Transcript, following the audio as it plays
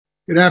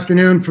Good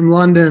afternoon from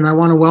London. I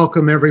want to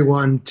welcome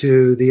everyone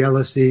to the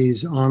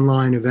LSE's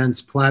online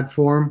events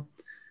platform.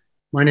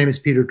 My name is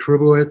Peter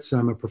Trubowitz.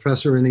 I'm a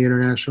professor in the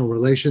International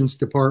Relations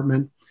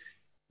Department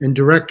and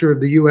director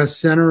of the U.S.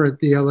 Center at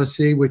the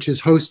LSE, which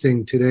is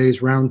hosting today's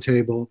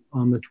roundtable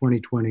on the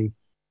 2020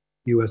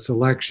 U.S.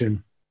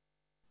 election.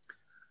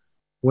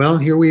 Well,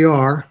 here we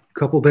are, a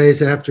couple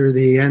days after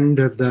the end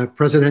of the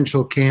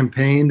presidential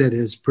campaign that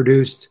has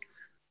produced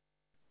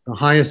the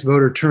highest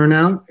voter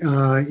turnout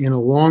in a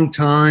long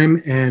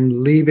time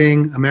and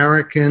leaving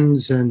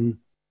Americans and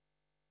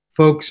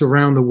folks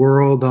around the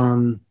world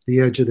on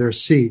the edge of their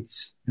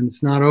seats. And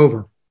it's not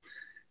over.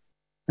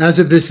 As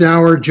of this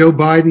hour, Joe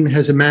Biden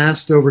has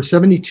amassed over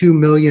 72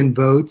 million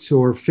votes,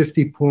 or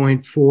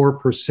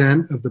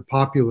 50.4% of the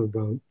popular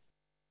vote,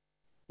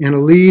 and a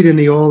lead in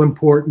the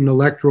all-important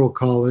Electoral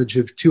College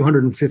of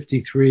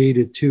 253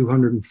 to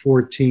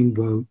 214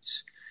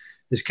 votes.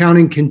 As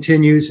counting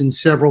continues in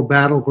several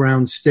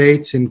battleground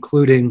states,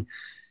 including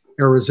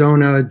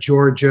Arizona,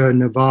 Georgia,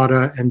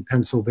 Nevada, and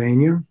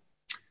Pennsylvania.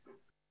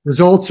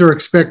 Results are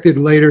expected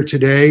later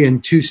today in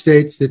two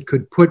states that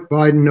could put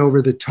Biden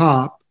over the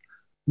top,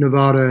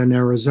 Nevada and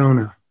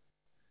Arizona.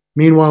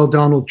 Meanwhile,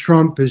 Donald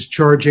Trump is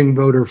charging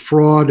voter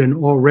fraud and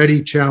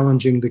already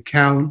challenging the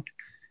count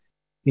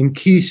in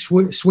key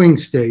swing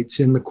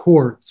states in the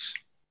courts.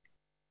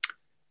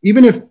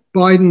 Even if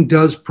Biden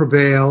does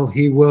prevail,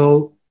 he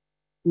will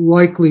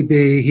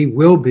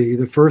be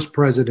the first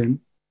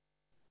president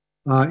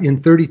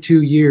in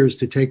 32 years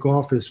to take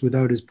office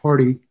without his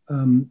party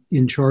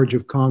in charge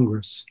of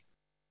Congress.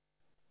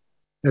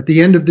 At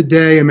the end of the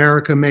day,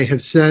 America may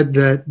have said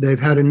that they've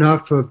had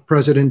enough of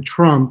President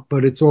Trump,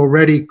 but it's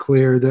already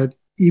clear that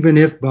even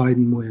if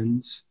Biden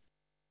wins,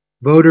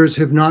 voters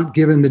have not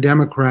given the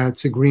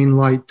Democrats a green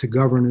light to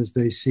govern as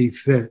they see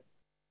fit.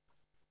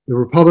 The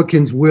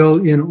Republicans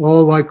will, in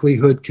all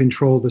likelihood,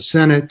 control the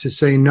Senate, to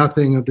say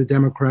nothing of the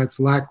Democrats'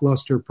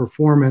 lackluster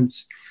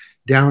performance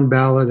down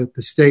ballot at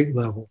the state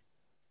level.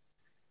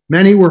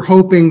 Many were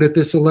hoping that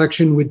this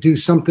election would do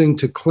something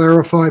to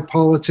clarify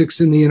politics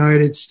in the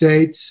United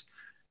States.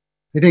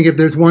 I think if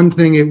there's one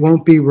thing it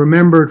won't be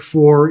remembered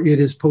for, it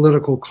is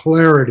political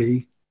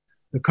clarity.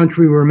 The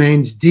country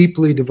remains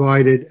deeply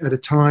divided at a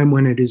time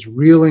when it is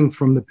reeling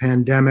from the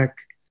pandemic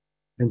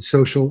and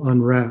social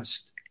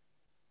unrest.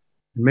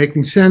 And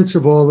making sense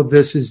of all of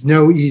this is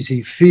no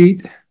easy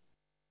feat,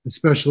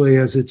 especially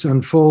as it's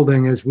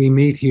unfolding as we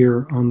meet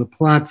here on the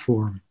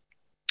platform.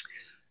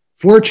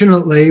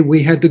 Fortunately,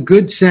 we had the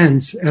good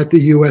sense at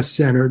the U.S.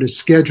 Center to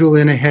schedule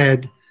in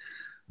ahead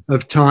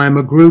of time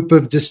a group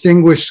of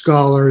distinguished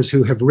scholars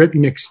who have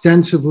written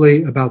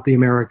extensively about the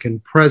American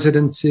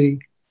presidency,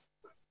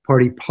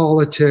 party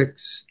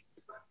politics,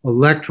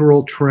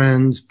 electoral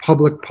trends,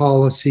 public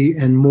policy,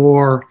 and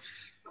more,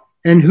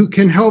 and who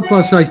can help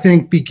us, I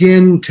think,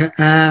 begin to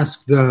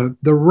ask the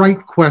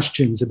right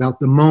questions about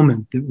the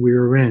moment that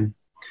we're in.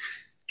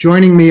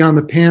 Joining me on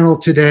the panel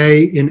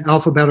today in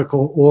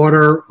alphabetical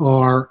order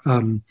are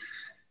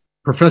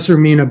Professor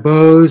Mina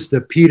Bose,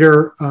 the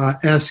Peter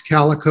S.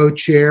 Calico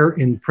Chair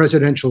in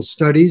Presidential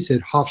Studies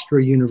at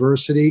Hofstra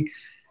University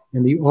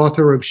and the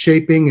author of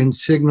Shaping and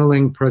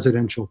Signaling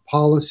Presidential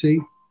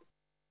Policy.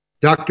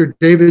 Dr.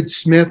 David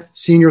Smith,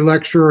 Senior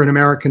Lecturer in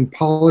American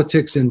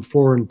Politics and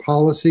Foreign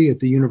Policy at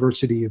the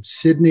University of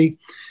Sydney,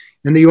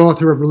 and the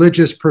author of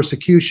Religious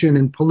Persecution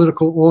and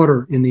Political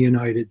Order in the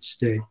United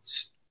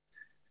States.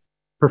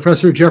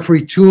 Professor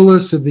Jeffrey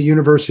Tulis of the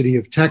University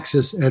of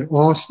Texas at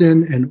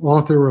Austin, and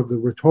author of The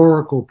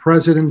Rhetorical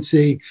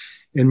Presidency,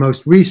 and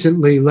most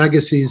recently,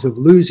 Legacies of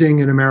Losing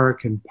in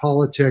American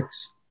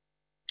Politics.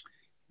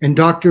 And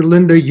Dr.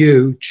 Linda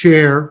Yu,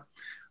 Chair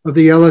of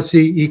the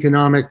LSE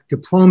Economic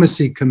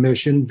Diplomacy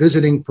Commission,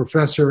 visiting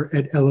professor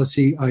at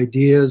LSE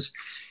Ideas,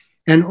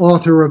 and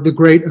author of The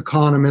Great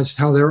Economist,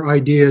 How Their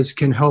Ideas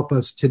Can Help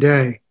Us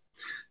Today.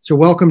 So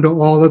welcome to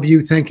all of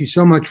you. Thank you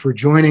so much for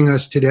joining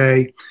us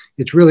today.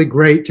 It's really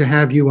great to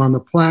have you on the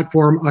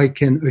platform. I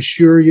can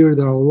assure you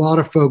there are a lot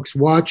of folks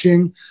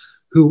watching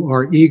who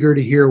are eager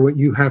to hear what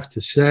you have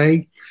to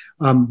say.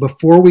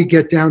 Before we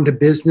get down to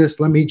business,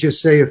 let me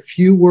just say a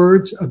few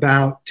words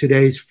about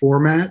today's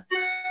format.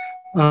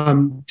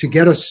 To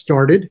get us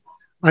started,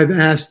 I've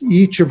asked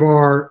each of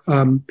our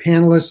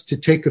panelists to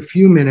take a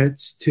few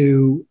minutes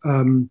to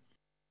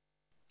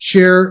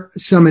share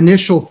some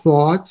initial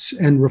thoughts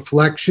and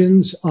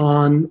reflections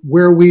on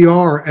where we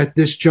are at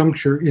this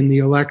juncture in the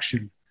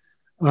election.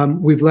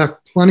 We've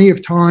left plenty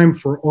of time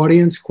for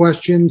audience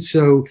questions,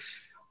 so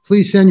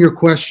please send your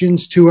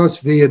questions to us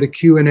via the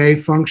Q&A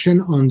function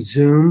on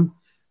Zoom.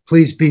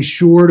 Please be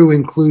sure to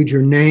include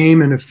your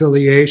name and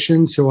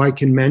affiliation so I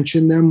can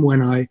mention them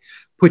when I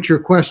put your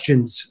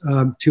questions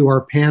to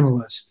our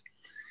panelists.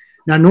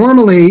 Now,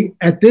 normally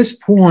at this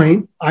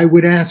point, I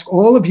would ask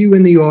all of you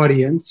in the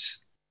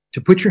audience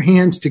to put your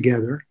hands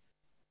together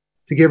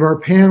to give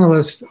our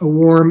panelists a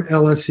warm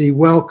LSE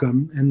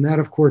welcome, and that,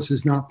 of course,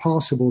 is not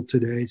possible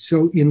today.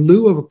 So in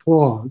lieu of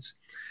applause,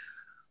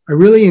 I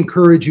really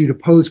encourage you to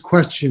pose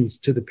questions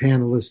to the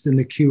panelists in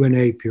the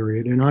Q&A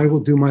period, and I will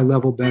do my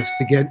level best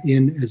to get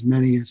in as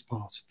many as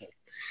possible.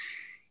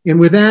 And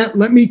with that,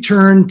 let me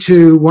turn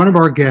to one of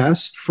our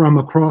guests from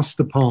across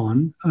the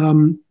pond,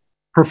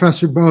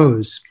 Professor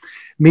Bose.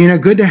 Mina,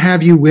 good to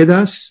have you with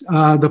us.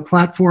 The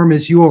platform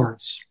is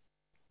yours.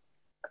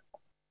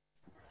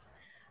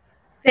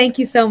 Thank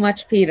you so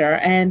much, Peter,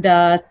 and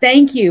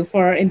thank you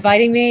for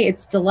inviting me.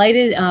 It's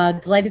delighted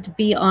to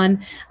be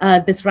on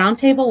this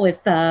roundtable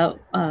with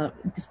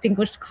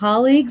distinguished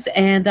colleagues,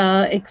 and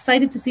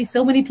excited to see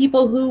so many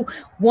people who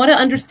want to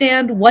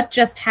understand what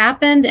just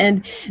happened.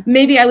 And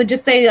maybe I would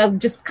just say,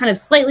 just kind of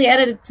slightly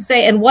edited to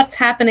say, and what's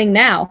happening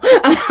now,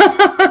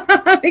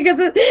 because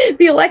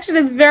the election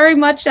is very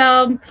much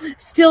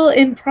still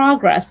in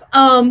progress.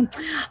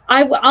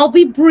 I'll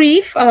be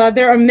brief.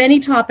 There are many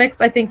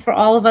topics, I think, for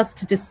all of us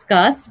to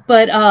discuss.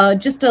 But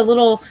just a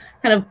little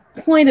kind of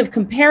point of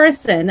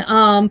comparison.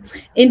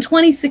 In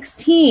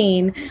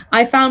 2016,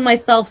 I found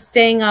myself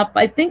staying up,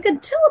 I think,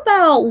 until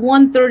about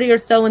 1:30 or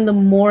so in the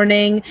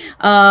morning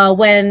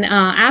when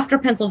after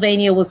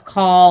Pennsylvania was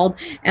called,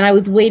 and I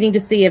was waiting to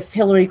see if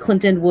Hillary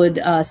Clinton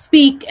would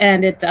speak,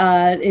 and it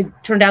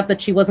turned out that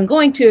she wasn't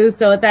going to.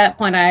 So at that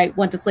point, I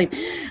went to sleep.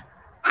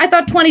 I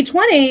thought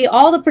 2020,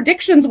 all the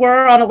predictions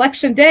were on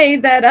election day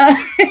that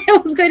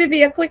it was going to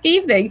be a quick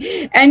evening.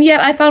 And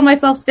yet I found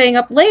myself staying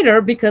up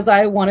later because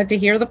I wanted to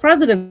hear the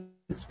president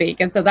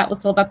speak. And so that was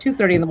till about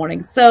 2:30 in the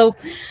morning. So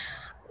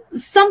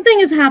something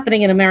is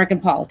happening in American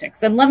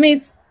politics. And let me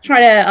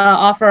try to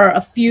offer a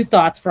few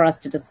thoughts for us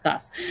to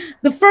discuss.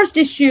 The first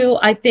issue,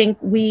 I think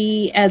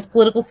we as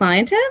political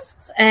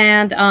scientists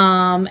and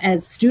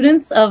as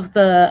students of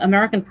the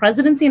American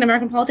presidency and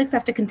American politics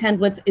have to contend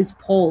with is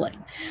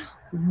polling.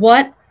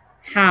 What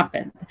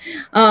happened?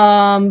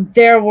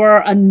 There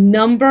were a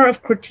number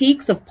of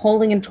critiques of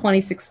polling in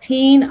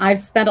 2016. I've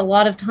spent a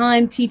lot of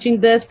time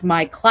teaching this.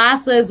 My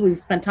classes, we've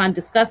spent time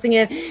discussing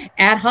it.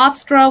 At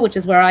Hofstra, which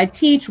is where I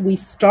teach, we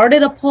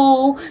started a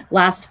poll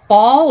last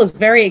fall, was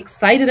very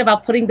excited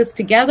about putting this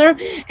together.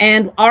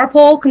 And our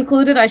poll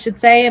concluded, I should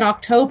say, in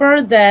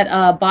October that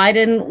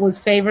Biden was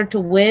favored to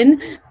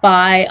win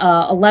by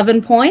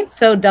 11 points.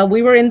 So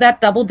we were in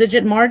that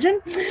double-digit margin.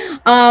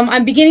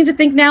 I'm beginning to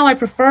think now I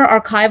prefer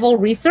archival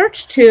research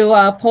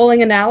to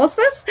polling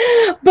analysis.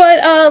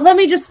 But let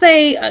me just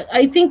say,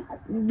 I think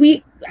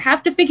we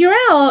have to figure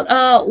out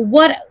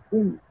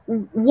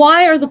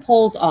why are the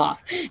polls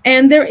off?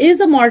 And there is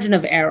a margin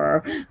of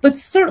error, but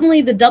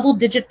certainly the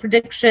double-digit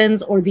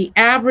predictions or the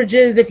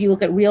averages, if you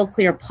look at Real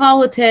Clear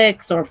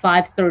Politics or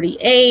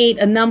 538,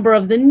 a number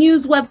of the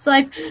news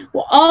websites,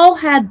 all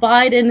had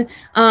Biden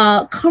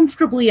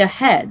comfortably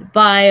ahead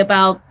by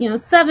about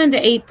 7 to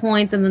 8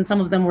 points, and then some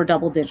of them were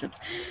double digits.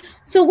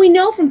 So we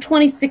know from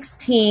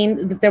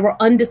 2016 that there were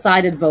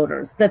undecided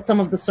voters that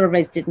some of the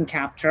surveys didn't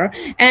capture,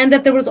 and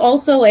that there was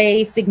also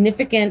a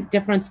significant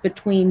difference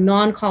between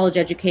non-college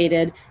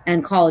educated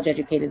and college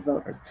educated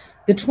voters.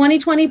 The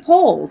 2020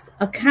 polls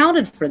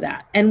accounted for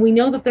that, and we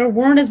know that there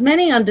weren't as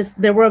many,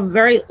 there were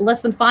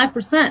less than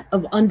 5%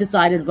 of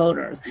undecided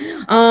voters.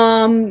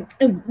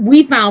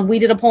 We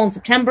did a poll in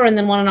September and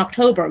then one in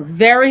October,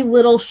 very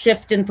little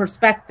shift in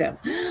perspective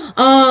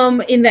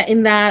in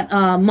that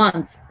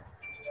month.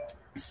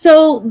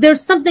 So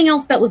there's something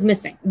else that was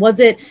missing. Was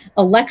it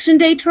election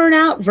day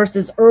turnout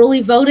versus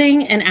early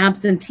voting and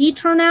absentee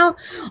turnout?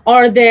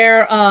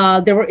 There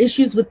were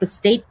issues with the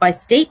state by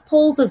state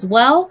polls as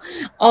well?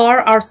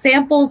 Are our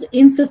samples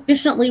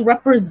insufficiently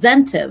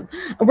representative?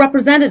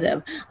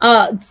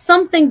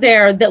 Something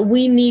there that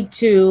we need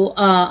to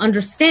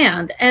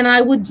understand. And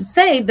I would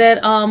say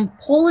that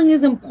polling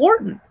is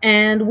important,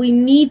 and we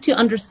need to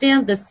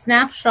understand this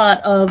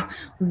snapshot of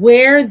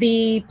where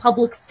the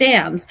public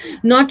stands,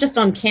 not just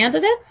on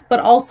candidates, but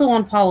also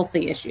on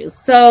policy issues.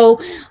 So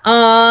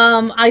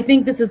I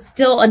think this is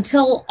still,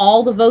 until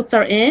all the votes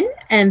are in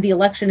and the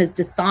election is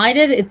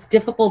decided, it's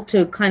difficult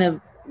to kind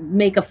of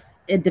make a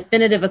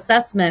definitive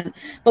assessment.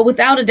 But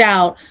without a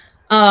doubt,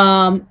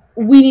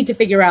 we need to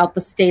figure out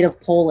the state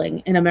of polling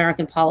in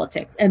American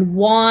politics and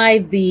why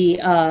the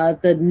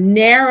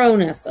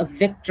narrowness of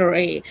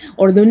victory,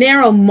 or the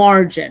narrow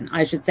margin,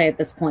 I should say at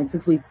this point,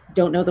 since we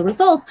don't know the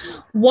results,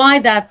 why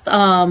that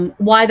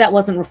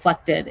wasn't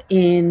reflected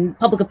in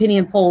public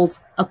opinion polls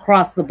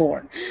across the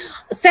board.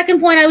 Second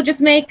point I would just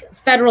make,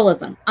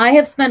 federalism.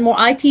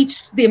 I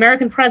teach the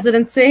American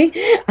presidency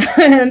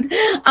and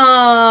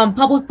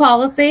public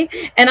policy,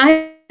 and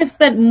I've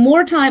spent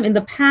more time in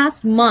the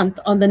past month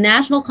on the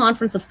National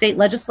Conference of State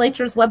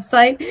Legislatures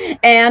website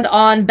and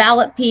on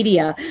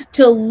Ballotpedia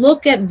to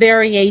look at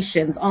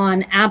variations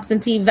on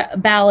absentee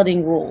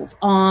balloting rules,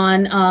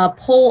 on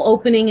poll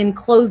opening and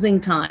closing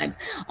times,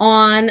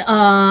 on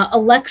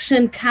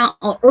election count,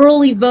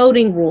 early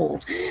voting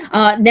rules.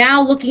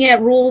 Now looking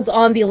at rules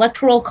on the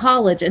Electoral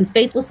College and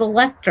faithless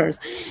electors.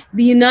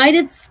 The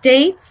United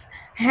States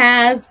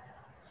has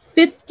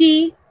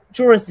 50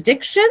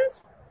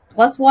 jurisdictions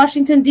plus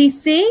Washington,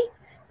 D.C.,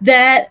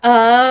 that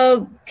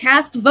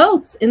cast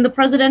votes in the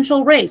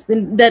presidential race,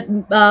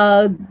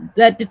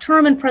 that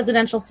determine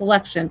presidential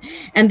selection.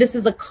 And this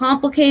is a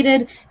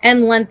complicated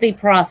and lengthy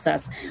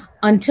process.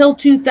 Until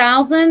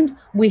 2000,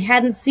 we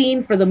hadn't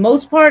seen, for the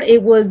most part,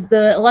 it was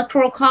the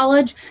Electoral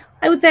College.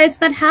 I would say I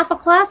spent half a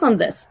class on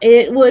this.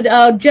 It would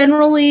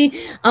generally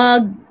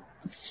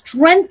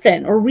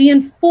strengthen or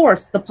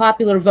reinforce the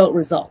popular vote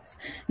results.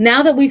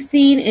 Now that we've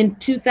seen in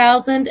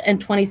 2000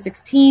 and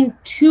 2016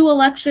 two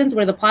elections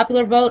where the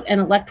popular vote and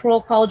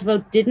Electoral College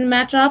vote didn't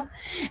match up,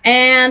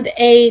 and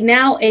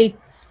now a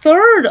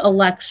third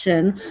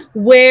election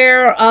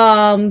where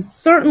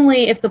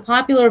certainly if the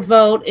popular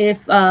vote,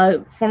 if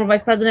former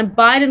Vice President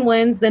Biden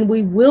wins, then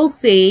we will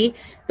see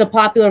the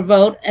popular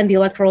vote and the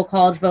Electoral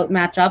College vote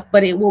match up,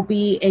 but it will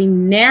be a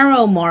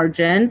narrow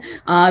margin.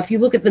 If you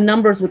look at the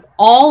numbers with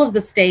all of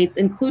the states,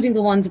 including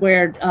the ones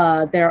where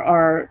there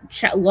are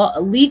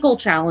legal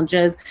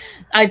challenges,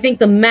 I think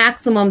the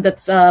maximum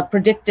that's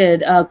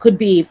predicted could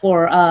be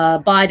for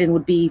Biden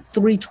would be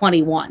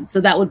 321.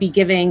 So that would be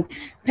giving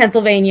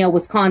Pennsylvania,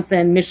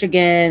 Wisconsin,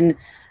 Michigan,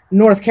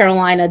 North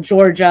Carolina,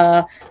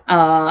 Georgia,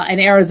 and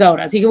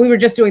Arizona. So we were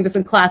just doing this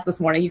in class this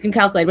morning. You can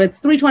calculate, but it's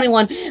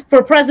 321.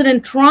 For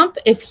President Trump,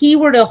 if he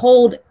were to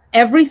hold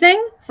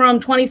everything from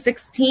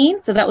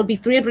 2016, so that would be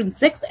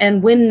 306,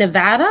 and win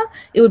Nevada,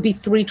 it would be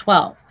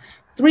 312.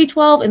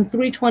 312 and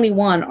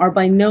 321 are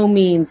by no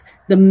means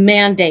the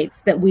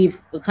mandates that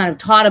we've kind of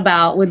taught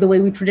about with the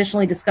way we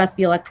traditionally discuss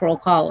the Electoral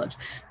College.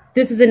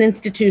 This is an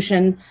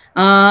institution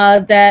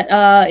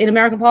that in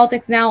American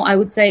politics now, I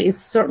would say, is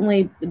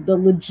certainly the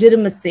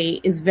legitimacy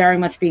is very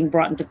much being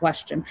brought into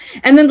question.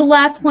 And then the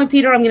last point,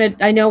 Peter,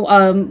 I know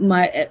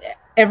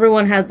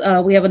everyone has,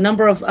 we have a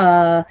number of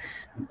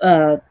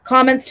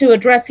comments to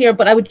address here,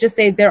 but I would just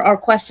say there are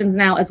questions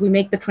now as we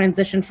make the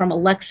transition from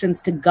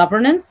elections to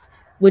governance,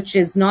 which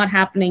is not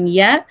happening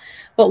yet.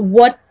 But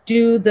what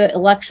do the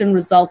election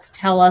results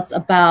tell us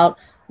about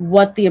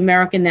what the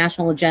American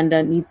national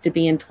agenda needs to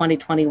be in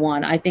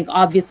 2021? I think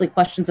obviously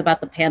questions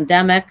about the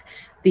pandemic,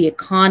 the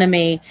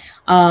economy,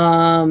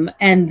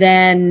 and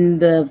then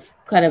the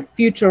kind of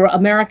future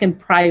American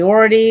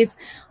priorities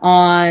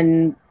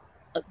on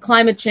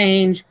climate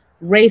change,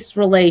 race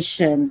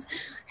relations,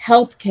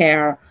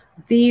 healthcare.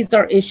 These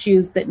are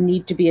issues that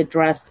need to be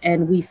addressed,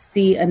 and we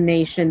see a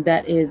nation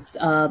that is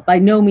by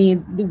no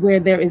means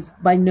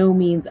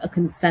a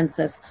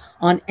consensus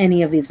on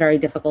any of these very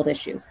difficult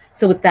issues.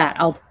 So with that,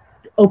 I'll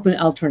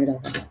turn it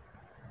over.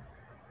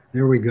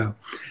 There we go.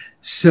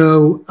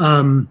 So,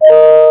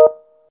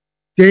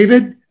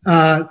 David,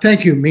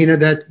 thank you, Mina.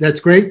 That's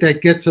great.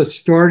 That gets us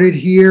started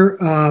here.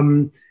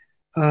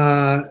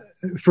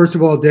 First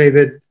of all,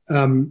 David,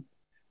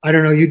 I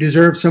don't know, you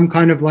deserve some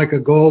kind of like a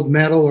gold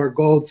medal or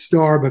gold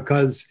star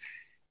because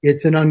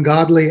it's an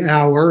ungodly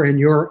hour and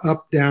you're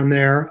up down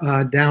there,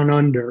 down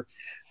under.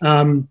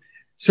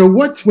 So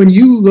when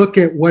you look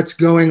at what's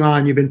going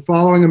on, you've been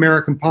following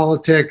American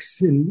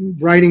politics and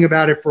writing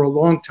about it for a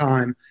long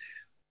time.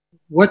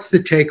 What's the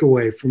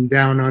takeaway from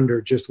down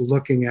under, just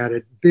looking at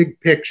it, big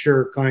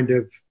picture, kind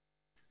of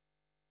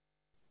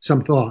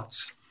some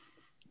thoughts?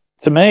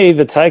 To me,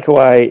 the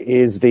takeaway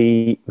is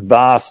the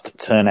vast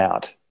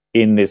turnout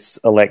in this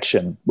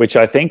election, which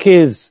I think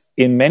is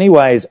in many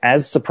ways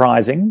as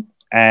surprising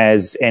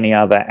as any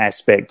other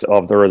aspect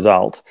of the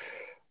result.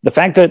 The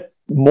fact that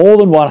more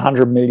than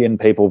 100 million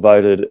people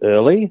voted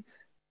early,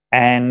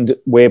 and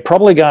we're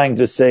probably going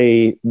to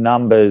see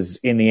numbers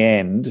in the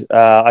end.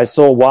 I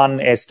saw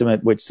one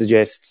estimate which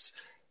suggests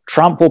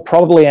Trump will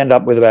probably end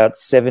up with about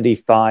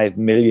 75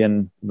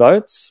 million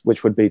votes,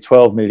 which would be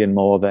 12 million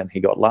more than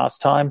he got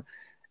last time,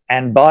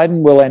 and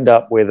Biden will end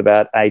up with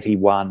about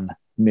 81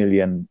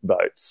 million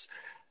votes.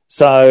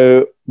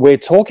 So we're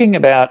talking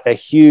about a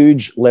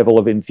huge level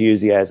of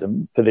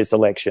enthusiasm for this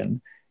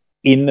election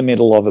in the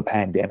middle of a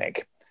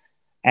pandemic.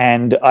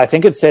 And I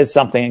think it says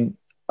something,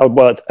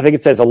 well, I think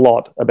it says a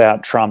lot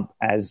about Trump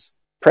as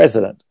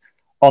president.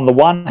 On the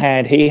one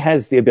hand, he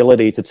has the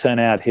ability to turn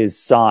out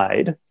his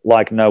side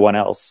like no one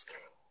else.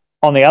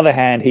 On the other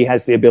hand, he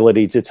has the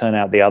ability to turn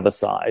out the other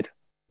side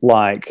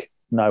like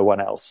no one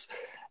else.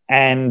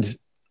 And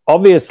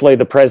obviously,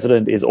 the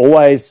president is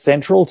always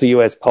central to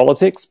US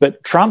politics,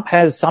 but Trump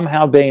has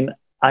somehow been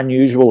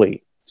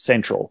unusually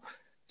central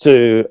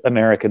to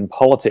American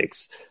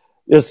politics.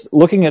 Just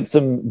looking at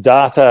some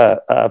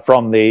data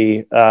from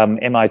the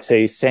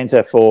MIT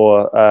Center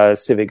for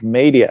Civic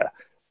Media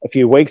a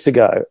few weeks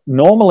ago,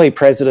 normally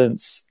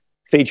presidents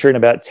feature in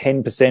about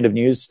 10% of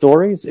news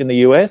stories in the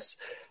US.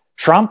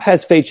 Trump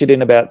has featured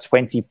in about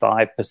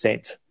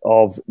 25%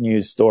 of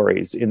news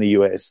stories in the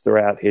US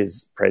throughout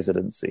his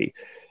presidency.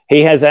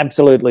 He has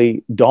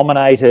absolutely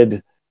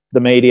dominated the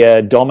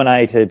media,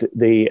 dominated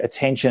the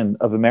attention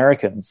of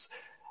Americans.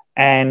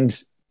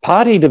 And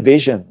party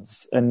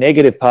divisions and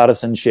negative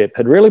partisanship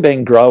had really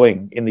been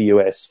growing in the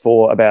US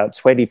for about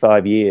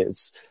 25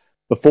 years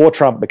before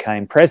Trump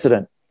became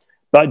president.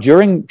 But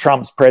during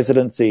Trump's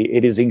presidency,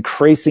 it has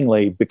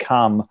increasingly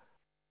become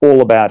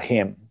all about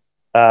him.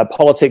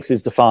 Politics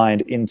is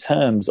defined in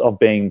terms of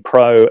being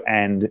pro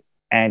and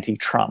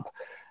anti-Trump.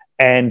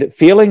 And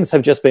feelings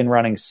have just been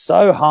running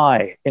so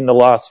high in the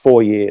last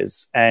 4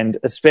 years, and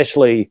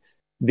especially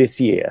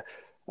this year.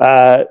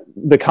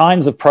 The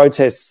kinds of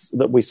protests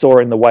that we saw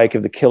in the wake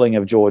of the killing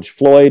of George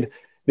Floyd,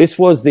 this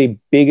was the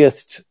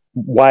biggest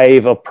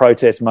wave of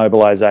protest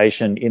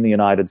mobilization in the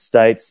United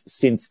States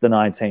since the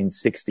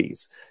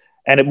 1960s.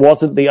 And it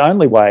wasn't the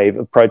only wave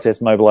of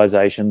protest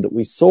mobilization that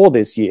we saw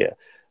this year.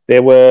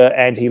 There were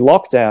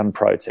anti-lockdown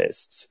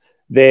protests.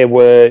 There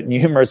were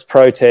numerous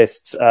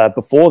protests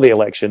before the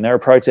election. There are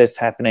protests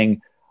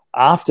happening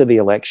after the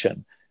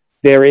election.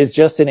 There is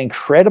just an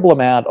incredible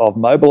amount of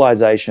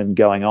mobilization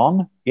going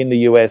on in the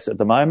US at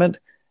the moment.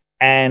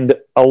 And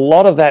a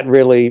lot of that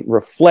really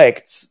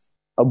reflects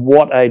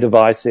what a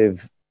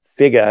divisive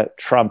figure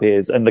Trump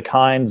is and the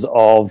kinds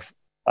of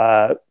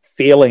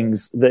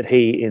feelings that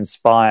he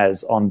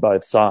inspires on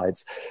both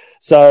sides.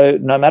 So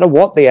no matter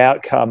what the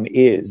outcome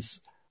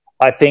is,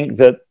 I think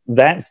that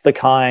that's the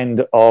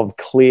kind of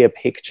clear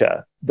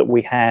picture that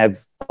we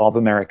have of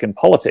American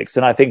politics.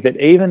 And I think that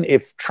even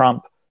if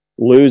Trump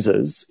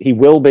loses, he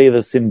will be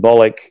the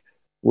symbolic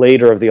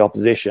leader of the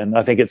opposition.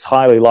 I think it's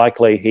highly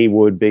likely he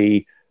would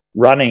be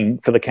running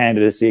for the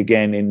candidacy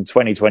again in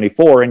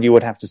 2024, and you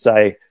would have to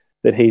say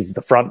that he's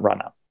the front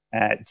runner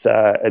at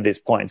this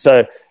point.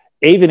 So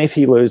even if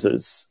he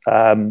loses,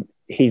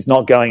 he's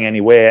not going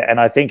anywhere. And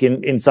I think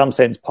in some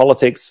sense,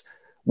 politics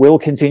will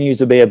continue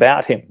to be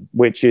about him,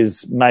 which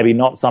is maybe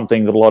not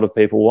something that a lot of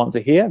people want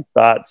to hear,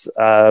 but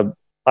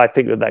I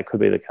think that could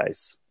be the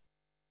case.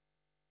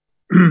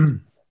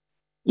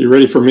 You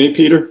ready for me,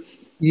 Peter?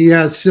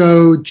 Yeah,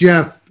 so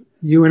Jeff,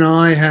 you and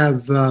I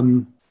have,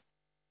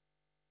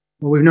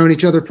 we've known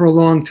each other for a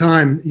long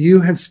time.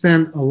 You have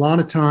spent a lot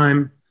of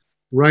time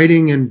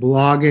writing and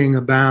blogging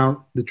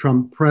about the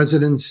Trump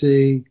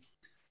presidency,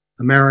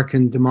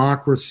 American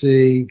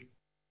democracy,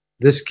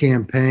 this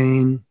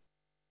campaign.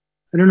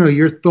 I don't know,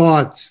 your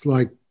thoughts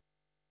like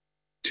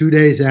 2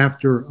 days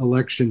after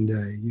Election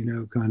Day,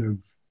 kind of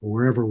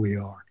wherever we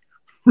are.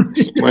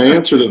 My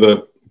answer to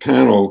the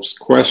panel's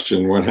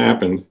question, what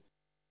happened,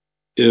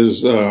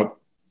 is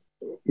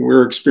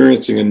we're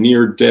experiencing a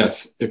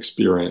near-death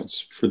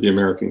experience for the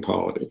American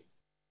polity.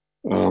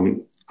 I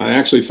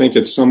actually think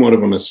it's somewhat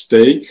of a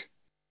mistake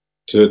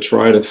to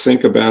try to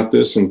think about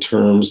this in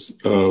terms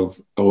of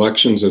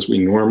elections as we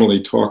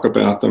normally talk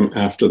about them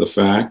after the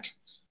fact.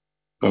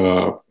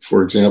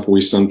 For example,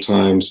 we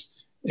sometimes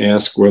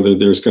ask whether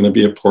there's going to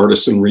be a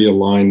partisan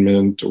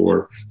realignment,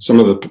 or some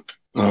of the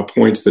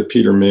points that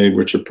Peter made,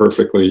 which are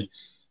perfectly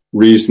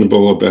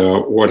reasonable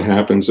about what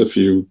happens if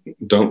you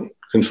don't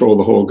control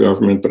the whole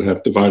government but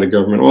have divided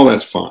government. All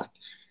that's fine.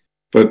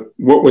 But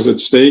what was at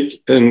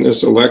stake in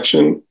this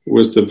election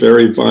was the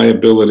very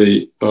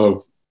viability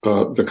of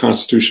the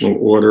constitutional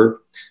order,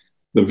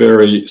 the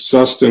very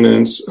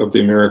sustenance of the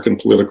American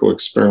political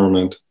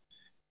experiment.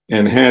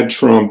 And had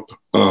Trump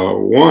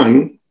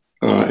won,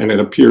 and it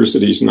appears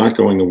that he's not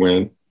going to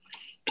win,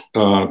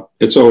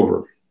 it's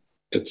over.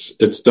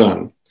 It's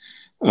done.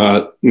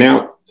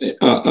 Now,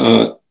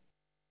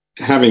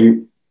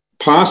 having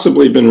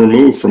possibly been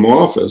removed from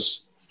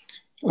office,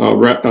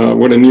 what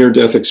a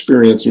near-death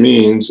experience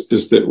means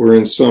is that we're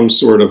in some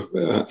sort of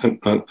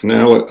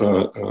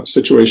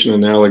situation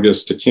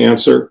analogous to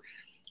cancer.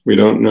 We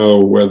don't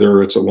know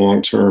whether it's a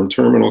long-term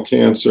terminal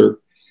cancer.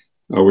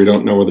 We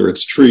don't know whether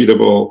it's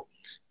treatable.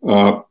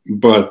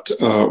 But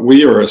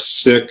we are a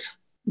sick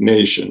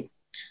nation.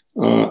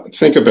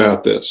 Think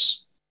about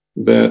this,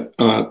 that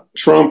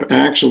Trump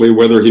actually,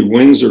 whether he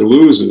wins or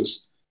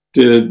loses,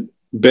 did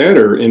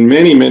better in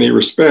many, many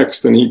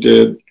respects than he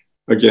did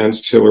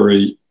against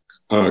Hillary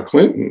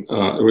Clinton.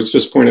 It was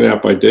just pointed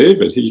out by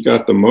David. He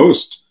got the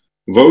most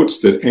votes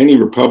that any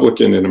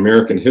Republican in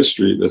American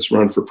history that's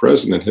run for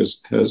president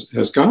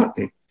has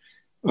gotten.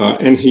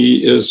 And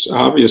he is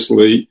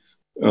obviously,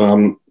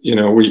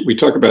 we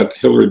talk about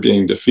Hillary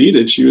being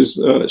defeated.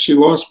 She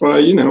lost by,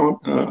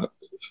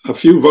 a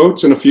few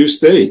votes in a few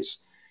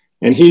states.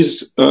 And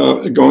he's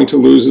going to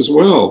lose as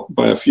well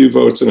by a few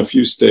votes in a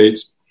few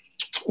states.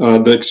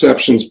 The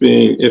exceptions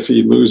being if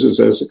he loses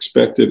as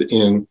expected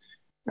in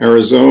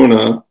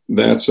Arizona,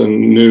 that's a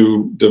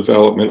new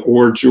development,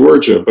 or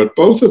Georgia. But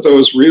both of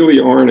those really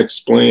aren't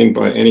explained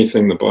by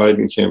anything the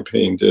Biden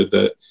campaign did.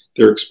 That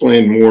they're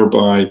explained more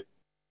by,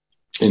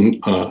 in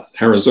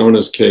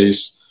Arizona's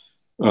case,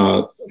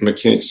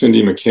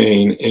 Cindy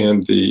McCain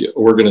and the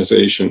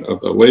organization of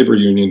the labor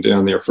union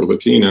down there for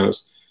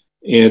Latinos.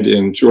 And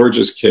in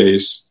Georgia's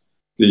case,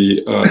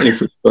 the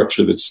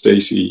infrastructure that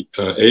Stacey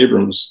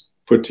Abrams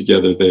put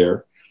together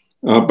there.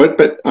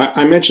 But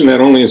I mention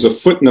that only as a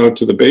footnote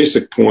to the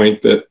basic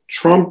point that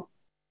Trump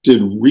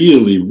did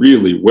really,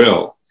 really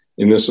well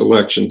in this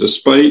election,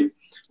 despite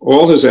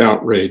all his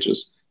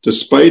outrages,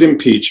 despite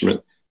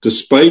impeachment,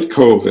 despite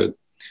COVID,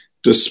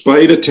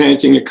 despite a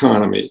tanking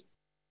economy,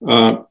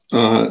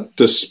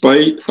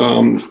 despite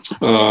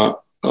the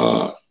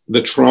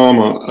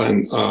trauma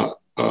and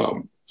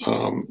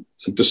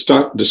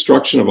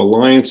destruction of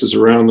alliances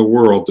around the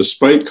world,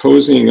 despite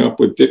cozying up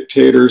with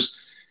dictators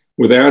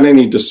without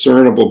any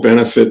discernible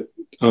benefit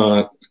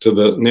to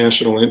the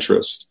national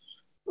interest.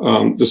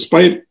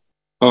 Despite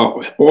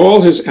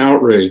all his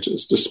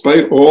outrages,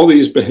 despite all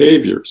these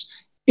behaviors,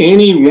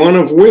 any one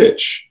of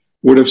which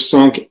would have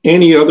sunk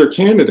any other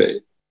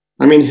candidate.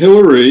 I mean,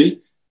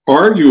 Hillary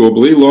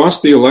arguably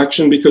lost the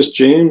election because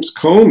James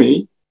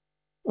Comey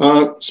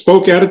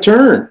spoke out of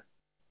turn.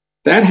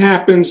 That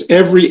happens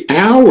every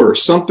hour.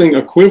 Something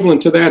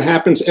equivalent to that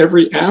happens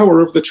every hour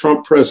of the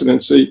Trump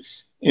presidency.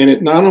 And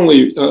it not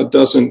only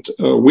doesn't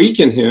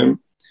weaken him,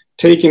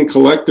 taken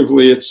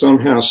collectively, it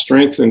somehow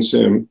strengthens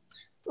him.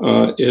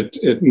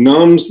 It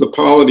numbs the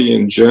polity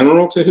in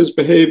general to his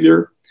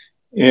behavior,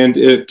 and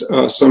it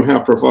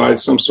somehow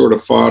provides some sort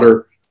of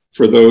fodder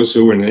for those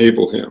who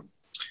enable him.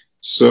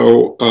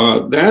 So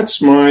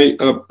that's my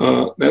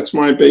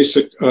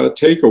basic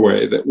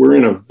takeaway, that we're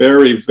in a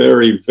very,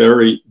 very,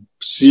 very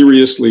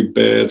seriously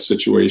bad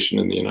situation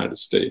in the United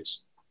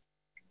States.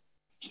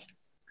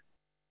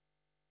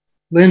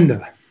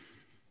 Linda.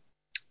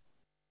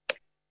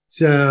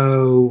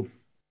 So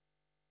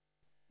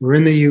we're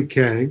in the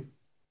UK.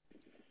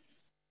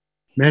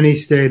 Many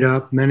stayed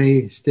up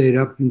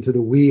into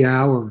the wee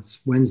hours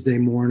Wednesday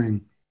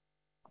morning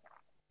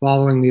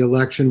following the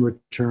election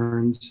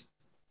returns,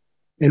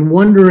 and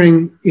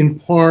wondering in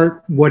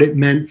part what it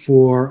meant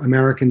for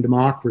American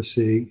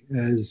democracy,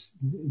 as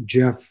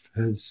Jeff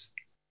has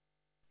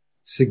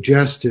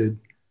suggested,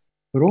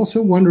 but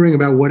also wondering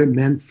about what it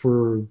meant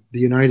for the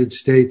United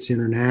States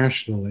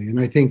internationally. And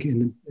I think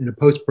in a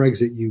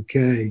post-Brexit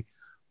UK,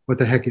 what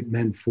the heck it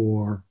meant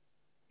for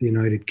the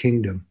United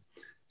Kingdom.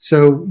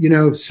 So,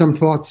 some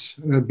thoughts.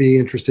 I'd be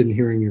interested in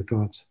hearing your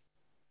thoughts.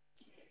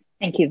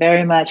 Thank you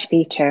very much,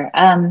 Peter.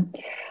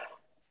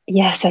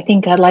 Yes, I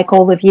think like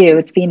all of you,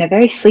 it's been a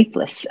very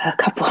sleepless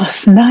couple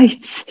of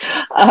nights.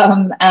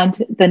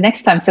 And the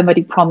next time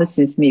somebody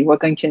promises me we're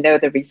going to know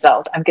the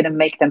result, I'm going to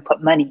make them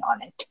put money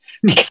on it,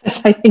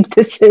 because I think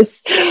this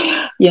is,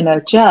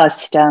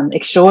 just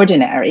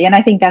extraordinary. And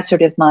I think that's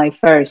sort of my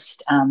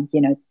first,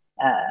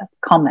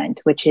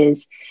 comment, which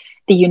is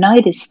the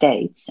United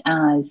States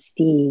as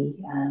the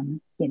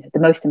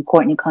most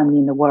important economy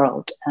in the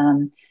world.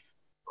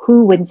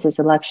 Who wins this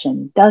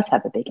election does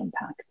have a big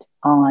impact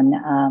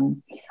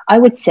on, I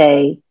would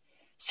say,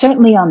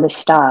 certainly on the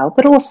style,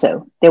 but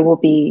also there will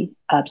be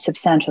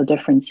substantial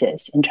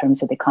differences in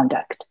terms of the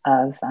conduct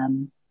of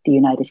the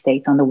United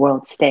States on the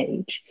world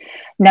stage.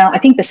 Now, I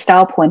think the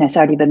style point has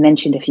already been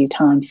mentioned a few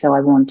times, so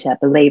I won't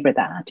belabor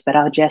that, but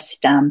I'll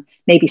just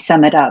maybe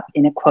sum it up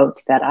in a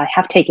quote that I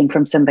have taken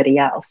from somebody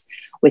else,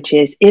 which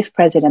is, if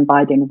President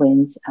Biden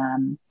wins,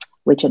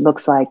 which it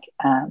looks like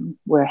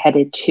we're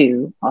headed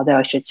to, although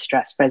I should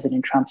stress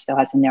President Trump still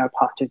has a narrow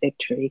path to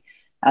victory,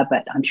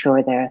 but I'm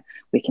sure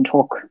we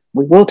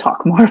will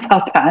talk more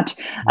about that.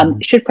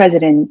 Should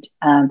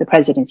the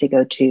presidency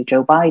go to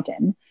Joe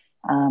Biden,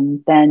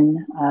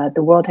 then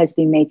the world has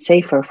been made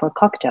safer for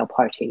cocktail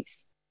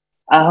parties.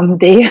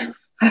 The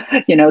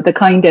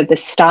kind of the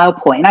style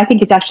point, I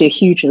think it's actually a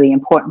hugely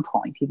important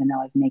point, even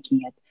though I'm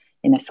making it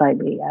in a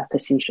slightly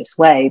facetious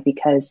way,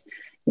 because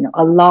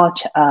a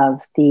lot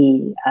of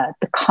the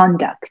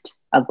conduct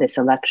of this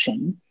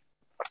election,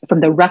 from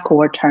the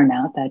record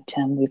turnout that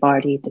we've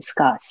already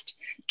discussed,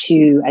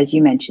 to, as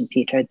you mentioned,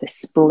 Peter, the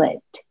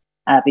split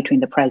between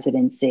the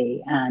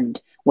presidency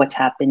and what's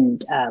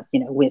happened,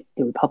 with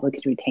the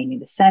Republicans retaining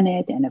the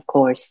Senate, and of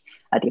course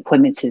the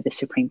appointments to the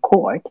Supreme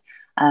Court.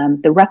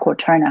 The record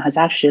turnout has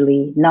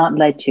actually not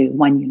led to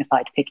one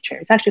unified picture.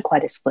 It's actually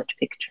quite a split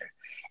picture,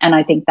 and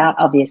I think that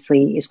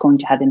obviously is going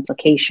to have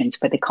implications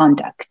for the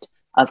conduct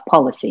of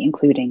policy,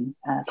 including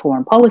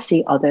foreign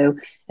policy, although,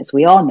 as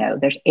we all know,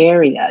 there's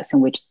areas in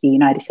which the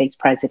United States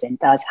president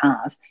does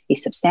have a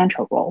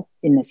substantial role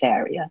in this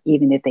area,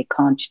 even if they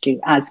can't do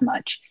as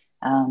much,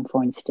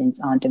 for instance,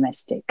 on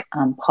domestic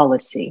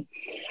policy.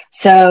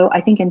 So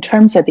I think in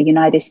terms of the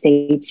United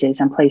States'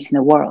 place in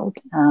the world,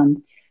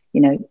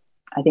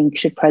 I think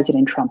should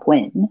President Trump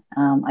win,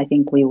 I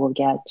think we will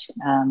get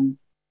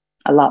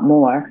a lot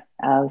more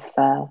of,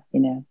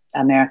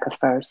 America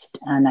first.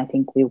 And I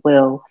think we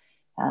will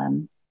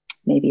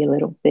maybe a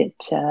little bit,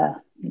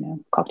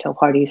 cocktail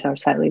parties are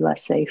slightly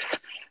less safe.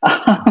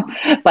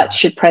 But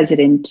should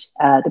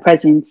the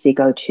presidency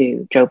go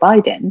to Joe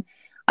Biden,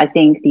 I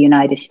think the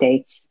United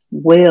States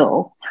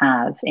will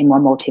have a more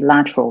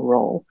multilateral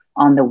role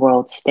on the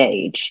world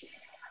stage.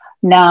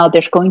 Now,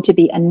 there's going to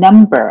be a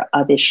number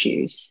of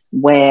issues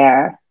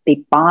where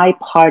the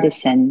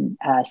bipartisan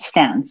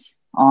stance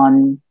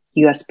on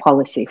U.S.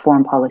 policy,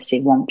 foreign policy,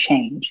 won't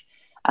change.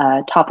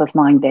 Top of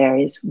mind there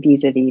is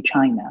vis-a-vis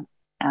China.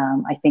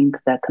 I think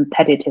the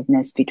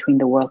competitiveness between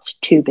the world's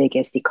two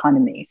biggest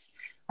economies,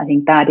 I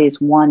think that is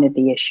one of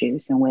the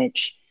issues in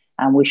which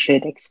we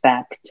should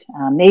expect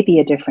maybe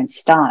a different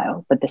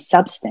style, but the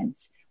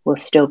substance will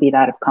still be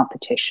that of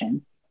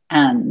competition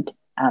and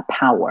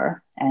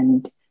power.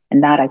 And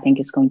that, I think,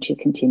 is going to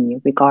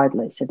continue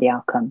regardless of the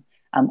outcome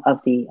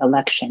of the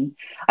election.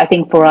 I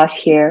think for us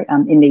here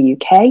in the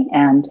UK,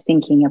 and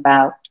thinking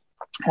about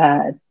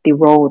the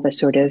role of the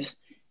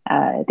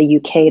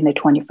UK in the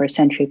 21st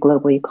century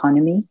global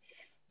economy,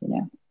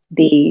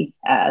 the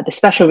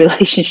special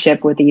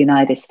relationship with the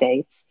United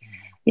States,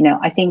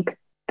 I think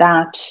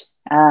that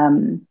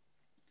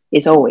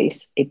is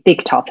always a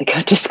big topic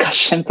of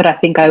discussion. But I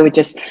think I would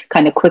just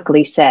kind of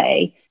quickly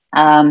say,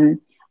 I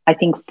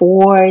think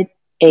for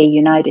a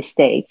United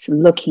States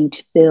looking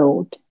to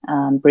build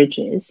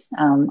bridges,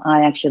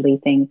 I actually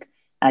think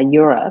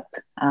Europe,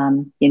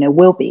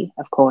 will be,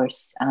 of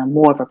course,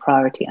 more of a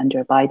priority under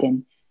a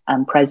Biden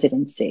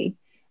presidency.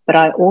 But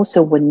I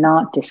also would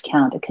not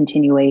discount a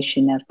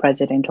continuation of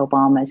President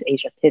Obama's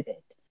Asia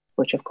pivot,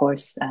 which, of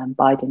course,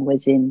 Biden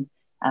was in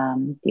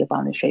the Obama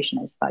administration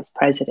as vice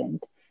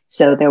president.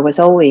 So there was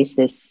always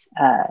this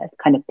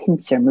kind of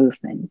pincer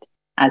movement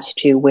as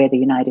to where the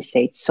United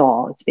States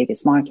saw its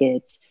biggest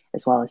markets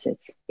as well as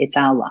its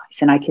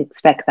allies. And I could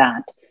expect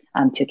that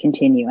to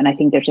continue. And I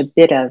think there's a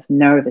bit of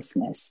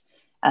nervousness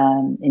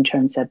in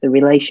terms of the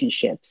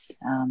relationships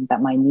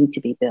that might need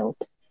to be built,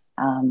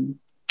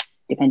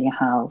 depending on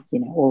how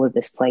all of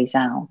this plays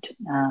out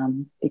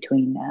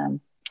between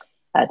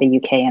the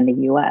UK and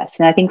the US.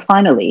 And I think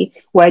finally,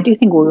 where I do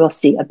think we will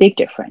see a big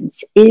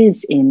difference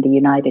is in the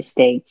United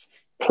States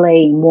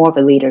playing more of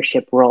a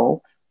leadership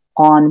role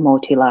on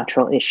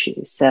multilateral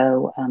issues.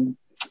 So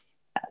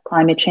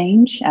climate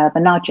change,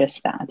 but not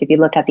just that. If you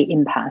look at the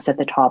impasse at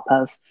the top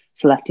of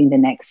selecting the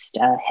next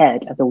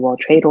head of the World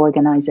Trade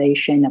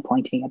Organization,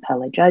 appointing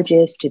appellate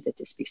judges to the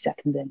dispute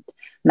settlement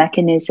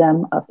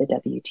mechanism of the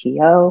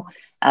WTO,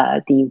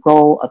 the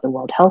role of the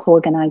World Health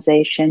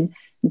Organization,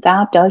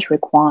 that does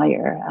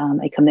require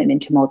a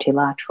commitment to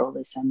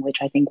multilateralism,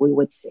 which I think we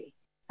would see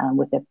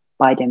with the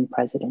Biden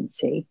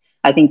presidency.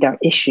 I think there are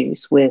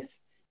issues with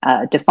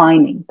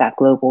defining that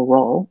global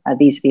role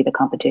vis-a-vis the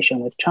competition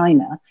with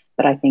China,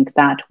 but I think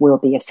that will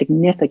be a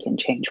significant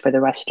change for the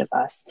rest of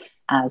us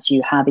as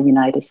you have a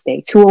United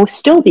States who will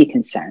still be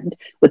concerned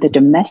with the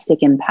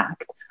domestic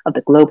impact of the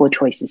global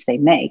choices they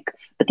make,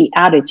 but the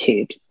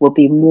attitude will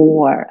be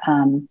more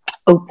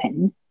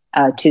open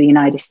to the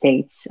United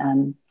States,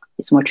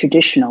 its more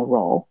traditional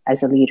role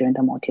as a leader in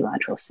the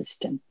multilateral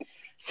system.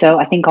 So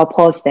I think I'll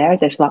pause there.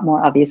 There's a lot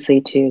more,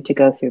 obviously, to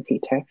go through,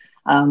 Peter.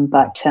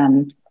 But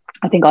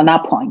I think on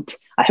that point,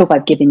 I hope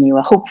I've given you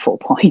a hopeful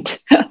point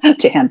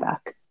to hand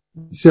back.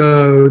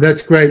 So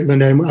that's great,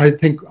 Linda. I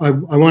think I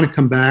want to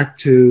come back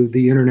to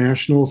the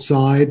international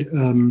side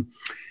in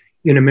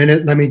a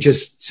minute. Let me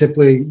just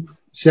simply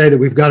say that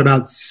we've got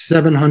about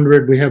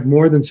 700, we have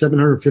more than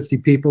 750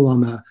 people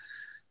on the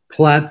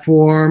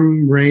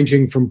platform,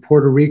 ranging from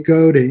Puerto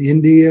Rico to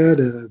India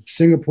to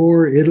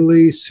Singapore,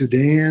 Italy,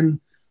 Sudan,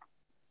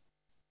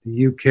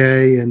 the UK,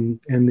 and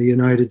the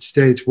United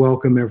States.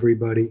 Welcome,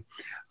 everybody.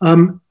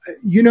 Boy,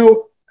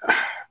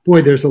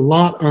 there's a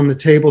lot on the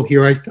table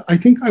here. I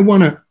think I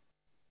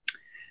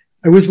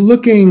was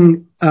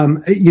looking,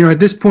 at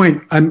this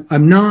point,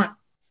 I'm not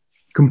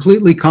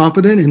completely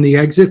confident in the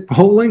exit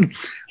polling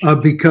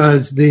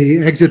because the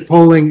exit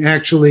polling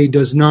actually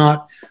does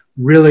not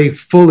really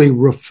fully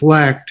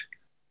reflect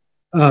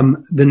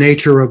the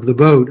nature of the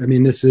vote. I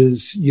mean, this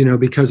is,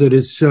 because it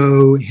is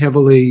so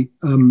heavily,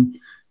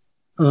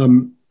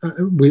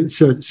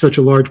 such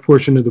a large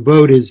portion of the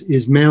vote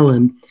is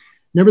mail-in.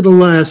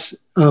 Nevertheless,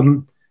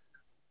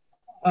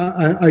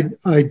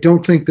 I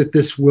don't think that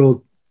this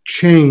will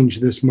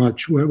change this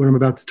much. What I'm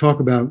about to talk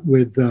about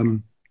with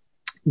the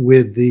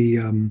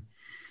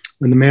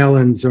when the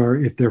mail-ins are,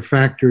 if they're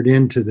factored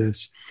into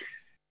this,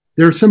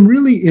 there are some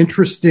really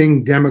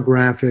interesting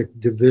demographic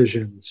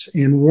divisions,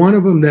 and one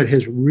of them that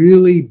has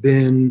really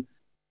been,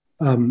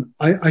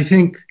 I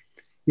think,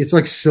 it's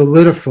like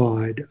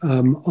solidified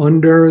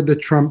under the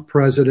Trump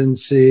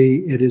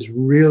presidency. It is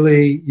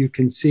really, you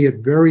can see it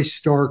very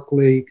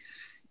starkly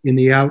in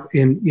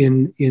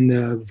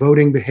the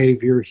voting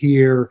behavior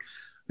here.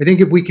 I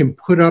think if we can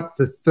put up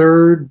the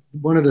third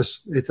one of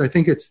the, I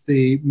think it's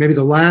maybe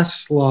the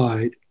last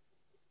slide,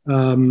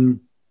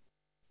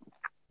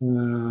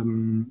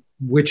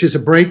 which is a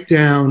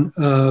breakdown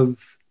of,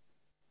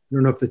 I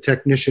don't know if the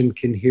technician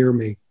can hear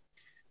me.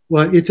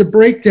 Well, it's a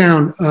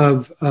breakdown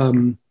of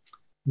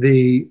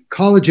the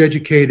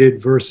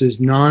college-educated versus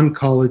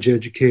non-college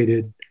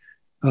educated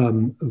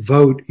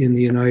vote in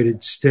the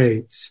United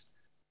States.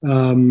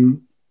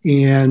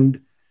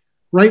 And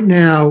right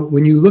now,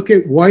 when you look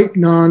at white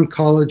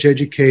non-college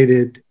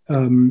educated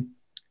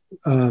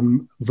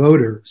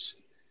voters,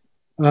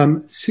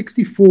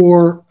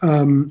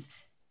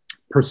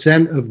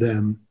 64% of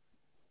them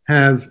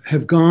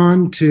have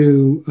gone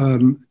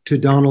to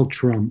Donald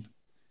Trump.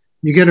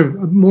 You get a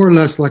more or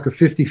less like a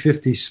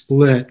 50-50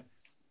 split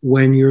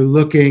when you're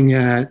looking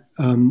at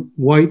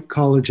white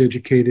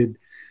college-educated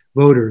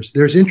voters.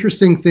 There's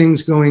interesting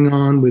things going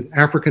on with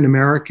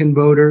African-American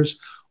voters,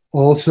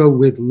 also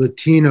with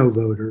Latino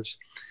voters.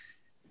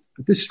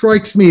 But this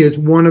strikes me as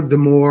one of the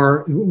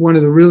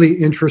really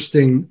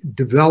interesting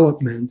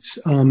developments,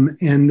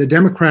 and the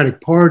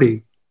Democratic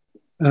Party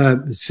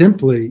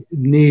simply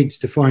needs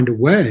to find a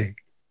way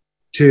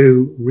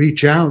to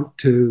reach out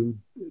to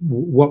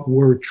what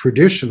were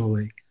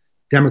traditionally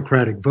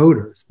Democratic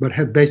voters, but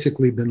have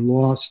basically been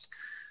lost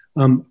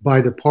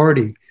by the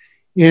party.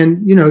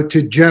 and,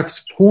 to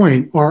Jeff's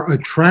point, are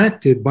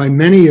attracted by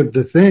many of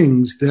the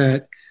things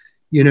that,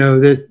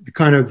 the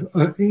kind of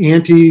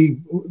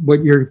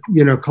what you're,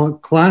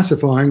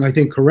 classifying, I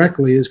think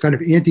correctly, as kind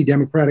of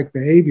anti-democratic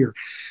behavior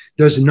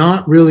does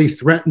not really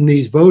threaten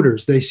these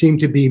voters. They seem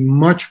to be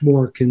much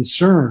more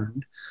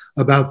concerned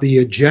about the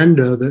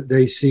agenda that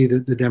they see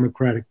that the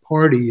Democratic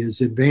Party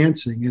is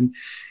advancing.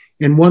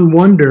 And one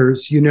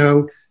wonders,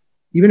 even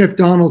if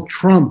Donald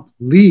Trump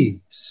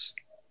leaves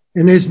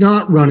and is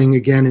not running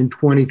again in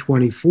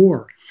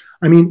 2024,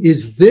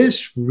 is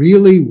this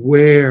really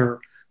where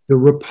the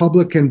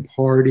Republican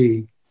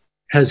Party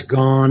has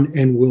gone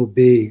and will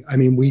be?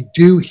 We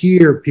do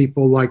hear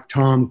people like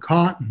Tom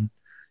Cotton,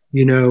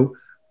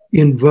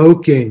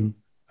 invoking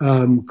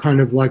kind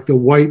of like the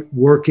white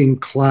working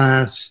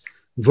class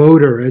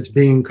voter as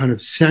being kind of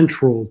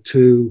central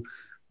to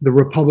the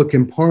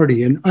Republican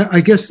Party. And I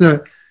guess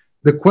the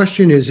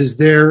question is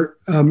there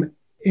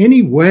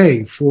any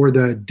way for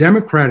the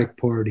Democratic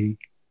Party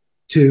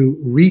to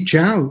reach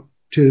out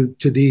to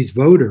these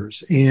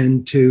voters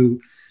and to,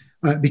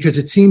 because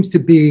it seems to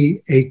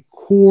be a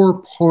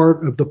core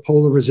part of the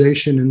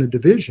polarization and the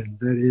division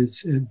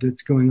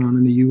that's going on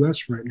in the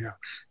U.S. right now.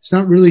 It's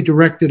not really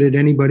directed at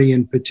anybody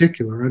in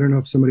particular. I don't know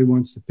if somebody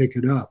wants to pick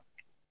it up.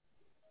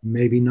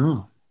 Maybe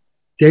not.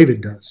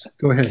 David does.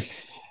 Go ahead.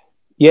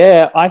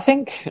 Yeah, I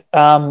think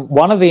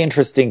one of the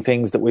interesting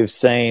things that we've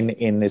seen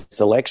in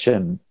this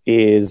election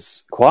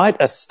is quite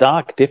a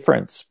stark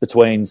difference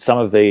between some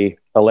of the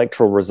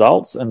electoral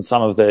results and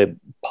some of the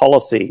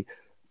policy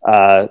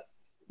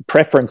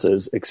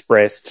preferences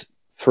expressed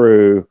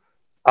through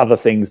other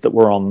things that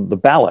were on the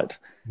ballot.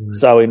 Right.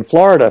 So in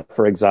Florida,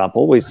 for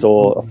example, we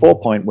saw a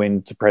 4-point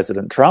win to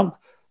President Trump,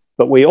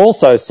 but we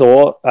also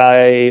saw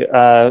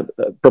a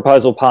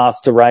proposal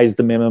passed to raise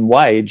the minimum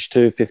wage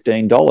to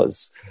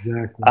 $15.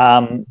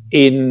 Exactly.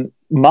 In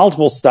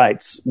multiple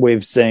states,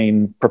 we've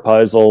seen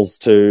proposals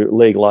to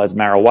legalize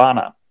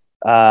marijuana.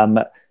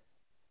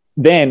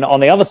 Then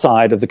on the other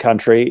side of the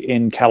country,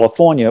 in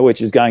California,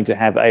 which is going to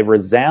have a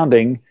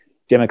resounding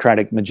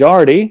Democratic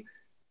majority,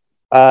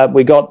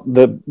 we got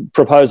the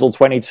Proposal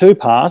 22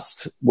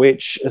 passed,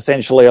 which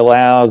essentially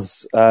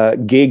allows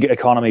gig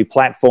economy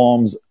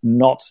platforms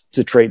not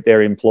to treat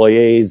their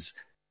employees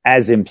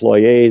as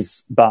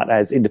employees, but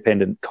as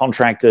independent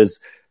contractors,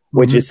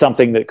 which is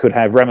something that could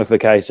have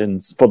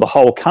ramifications for the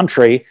whole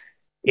country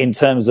in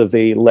terms of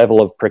the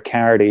level of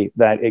precarity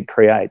that it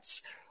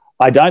creates.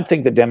 I don't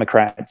think that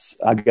Democrats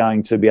are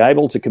going to be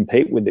able to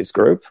compete with this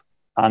group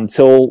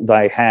until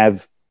they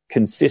have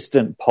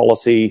consistent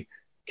policies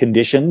that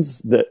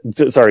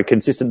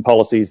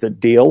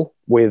deal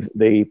with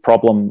the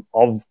problem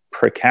of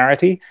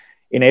precarity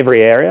in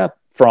every area,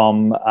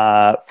 from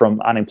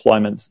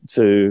unemployment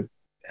to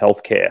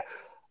healthcare.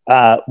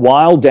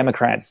 While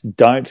Democrats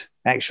don't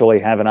actually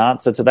have an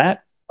answer to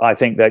that, I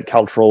think that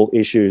cultural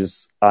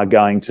issues are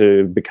going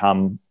to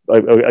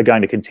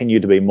continue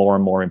to be more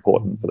and more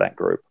important for that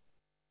group.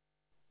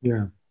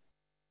 Yeah.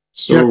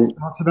 So,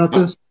 thoughts about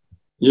this?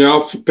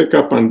 I'll pick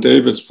up on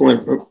David's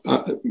point.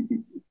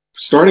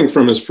 Starting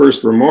from his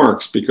first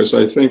remarks, because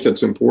I think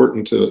it's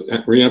important to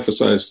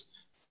reemphasize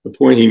the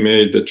point he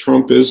made that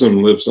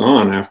Trumpism lives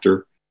on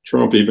after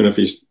Trump, even if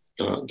he's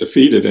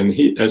defeated.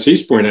 And as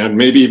he's pointed out,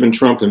 maybe even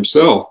Trump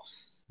himself.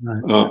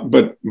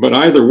 Right. But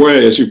either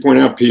way, as you point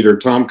out, Peter,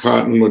 Tom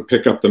Cotton would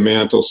pick up the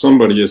mantle.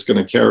 Somebody is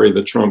going to carry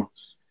the Trump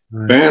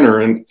banner.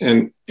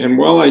 And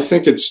while I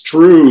think it's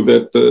true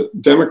that the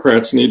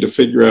Democrats need to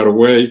figure out a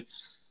way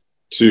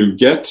to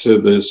get to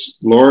this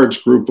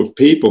large group of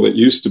people that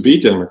used to be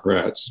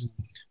Democrats,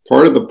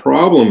 part of the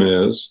problem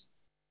is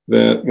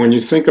that when you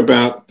think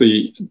about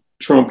the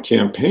Trump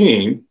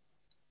campaign,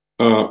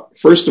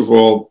 first of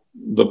all,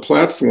 the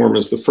platform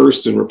is the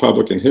first in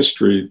Republican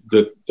history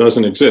that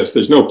doesn't exist.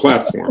 There's no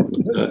platform.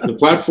 The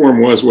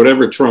platform was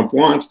whatever Trump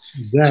wants.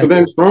 Exactly. So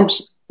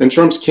then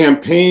Trump's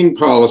campaign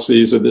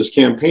policies, or this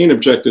campaign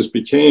objectives,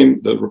 became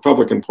the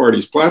Republican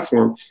Party's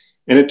platform.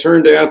 And it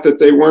turned out that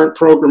they weren't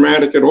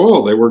programmatic at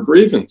all. They were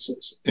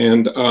grievances.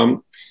 And,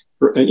 all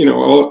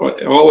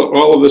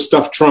of the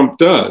stuff Trump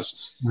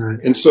does. Right.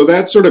 And so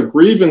that sort of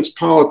grievance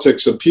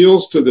politics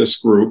appeals to this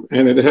group.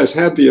 And it has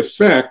had the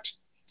effect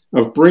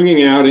of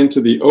bringing out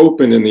into the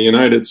open in the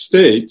United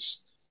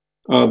States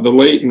the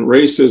latent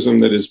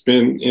racism that has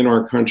been in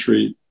our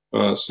country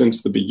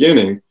since the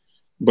beginning.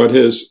 But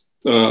has,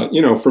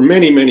 for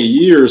many, many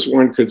years,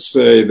 one could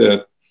say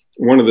that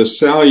one of the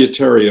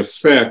salutary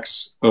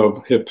effects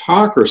of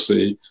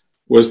hypocrisy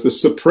was the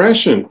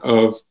suppression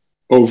of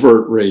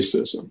overt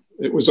racism.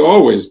 It was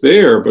always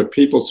there, but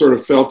people sort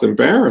of felt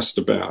embarrassed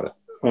about it,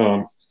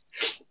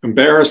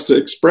 embarrassed to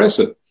express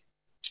it.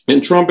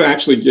 And Trump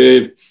actually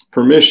gave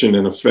permission,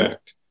 in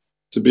effect,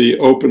 to be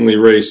openly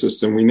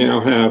racist. And we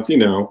now have,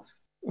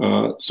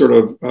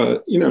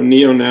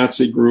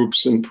 neo-Nazi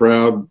groups and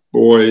Proud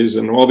Boys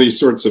and all these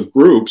sorts of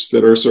groups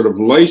that are sort of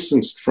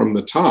licensed from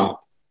the top.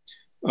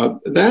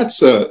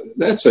 That's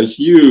a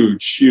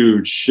huge,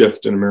 huge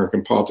shift in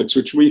American politics,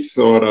 which we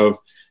thought of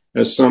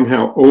as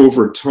somehow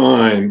over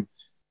time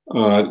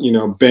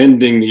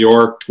bending the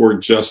arc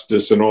toward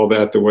justice and all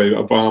that the way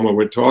Obama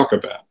would talk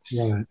about.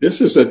 Right.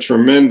 This is a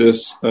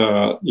tremendous,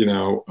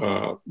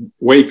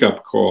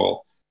 wake-up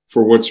call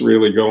for what's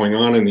really going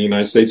on in the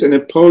United States. And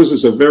it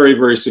poses a very,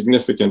 very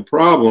significant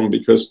problem,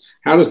 because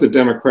how does the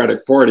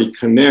Democratic Party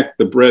connect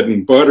the bread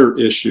and butter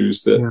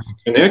issues that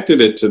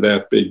connected it to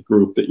that big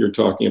group that you're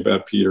talking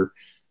about, Peter,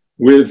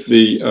 with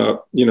the,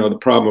 the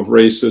problem of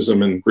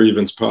racism and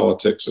grievance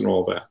politics and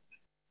all that?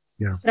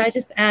 Yeah. Could I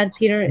just add,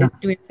 Peter,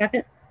 do we have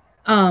a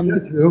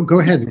second?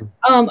 Go ahead.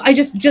 I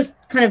just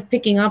kind of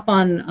picking up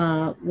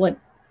on what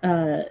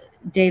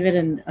David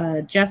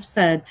and Jeff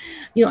said.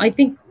 I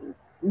think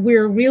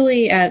we're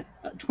really at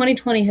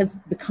 2020 has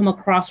become a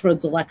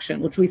crossroads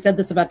election, which we said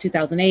this about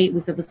 2008, we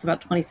said this about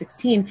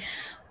 2016,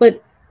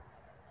 but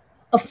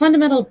a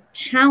fundamental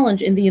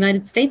challenge in the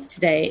United States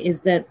today is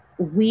that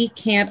we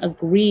can't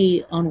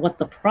agree on what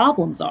the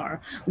problems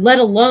are, let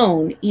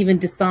alone even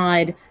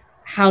decide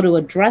how to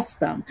address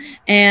them.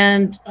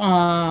 And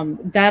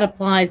that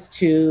applies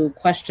to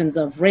questions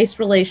of race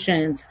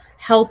relations,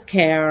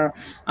 healthcare,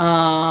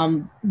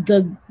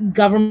 the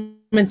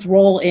government's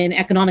role in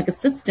economic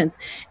assistance,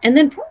 and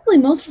then probably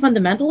most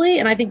fundamentally,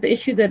 and I think the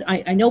issue that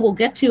I know we'll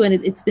get to, and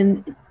it's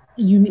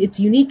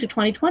unique to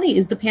 2020,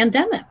 is the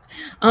pandemic.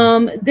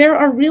 There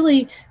are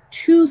really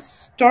two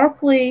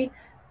starkly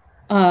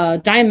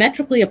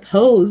diametrically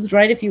opposed,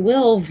 right, if you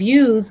will,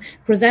 views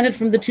presented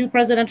from the two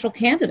presidential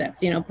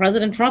candidates.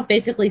 President Trump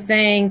basically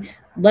saying,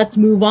 let's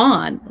move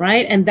on,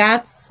 right? And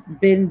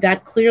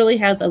that clearly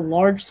has a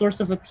large source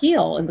of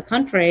appeal in the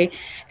country.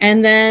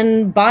 And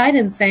then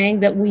Biden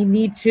saying that we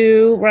need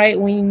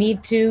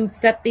to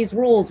set these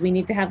rules. We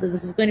need to have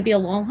this is going to be a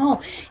long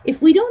haul.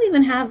 If we don't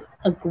even have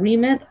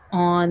agreement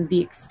on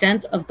the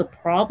extent of the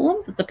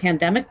problem that the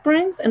pandemic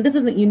brings, and this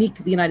isn't unique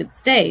to the United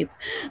States,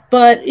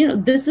 but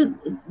this is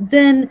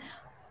then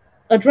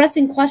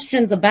addressing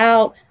questions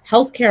about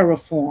healthcare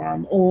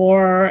reform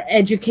or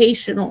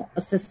educational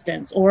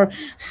assistance, or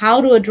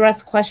how to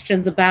address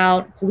questions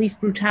about police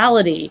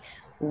brutality,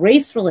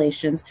 race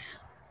relations.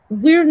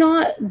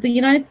 The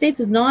United States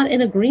is not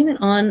in agreement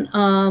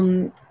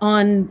on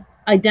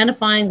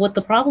identifying what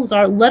the problems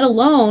are, let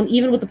alone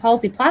even with the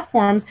policy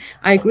platforms.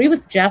 I agree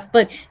with Jeff,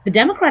 but the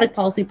Democratic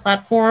policy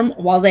platform,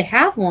 while they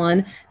have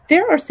one,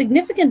 there are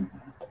significant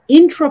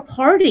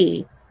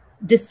intra-party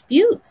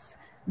disputes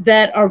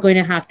that are going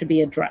to have to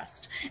be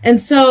addressed. And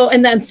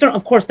then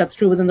of course that's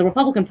true within the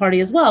Republican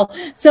Party as well.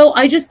 So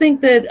I just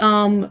think that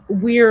I'm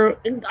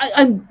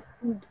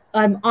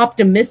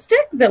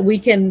optimistic that we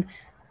can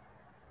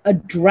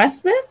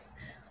address this,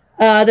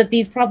 that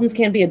these problems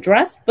can be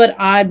addressed, but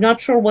I'm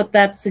not sure what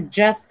that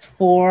suggests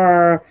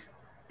for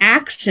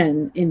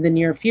action in the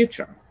near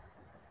future.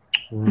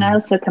 And I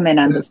also come in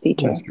on this,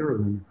 Peter. Yeah, sure,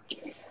 then.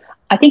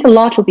 I think a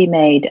lot will be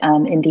made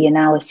in the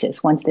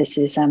analysis once this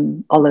is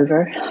all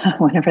over,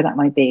 whenever that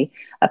might be,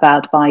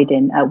 about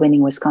Biden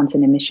winning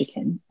Wisconsin and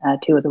Michigan,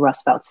 two of the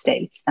Rust Belt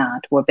states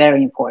that were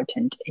very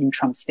important in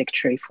Trump's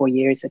victory 4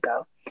 years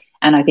ago.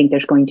 And I think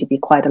there's going to be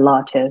quite a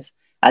lot of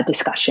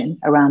discussion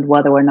around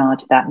whether or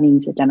not that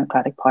means the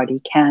Democratic Party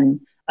can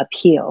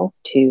appeal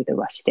to the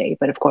Rust state.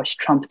 But of course,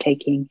 Trump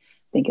taking,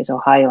 I think, is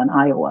Ohio and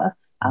Iowa,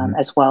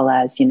 as well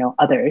as,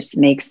 others,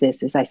 makes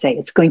this, as I say,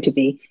 it's going to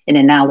be an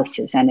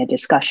analysis and a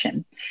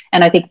discussion.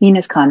 And I think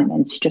Nina's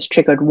comments just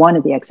triggered one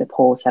of the exit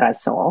polls that I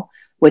saw,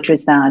 which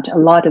was that a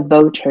lot of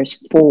voters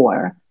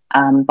for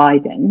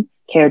Biden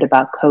cared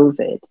about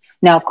COVID.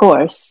 Now, of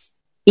course,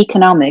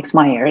 economics,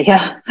 my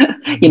area,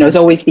 is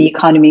always the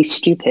economy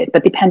stupid,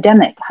 but the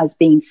pandemic has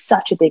been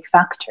such a big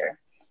factor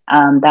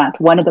that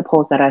one of the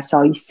polls that I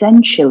saw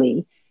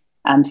essentially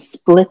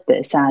split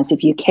this as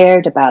if you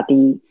cared about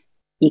the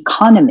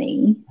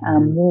economy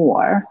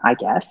more, I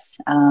guess,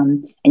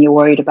 and you're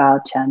worried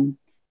about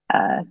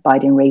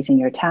Biden raising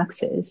your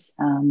taxes,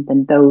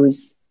 then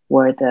those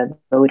were the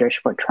voters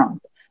for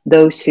Trump.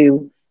 Those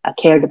who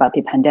cared about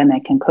the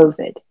pandemic and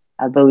COVID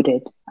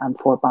voted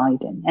for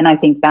Biden. And I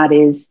think that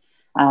is,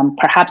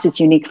 perhaps it's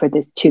unique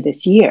to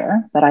this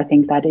year, but I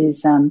think that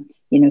is,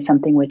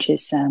 something which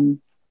is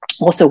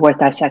also worth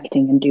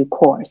dissecting in due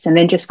course. And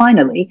then just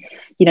finally,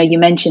 you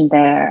mentioned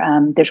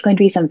there's going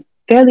to be some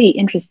fairly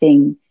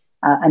interesting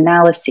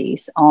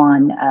analyses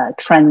on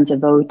trends of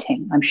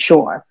voting, I'm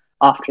sure,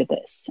 after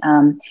this.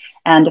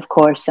 And of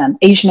course,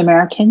 Asian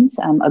Americans,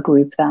 a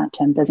group that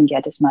doesn't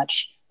get as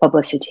much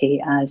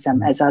publicity as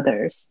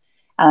others.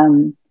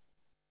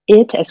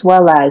 It, as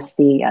well as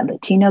the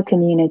Latino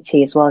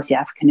community, as well as the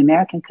African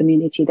American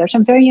community, there's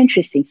some very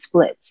interesting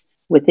splits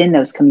within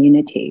those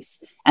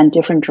communities and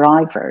different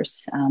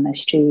drivers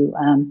as to,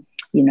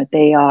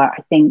 they are,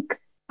 I think,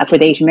 for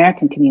the Asian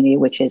American community,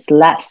 which is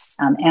less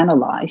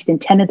analyzed in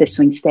 10 of the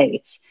swing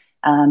states,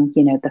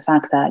 the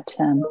fact that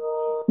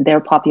their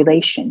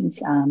populations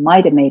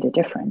might have made a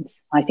difference,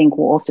 I think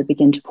will also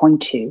begin to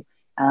point to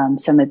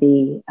some of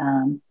the,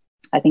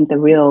 I think, the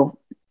real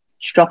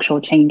structural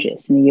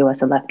changes in the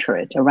U.S.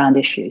 electorate around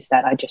issues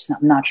that I'm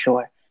not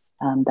sure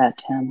that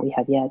we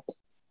have yet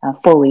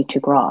fully to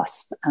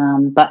grasp.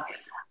 But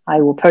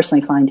I will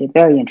personally find it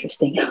very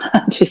interesting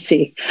to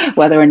see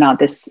whether or not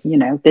this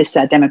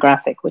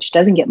demographic, which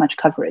doesn't get much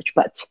coverage,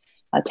 but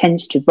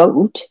tends to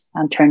vote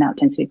and turnout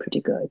tends to be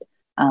pretty good,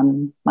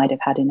 might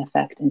have had an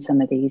effect in some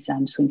of these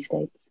swing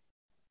states.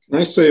 Can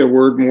I say a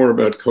word more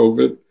about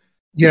COVID?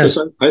 Yes.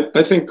 Because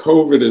I think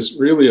COVID is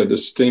really a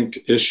distinct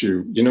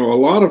issue. A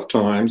lot of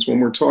times when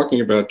we're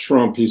talking about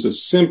Trump, he's a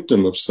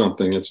symptom of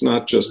something. It's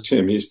not just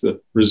him. He's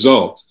the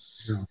result.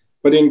 Yeah.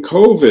 But in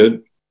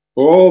COVID,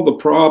 all the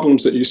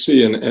problems that you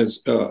see, and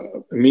as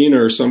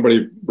Amina or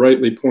somebody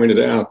rightly pointed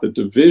out,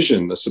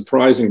 the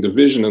surprising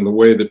division in the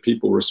way that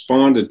people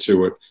responded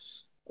to it,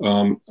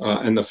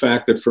 and the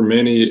fact that for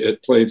many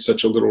it played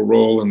such a little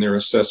role in their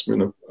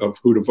assessment of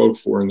who to vote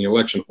for in the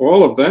election,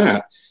 all of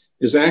that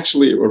is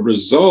actually a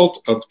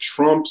result of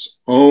Trump's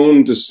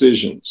own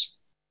decisions.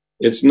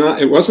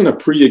 It wasn't a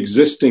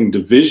pre-existing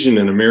division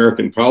in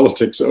American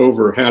politics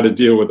over how to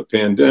deal with a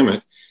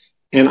pandemic.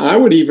 And I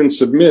would even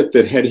submit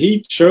that had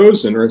he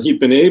chosen, or he'd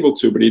been able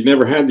to, but he'd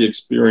never had the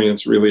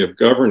experience really of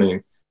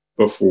governing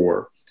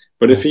before.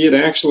 But if he had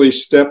actually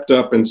stepped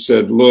up and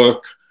said,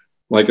 look,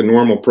 like a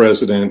normal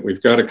president,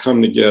 we've got to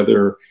come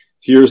together.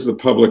 Here's the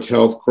public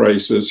health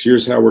crisis.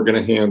 Here's how we're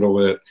going to handle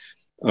it.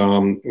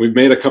 We've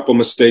made a couple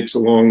mistakes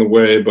along the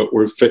way, but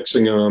we're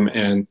fixing them,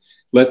 and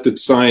let the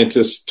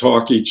scientists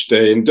talk each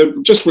day and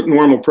just what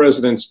normal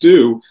presidents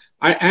do.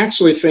 I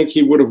actually think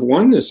he would have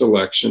won this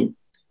election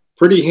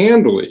pretty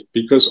handily,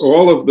 because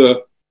all of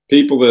the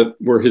people that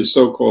were his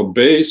so-called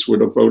base would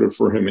have voted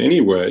for him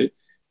anyway.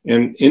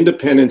 And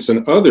independents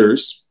and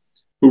others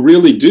who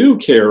really do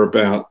care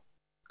about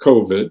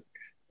COVID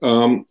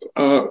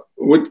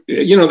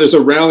there's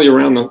a rally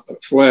around the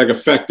flag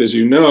effect, as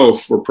you know,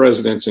 for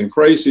presidents in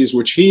crises,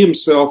 which he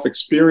himself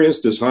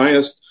experienced. His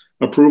highest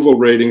approval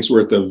ratings were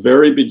at the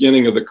very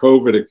beginning of the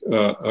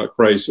COVID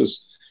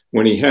crisis,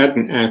 when he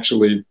hadn't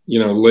actually,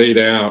 laid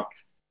out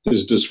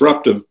his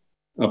disruptive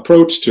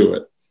approach to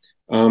it.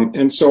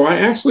 And so I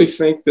actually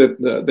think that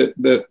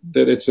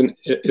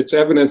it's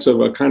evidence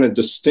of a kind of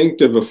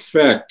distinctive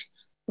effect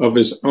of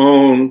his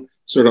own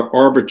sort of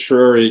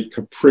arbitrary,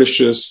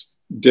 capricious,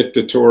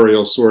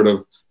 dictatorial sort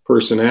of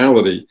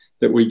personality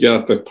that we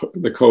got the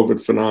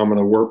COVID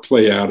phenomena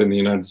play out in the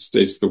United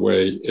States the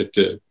way it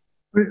did.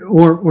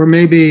 Or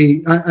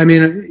maybe,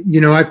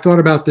 I've thought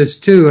about this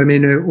too.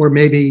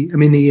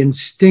 The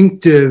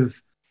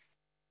instinctive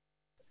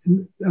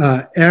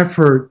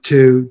effort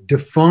to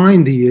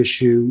define the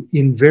issue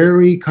in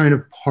very kind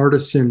of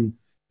partisan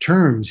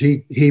terms.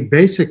 He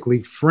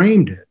basically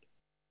framed it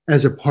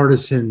as a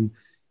partisan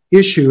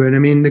issue.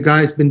 And the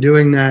guy's been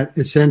doing that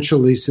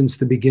essentially since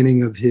the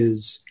beginning of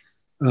his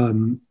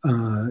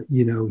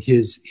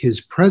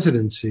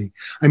presidency.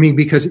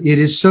 Because it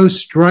is so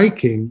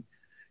striking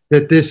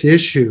that this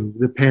issue,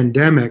 the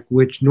pandemic,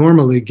 which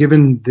normally,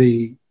 given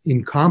the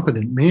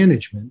incompetent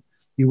management,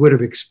 you would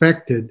have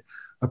expected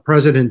a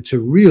president to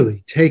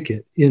really take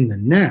it in the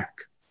neck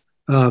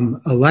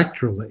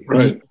electorally,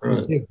 right. In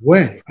a big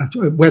way,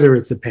 whether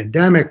it's the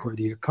pandemic or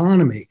the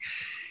economy.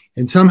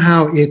 And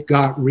somehow it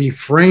got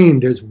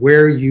reframed as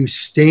where you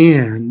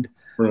stand,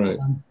 right.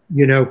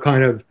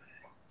 Kind of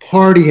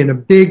party in a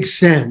big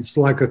sense,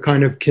 like a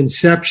kind of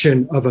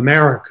conception of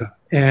America.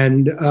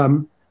 And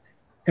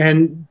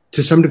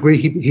to some degree,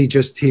 he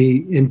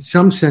in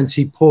some sense,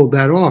 he pulled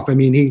that off.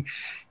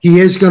 He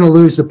is going to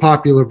lose the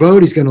popular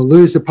vote. He's going to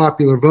lose the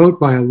popular vote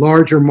by a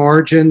larger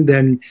margin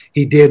than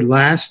he did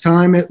last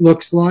time, it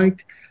looks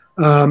like.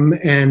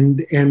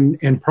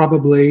 And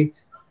probably,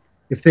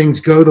 if things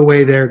go the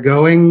way they're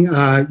going,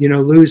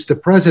 lose the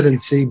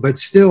presidency. But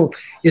still,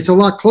 it's a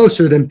lot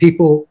closer than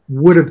people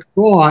would have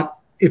thought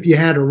if you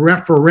had a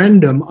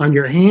referendum on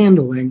your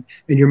handling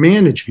and your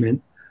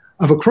management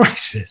of a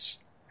crisis.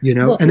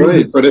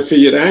 Right. But if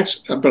he had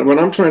but what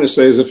I'm trying to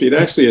say is, if he'd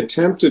actually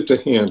attempted to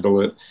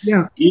handle it,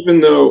 even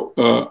though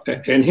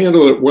and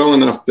handle it well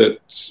enough that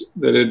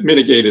it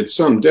mitigated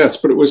some deaths,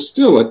 but it was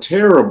still a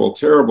terrible,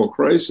 terrible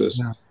crisis.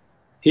 Yeah.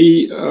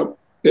 He,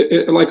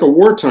 like a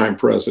wartime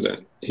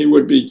president, he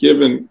would be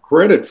given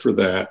credit for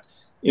that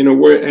in a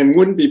way, and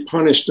wouldn't be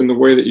punished in the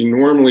way that you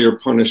normally are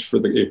punished for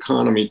the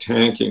economy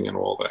tanking and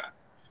all that.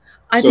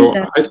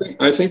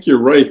 I think you're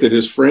right that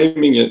his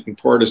framing it in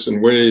partisan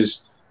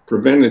ways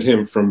prevented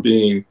him from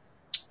being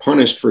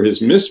punished for his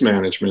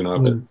mismanagement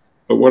of it.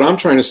 But what I'm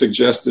trying to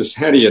suggest is,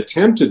 had he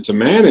attempted to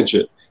manage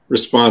it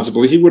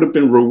responsibly, he would have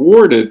been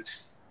rewarded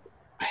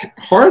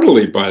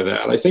heartily by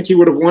that. I think he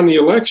would have won the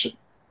election.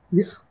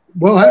 Yeah.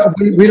 Well,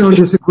 we don't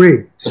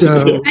disagree.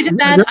 So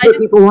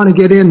people want to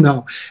get in,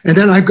 though. And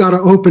then I've got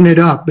to open it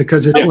up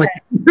because it's like,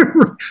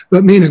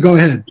 but Mina, go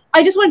ahead.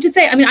 I just wanted to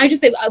say,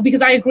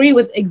 because I agree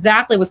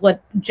exactly with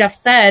what Jeff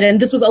said. And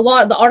this was a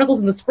lot of the articles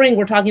in the spring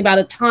were talking about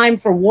a time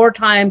for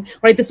wartime,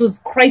 right? This was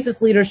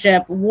crisis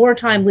leadership,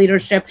 wartime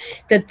leadership,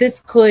 that this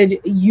could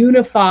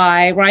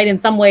unify, right? In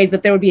some ways,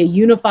 that there would be a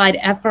unified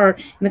effort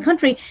in the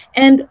country.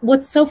 And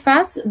what's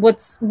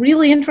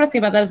really interesting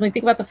about that is when we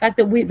think about the fact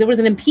that there was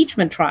an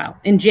impeachment trial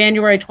in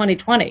January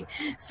 2020.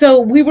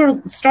 So we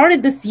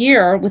started this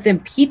year with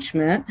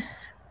impeachment,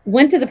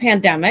 went to the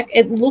pandemic,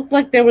 it looked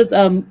like there was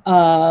an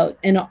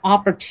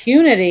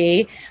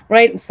opportunity,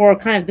 right, for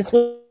kind of this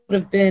would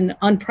have been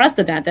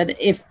unprecedented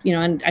if,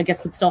 and I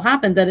guess would still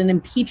happen, that an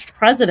impeached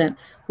president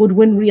would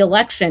win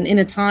re-election in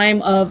a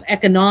time of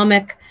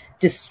economic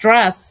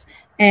distress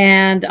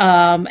and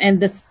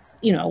this,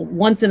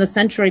 once in a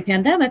century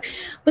pandemic.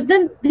 But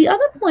then the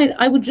other point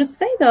I would just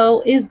say,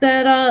 though, is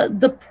that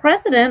the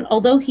president,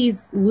 although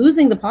he's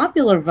losing the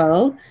popular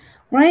vote,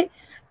 right,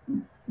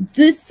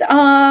 this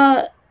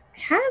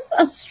has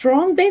a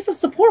strong base of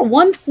support.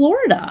 Won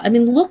Florida. I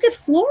mean, look at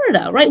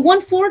Florida, right? Won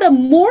Florida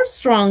more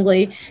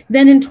strongly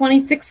than in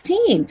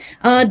 2016.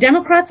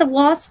 Democrats have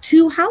lost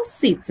 2 House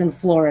seats in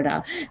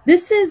Florida.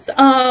 This is,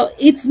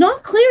 it's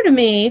not clear to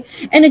me.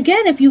 And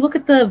again, if you look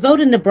at the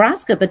vote in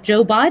Nebraska that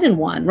Joe Biden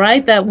won,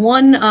 right? That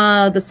won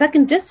the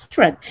 2nd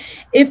district.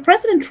 If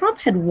President Trump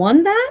had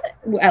won that,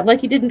 like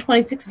he did in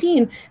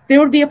 2016, there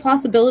would be a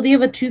possibility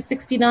of a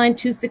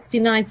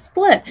 269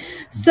 split.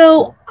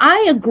 So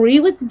I agree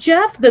with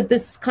Jeff that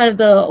this kind of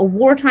the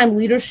wartime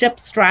leadership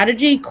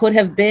strategy could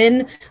have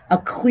been a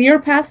clear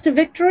path to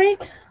victory,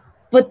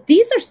 but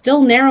these are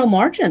still narrow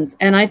margins.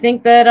 And I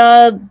think that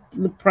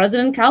the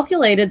president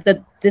calculated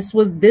that this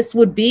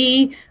would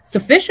be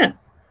sufficient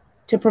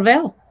to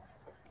prevail.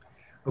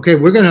 Okay,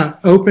 we're going to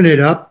open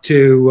it up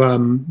to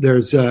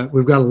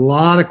we've got a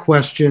lot of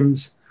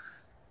questions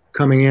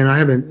coming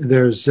in.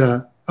 There's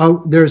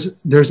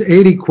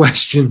 80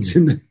 questions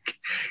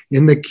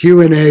in the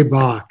Q&A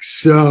box.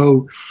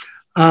 So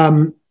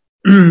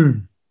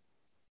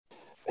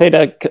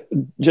Peter,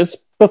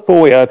 just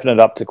before we open it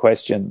up to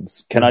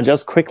questions, can I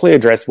just quickly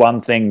address one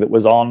thing that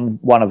was on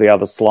one of the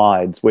other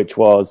slides, which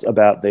was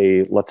about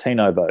the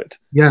Latino vote?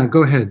 Yeah,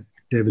 go ahead,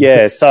 David.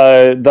 Yeah,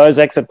 so those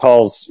exit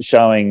polls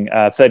showing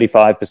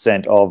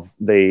 35% of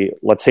the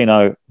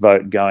Latino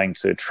vote going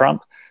to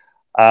Trump.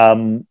 I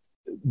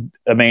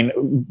mean,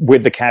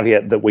 with the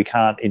caveat that we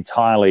can't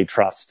entirely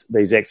trust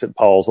these exit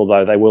polls,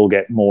 although they will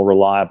get more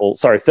reliable.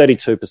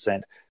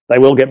 32%. They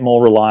will get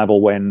more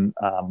reliable when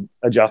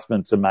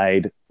adjustments are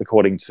made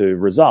according to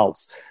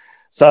results.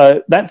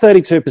 So that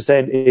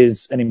 32%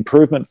 is an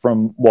improvement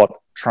from what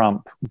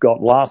Trump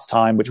got last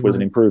time, which was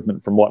an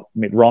improvement from what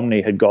Mitt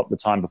Romney had got the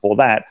time before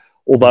that,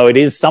 although it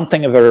is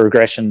something of a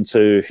regression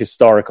to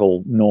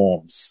historical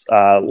norms.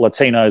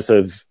 Latinos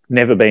have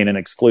never been an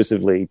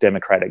exclusively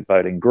Democratic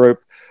voting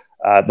group.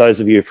 Those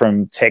of you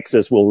from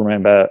Texas will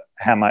remember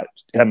how much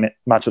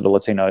of the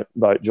Latino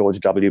vote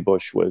George W.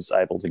 Bush was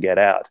able to get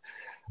out.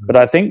 But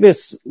I think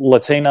this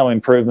Latino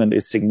improvement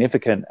is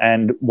significant.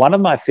 And one of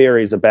my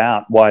theories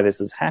about why this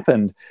has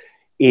happened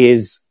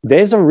is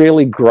there's a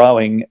really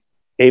growing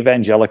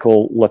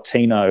evangelical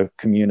Latino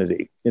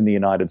community in the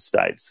United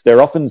States.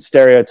 They're often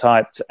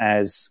stereotyped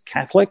as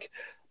Catholic,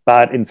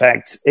 but in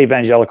fact,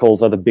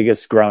 evangelicals are the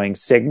biggest growing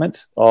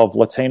segment of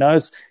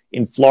Latinos.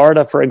 In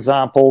Florida, for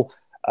example,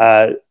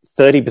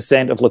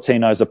 30% of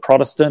Latinos are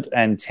Protestant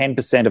and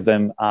 10% of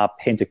them are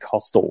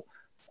Pentecostal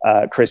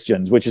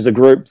Christians, which is a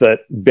group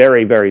that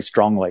very, very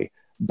strongly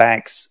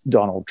backs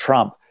Donald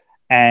Trump.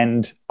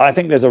 And I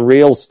think there's a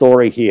real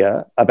story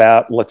here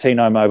about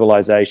Latino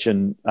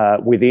mobilization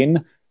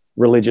within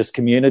religious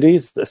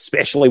communities,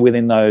 especially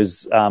within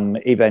those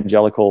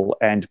evangelical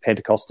and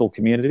Pentecostal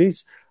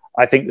communities.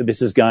 I think that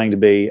this is going to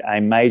be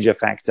a major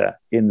factor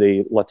in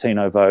the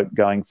Latino vote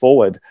going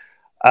forward.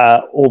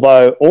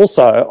 Although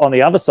also on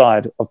the other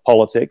side of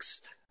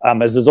politics,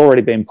 as has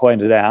already been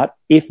pointed out,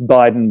 if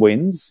Biden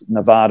wins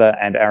Nevada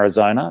and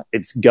Arizona,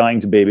 it's going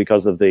to be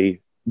because of the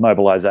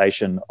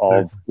mobilization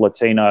of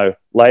Latino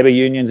labor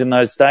unions in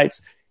those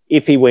states.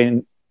 If he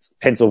wins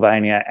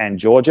Pennsylvania and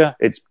Georgia,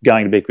 it's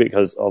going to be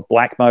because of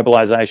black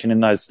mobilization in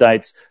those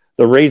states.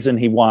 The reason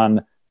he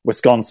won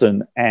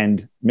Wisconsin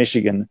and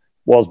Michigan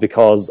was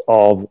because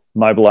of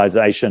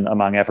mobilization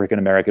among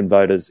African-American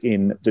voters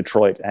in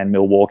Detroit and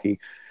Milwaukee.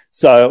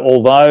 So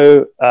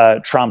although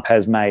Trump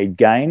has made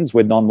gains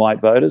with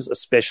non-white voters,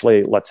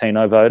 especially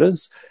Latino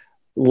voters,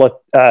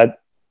 Latino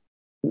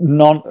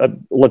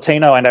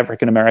and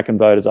African-American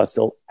voters are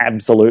still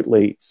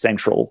absolutely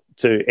central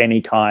to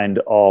any kind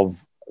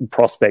of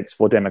prospects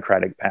for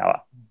democratic power.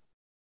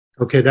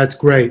 Okay, that's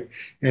great.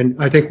 And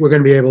I think you're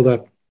going to be able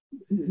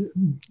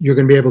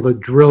to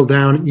drill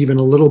down even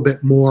a little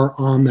bit more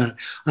on that.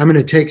 I'm going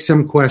to take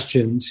some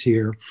questions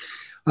here.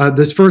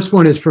 This first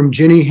one is from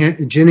Ginny.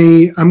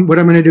 What I'm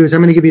going to do is I'm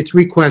going to give you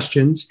 3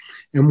 questions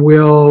and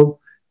we'll,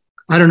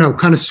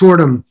 kind of sort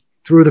them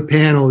through the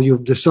panel. You'll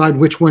decide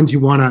which ones you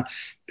want to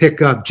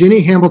pick up.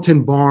 Ginny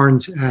Hamilton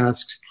Barnes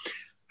asks,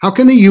 how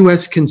can the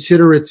U.S.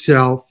 consider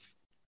itself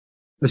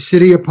a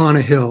city upon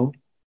a hill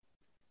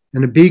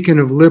and a beacon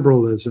of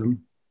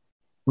liberalism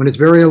when its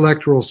very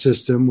electoral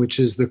system, which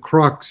is the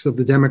crux of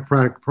the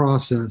democratic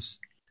process,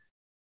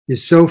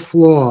 is so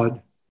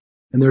flawed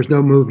and there's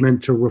no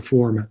movement to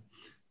reform it?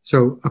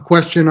 So a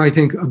question, I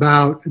think,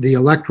 about the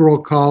Electoral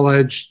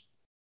College,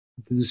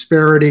 the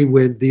disparity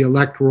with the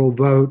electoral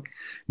vote.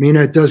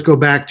 Mina, it does go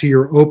back to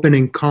your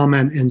opening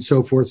comment and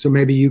so forth, so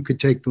maybe you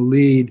could take the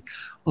lead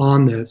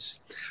on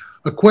this.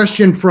 A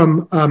question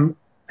from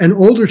an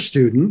older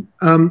student,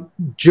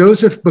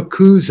 Joseph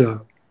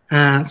Bakuza,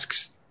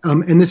 asks,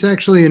 and this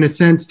actually, in a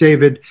sense,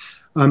 David,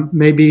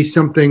 may be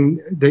something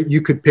that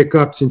you could pick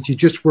up since you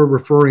just were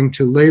referring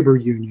to labor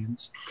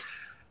unions.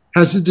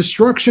 Has the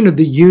destruction of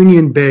the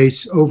union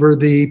base over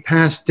the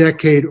past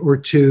decade or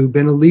two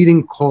been a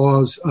leading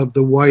cause of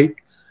the white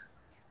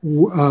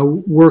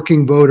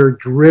working voter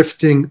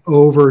drifting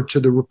over to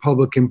the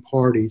Republican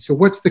Party? So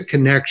what's the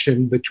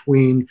connection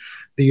between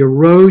the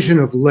erosion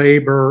of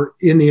labor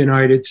in the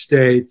United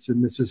States,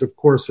 and this is, of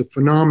course, a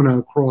phenomenon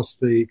across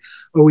the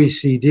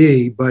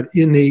OECD, but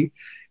in the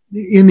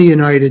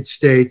United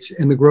States,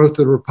 and the growth of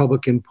the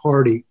Republican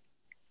Party?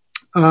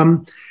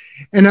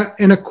 And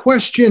a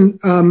question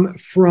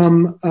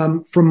from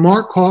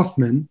Mark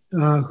Hoffman,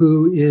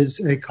 who is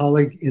a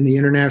colleague in the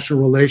International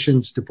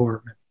Relations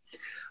Department.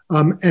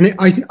 And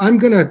I'm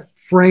going to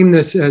frame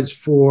this as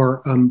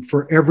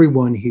for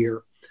everyone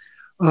here.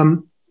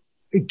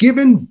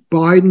 Given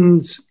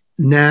Biden's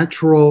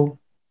natural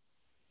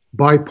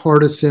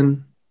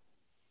bipartisan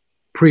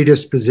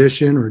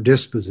predisposition or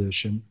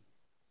disposition,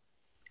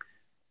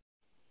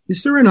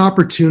 is there an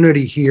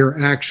opportunity here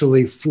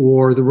actually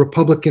for the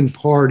Republican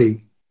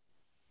Party,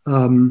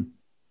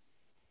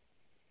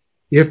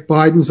 if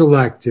Biden's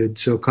elected,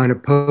 so kind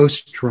of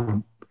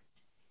post-Trump,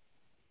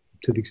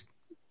 to the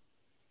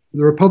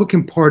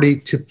Republican Party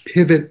to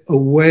pivot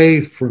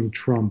away from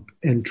Trump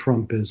and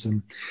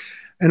Trumpism?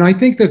 And I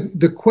think that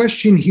the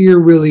question here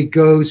really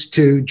goes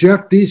to,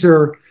 Jeff, these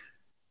are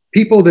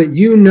people that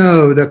you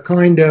know, the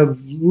kind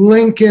of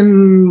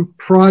Lincoln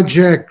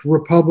Project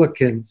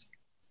Republicans.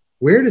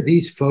 Where do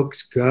these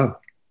folks go?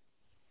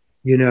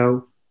 You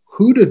know,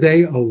 who do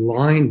they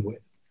align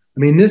with?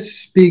 I mean, this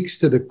speaks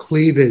to the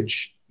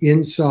cleavage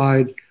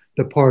inside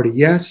the party.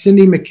 Yes,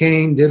 Cindy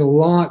McCain did a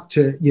lot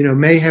to,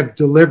 may have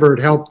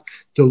helped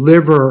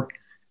deliver,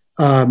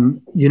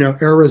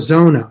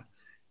 Arizona.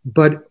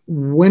 But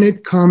when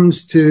it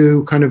comes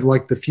to kind of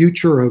like the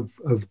future of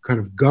kind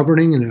of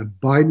governing in a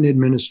Biden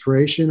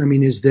administration, I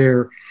mean, is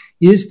there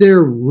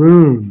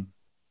room,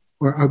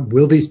 or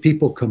will these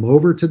people come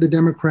over to the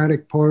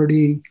Democratic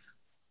Party?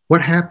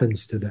 What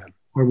happens to them?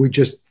 Or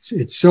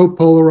it's so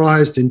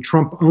polarized and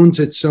Trump owns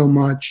it so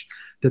much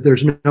that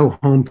there's no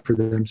home for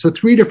them. So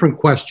 3 different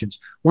questions.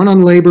 One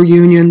on labor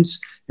unions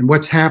and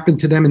what's happened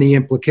to them and the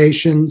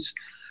implications.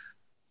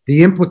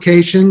 The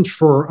implications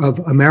of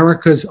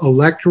America's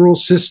electoral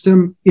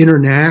system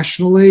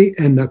internationally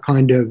and the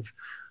kind of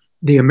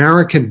the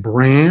American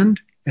brand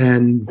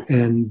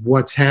and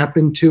what's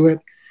happened to it.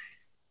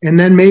 And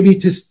then maybe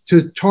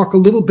to talk a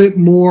little bit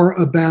more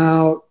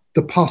about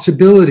the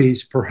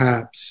possibilities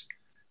perhaps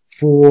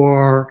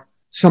for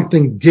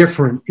something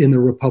different in the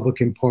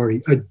Republican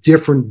Party, a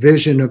different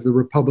vision of the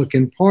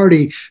Republican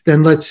Party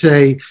than, let's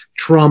say,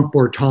 Trump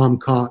or Tom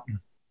Cotton.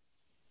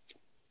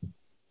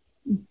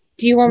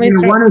 Do you want me to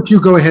start? Why don't you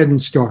go ahead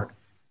and start?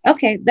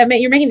 Okay,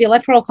 you're making the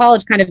Electoral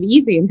College kind of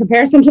easy in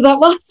comparison to that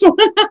last one.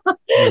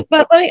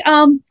 But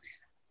let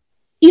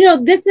me,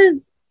 this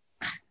is,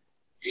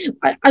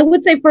 I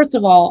would say, first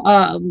of all,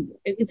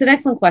 it's an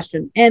excellent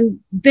question. And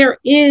there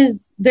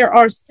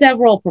are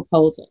several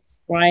proposals,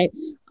 right,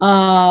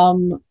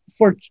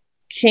 for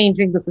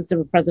changing the system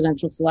of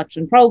presidential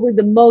selection. Probably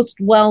the most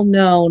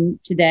well-known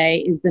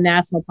today is the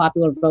National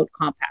Popular Vote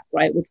Compact,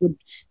 right, which would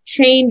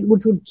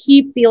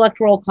keep the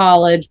Electoral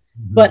College,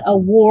 but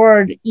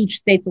award each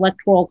state's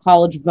Electoral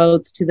College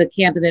votes to the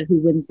candidate who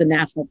wins the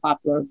National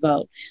Popular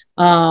Vote.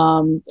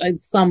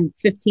 Some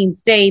 15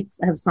 states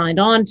have signed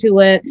on to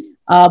it,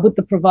 with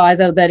the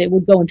proviso that it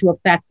would go into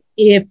effect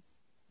if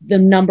the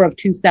number of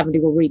 270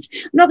 were reached.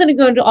 I'm not going to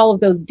go into all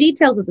of those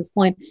details at this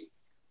point.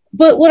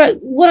 But what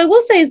I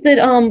will say is that,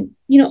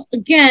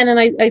 again, and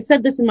I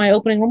said this in my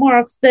opening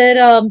remarks, that,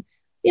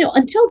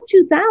 until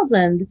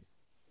 2000,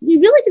 we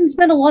really didn't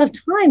spend a lot of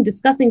time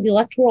discussing the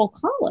Electoral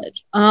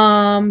College.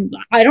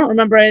 I don't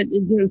remember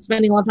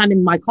spending a lot of time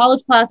in my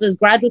college classes,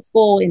 graduate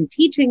school, in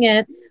teaching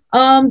it.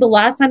 The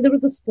last time there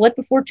was a split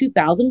before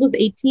 2000 was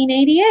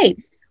 1888.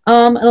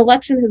 An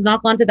election has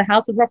not gone to the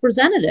House of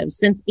Representatives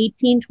since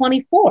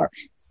 1824.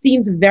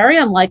 Seems very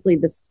unlikely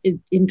this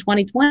in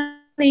 2020.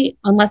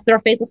 Unless there are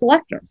faithless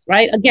electors,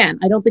 right? Again,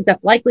 I don't think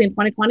that's likely in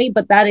 2020,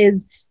 but that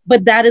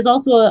is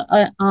also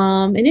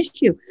an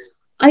issue.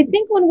 I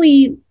think when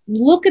we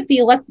look at the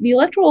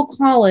Electoral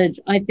College,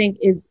 I think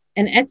is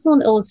an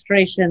excellent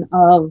illustration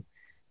of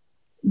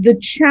the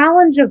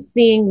challenge of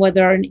seeing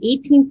whether an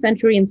 18th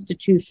century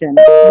institution,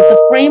 what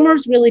the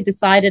framers really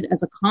decided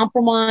as a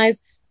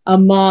compromise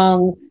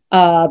among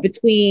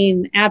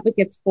between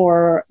advocates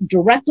for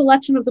direct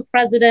election of the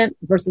president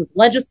versus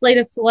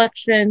legislative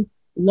selection,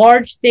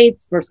 large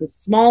states versus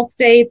small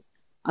states,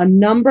 a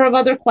number of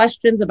other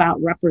questions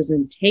about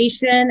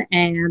representation,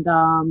 and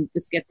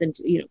this gets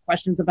into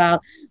questions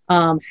about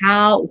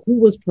who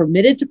was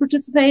permitted to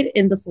participate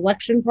in the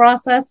selection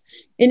process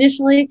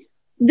initially.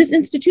 This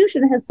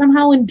institution has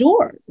somehow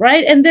endured,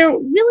 right? And there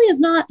really is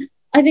not,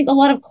 I think, a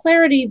lot of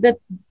clarity that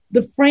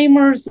the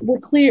framers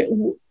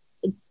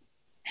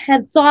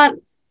had thought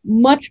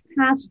much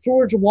past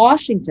George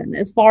Washington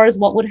as far as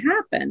what would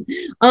happen.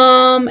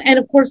 And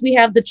of course, we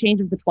have the change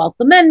of the 12th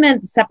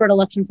Amendment, the separate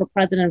election for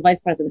president and vice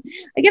president.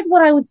 I guess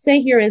what I would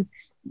say here is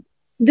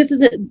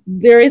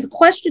there is a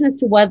question as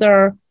to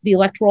whether the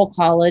Electoral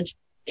College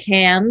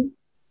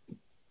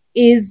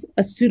is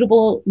a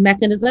suitable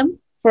mechanism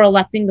for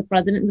electing the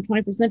president in the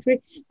 21st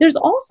century. There's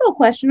also a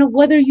question of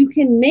whether you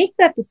can make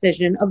that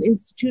decision of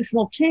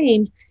institutional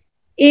change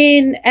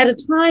at a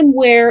time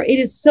where it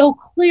is so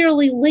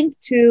clearly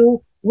linked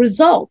to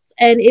results.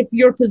 And if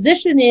your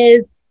position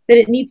is that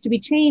it needs to be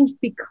changed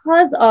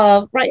because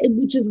of, right,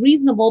 which is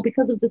reasonable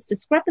because of this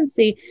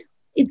discrepancy,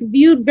 it's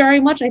viewed very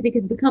much, I think,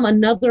 has become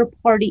another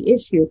party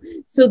issue.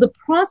 So the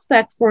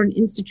prospect for an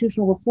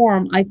institutional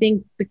reform, I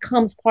think,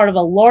 becomes part of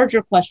a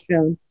larger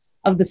question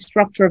of the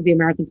structure of the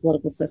American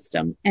political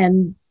system.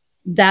 And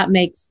that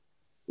makes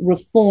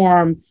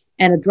reform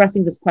and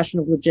addressing this question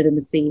of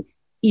legitimacy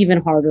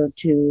even harder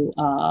to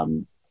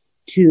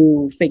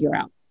figure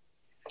out.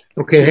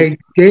 Okay. Hey,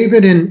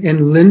 David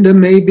and Linda,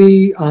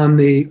 maybe on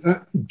the,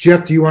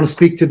 Jeff, do you want to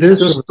speak to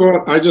this?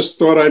 I just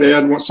thought I'd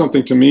add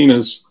something to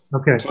Mina's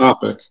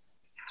topic.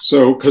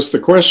 So, because the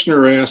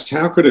questioner asked,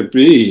 how could it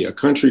be a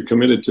country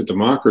committed to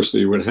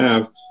democracy would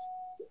have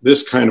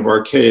this kind of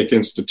archaic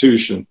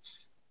institution?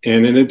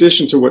 And in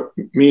addition to what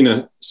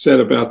Mina said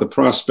about the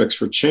prospects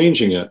for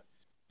changing it,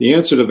 the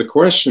answer to the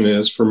question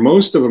is, for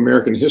most of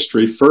American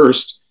history,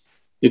 first,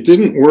 it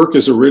didn't work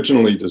as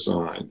originally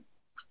designed.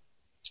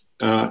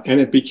 And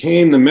it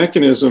became the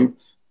mechanism,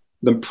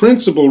 the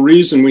principal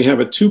reason we have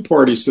a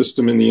two-party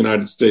system in the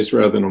United States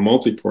rather than a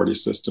multi-party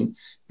system.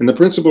 And the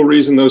principal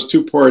reason those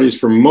two parties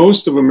for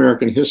most of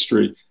American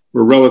history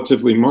were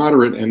relatively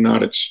moderate and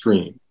not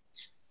extreme.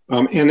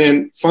 And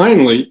then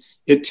finally,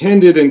 it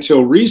tended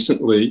until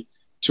recently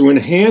to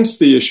enhance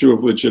the issue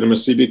of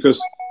legitimacy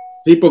because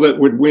people that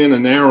would win a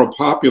narrow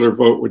popular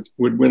vote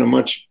would win a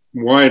much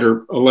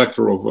wider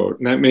electoral vote.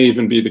 And that may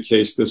even be the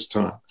case this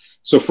time.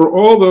 So for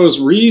all those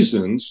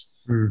reasons,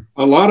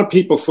 a lot of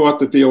people thought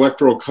that the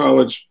Electoral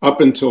College,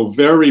 up until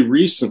very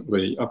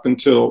recently, up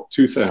until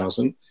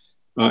 2000,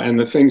 and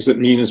the things that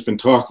Mina's been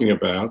talking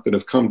about that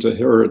have come to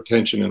her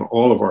attention and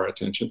all of our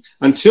attention,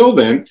 until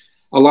then,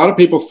 a lot of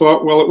people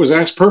thought, well, it was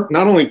actually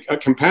not only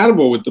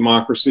compatible with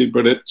democracy,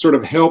 but it sort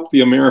of helped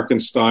the American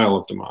style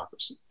of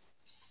democracy.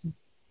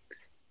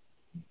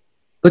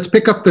 Let's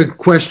pick up the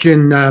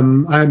question. I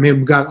mean,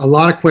 we've got a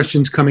lot of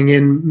questions coming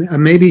in.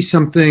 Maybe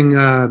something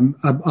on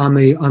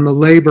the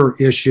labor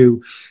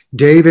issue,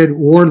 David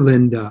or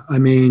Linda. I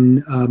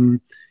mean,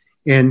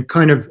 and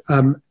kind of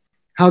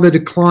how the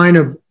decline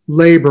of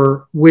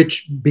labor,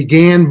 which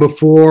began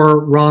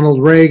before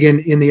Ronald Reagan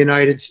in the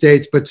United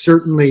States, but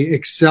certainly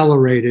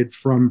accelerated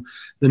from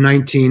the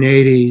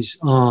 1980s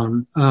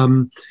on.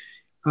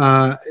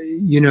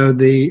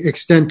 The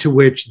extent to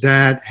which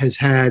that has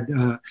had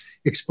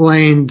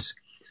explains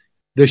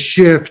the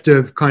shift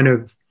of kind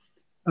of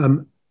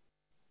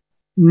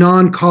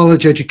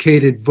non-college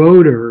educated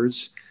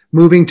voters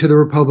moving to the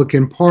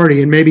Republican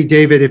Party. And maybe,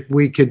 David, if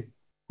we could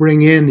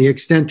bring in the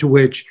extent to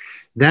which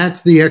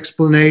that's the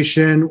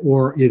explanation,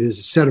 or it is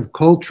a set of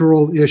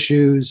cultural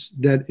issues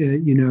that,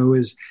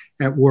 is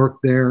at work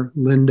there.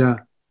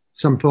 Linda,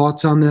 some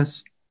thoughts on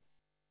this?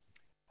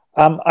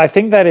 I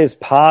think that is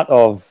part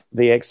of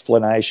the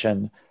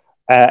explanation.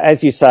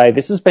 As you say,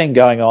 this has been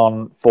going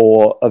on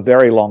for a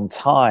very long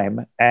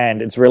time,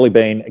 and it's really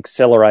been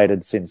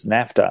accelerated since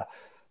NAFTA.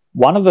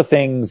 One of the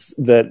things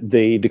that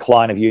the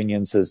decline of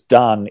unions has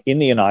done in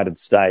the United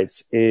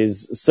States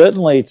is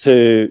certainly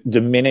to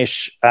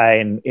diminish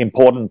an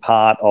important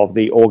part of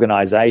the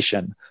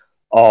organization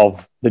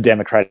of the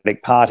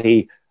Democratic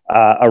Party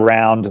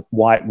around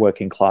white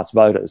working class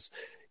voters.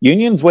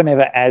 Unions were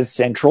never as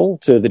central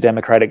to the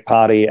Democratic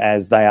Party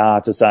as they are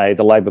to, say,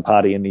 the Labor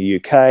Party in the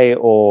UK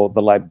or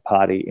the Labor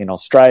Party in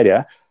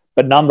Australia.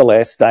 But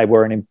nonetheless, they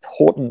were an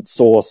important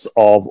source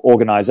of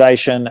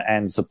organisation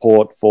and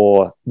support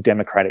for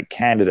Democratic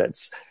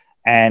candidates.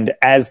 And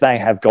as they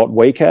have got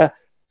weaker,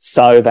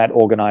 so that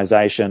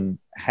organisation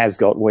has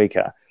got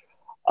weaker.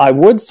 I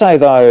would say,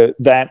 though,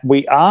 that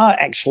we are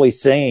actually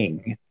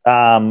seeing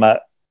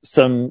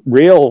some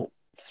real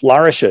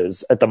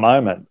flourishes at the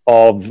moment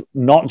of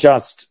not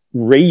just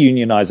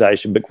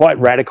reunionisation, but quite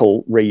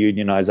radical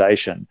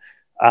reunionisation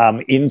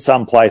in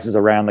some places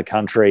around the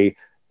country,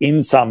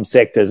 in some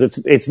sectors.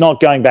 It's not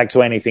going back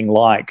to anything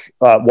like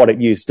what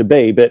it used to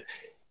be, but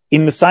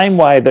in the same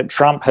way that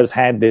Trump has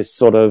had this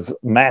sort of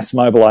mass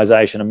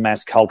mobilization and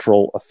mass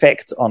cultural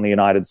effect on the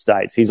United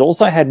States, he's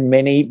also had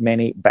many,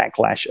 many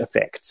backlash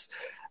effects.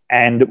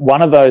 And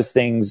one of those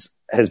things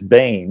has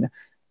been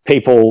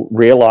people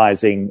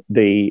realizing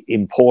the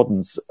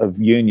importance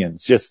of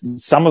unions. Just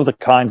some of the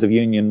kinds of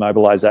union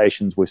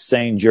mobilizations we've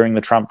seen during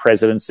the Trump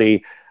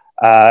presidency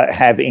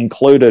have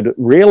included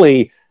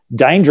really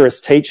dangerous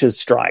teachers'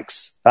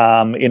 strikes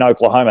in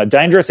Oklahoma.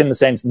 Dangerous in the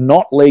sense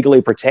not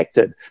legally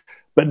protected,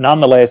 but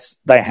nonetheless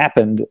they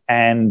happened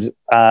and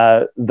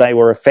they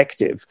were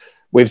effective.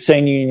 We've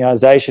seen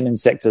unionization in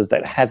sectors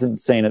that hasn't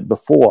seen it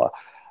before.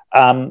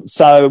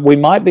 So we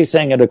might be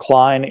seeing a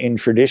decline in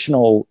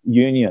traditional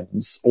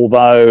unions,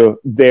 although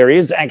there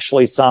is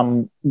actually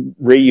some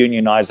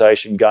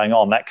reunionisation going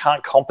on. That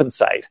can't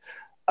compensate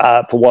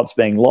for what's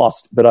being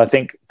lost, but I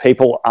think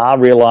people are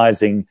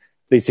realising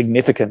the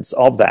significance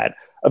of that.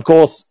 Of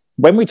course,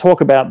 when we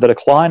talk about the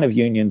decline of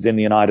unions in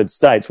the United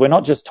States, we're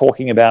not just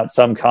talking about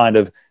some kind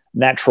of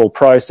natural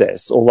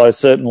process, although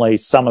certainly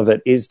some of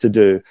it is to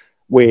do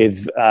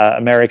with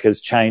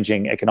America's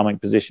changing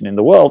economic position in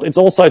the world. It's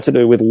also to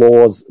do with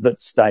laws that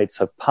states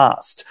have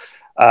passed.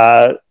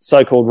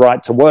 So-called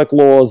right-to-work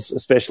laws,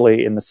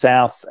 especially in the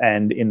South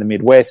and in the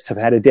Midwest, have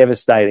had a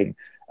devastating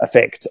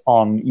effect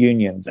on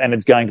unions, and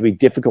it's going to be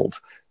difficult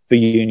for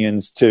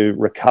unions to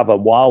recover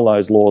while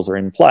those laws are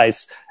in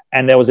place.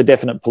 And there was a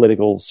definite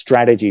political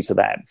strategy to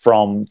that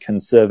from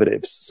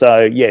conservatives.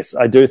 So, yes,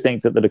 I do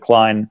think that the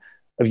decline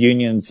of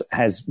unions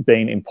has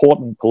been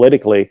important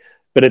politically,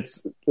 but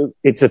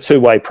it's a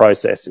two-way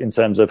process in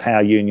terms of how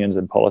unions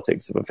and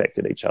politics have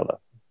affected each other.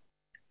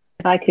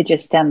 If I could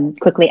just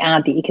quickly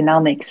add the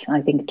economics,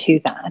 I think, to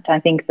that. I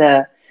think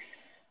the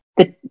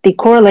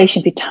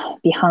correlation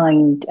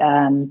behind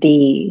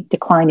the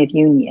decline of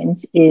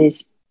unions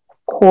is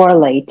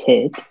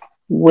correlated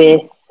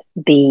with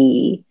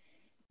the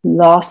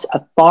loss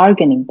of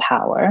bargaining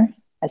power,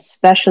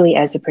 especially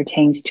as it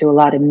pertains to a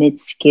lot of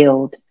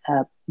mid-skilled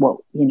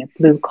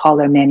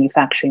blue-collar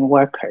manufacturing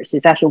workers.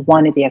 It's actually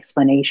one of the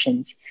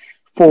explanations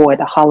for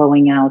the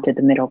hollowing out of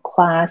the middle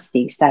class,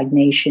 the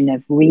stagnation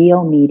of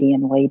real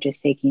median wages,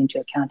 taking into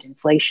account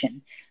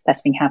inflation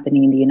that's been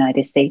happening in the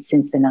United States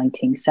since the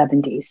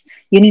 1970s.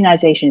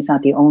 Unionization is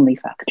not the only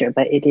factor,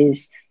 but it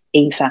is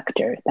a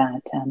factor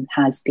that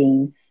has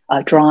been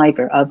a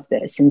driver of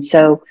this. And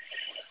so,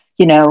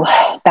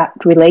 that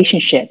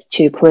relationship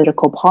to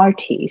political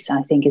parties,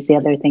 I think, is the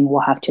other thing we'll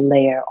have to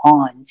layer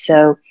on.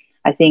 So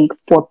I think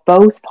for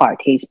both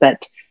parties,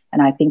 and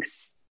I think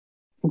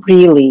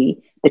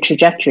really the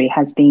trajectory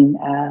has been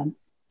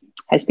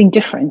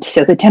different.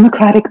 So the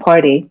Democratic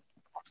Party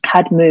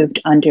had moved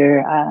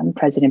under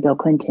President Bill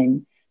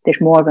Clinton.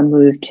 There's more of a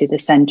move to the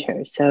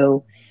center.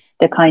 So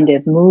the kind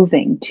of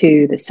moving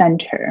to the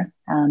center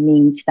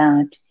means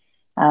that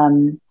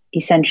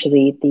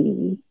essentially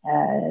the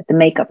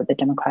makeup of the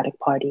Democratic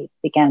Party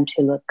began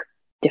to look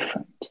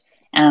different.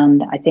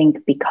 And I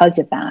think because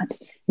of that,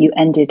 you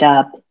ended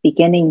up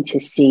beginning to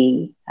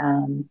see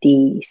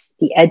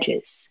the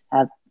edges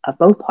of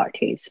both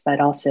parties, but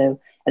also,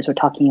 as we're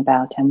talking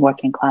about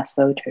working class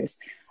voters,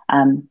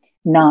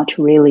 not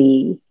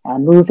really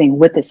moving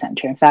with the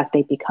center. In fact,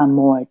 they become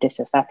more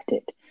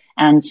disaffected.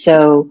 And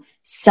so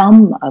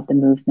some of the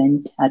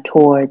movement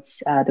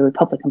towards the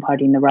Republican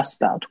Party in the Rust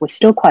Belt was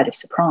still quite a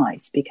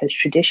surprise, because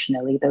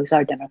traditionally those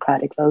are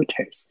Democratic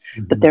voters.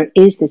 Mm-hmm. But there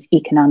is this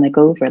economic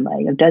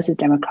overlay of, does the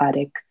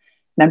Democratic,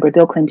 remember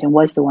Bill Clinton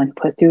was the one who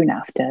put through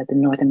NAFTA, the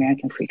North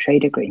American Free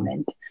Trade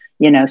Agreement,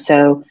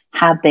 so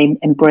have they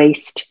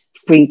embraced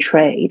free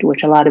trade,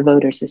 which a lot of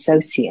voters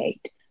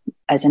associate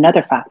as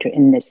another factor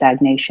in this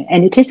stagnation?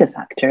 And it is a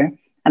factor.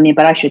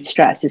 But I should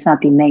stress, it's not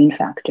the main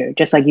factor.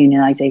 Just like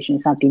unionization,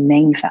 it's not the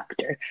main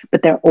factor,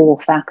 but they're all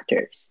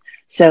factors.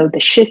 So the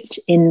shift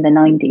in the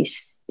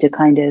 90s to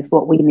kind of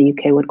what we in the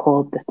UK would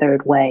call the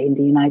third way, in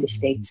the United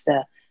States,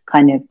 the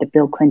kind of the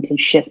Bill Clinton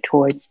shift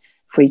towards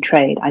free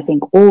trade, I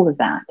think all of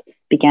that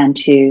began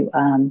to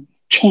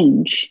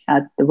change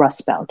the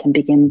Rust Belt,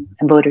 and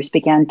voters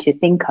began to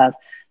think of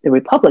the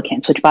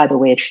Republicans, which, by the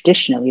way, are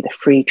traditionally the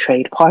free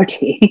trade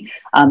party,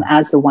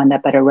 as the one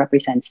that better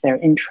represents their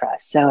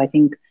interests. So I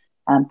think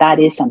that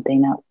is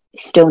something that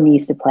still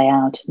needs to play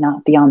out,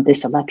 not beyond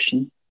this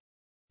election.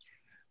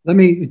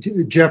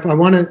 Jeff, I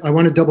want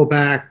to double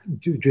back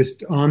to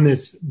just on the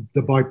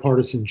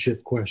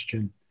bipartisanship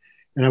question,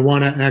 and I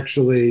want to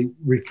actually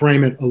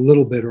reframe it a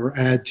little bit or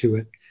add to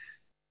it.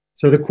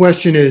 So the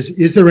question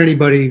is there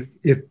anybody,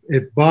 if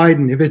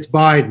it's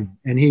Biden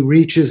and he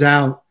reaches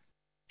out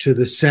to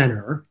the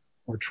center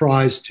or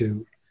tries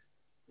to,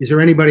 is there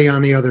anybody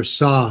on the other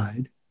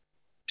side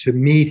to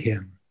meet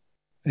him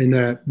in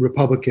the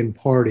Republican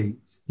Party,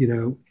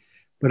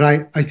 But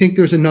I think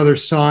there's another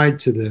side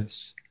to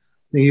this.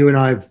 You and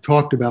I have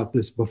talked about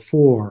this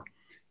before,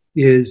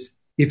 is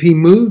if he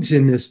moves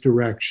in this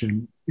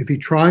direction, if he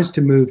tries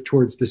to move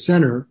towards the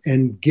center,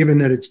 and given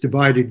that it's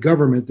divided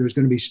government, there's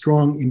going to be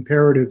strong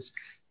imperatives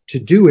to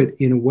do it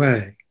in a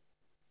way,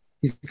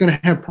 he's going to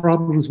have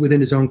problems within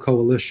his own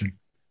coalition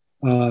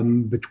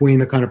between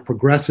the kind of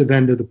progressive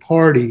end of the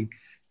party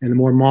and the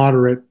more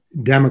moderate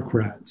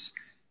Democrats.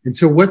 And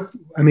so what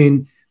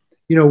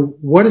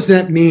does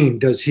that mean?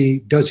 Does he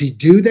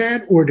do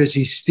that, or does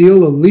he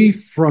steal a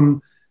leaf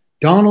from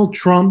Donald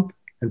Trump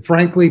and,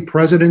 frankly,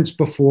 presidents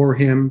before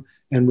him,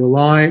 and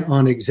rely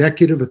on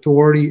executive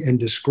authority and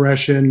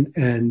discretion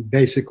and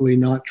basically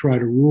not try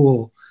to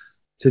rule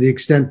to the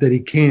extent that he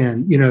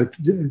can,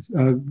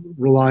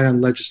 rely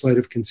on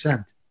legislative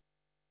consent?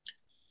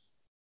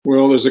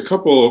 Well, there's a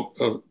couple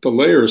of the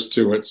layers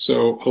to it.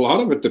 So a lot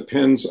of it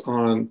depends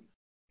on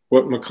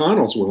what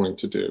McConnell's willing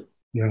to do.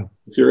 Yeah.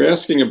 If you're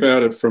asking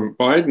about it from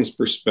Biden's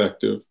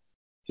perspective,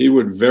 he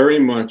would very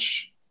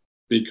much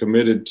be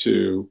committed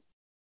to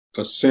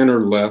a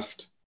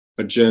center-left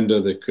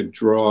agenda that could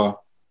draw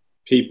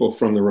people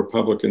from the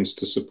Republicans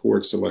to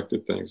support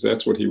selected things.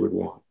 That's what he would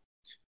want.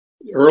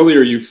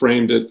 Earlier, you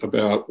framed it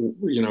about,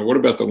 what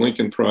about the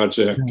Lincoln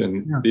Project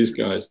and these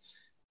guys?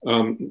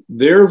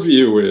 Their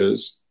view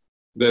is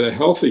that a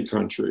healthy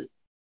country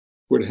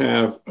would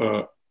have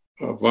a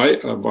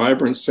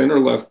vibrant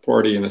center-left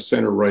party and a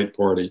center-right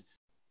party,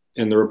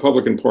 and the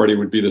Republican Party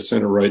would be the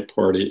center-right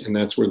party, and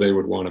that's where they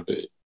would want to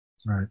be.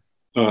 Right.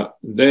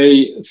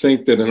 They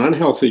think that an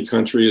unhealthy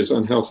country is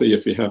unhealthy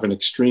if you have an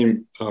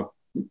extreme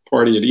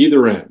party at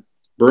either end,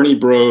 Bernie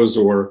Bros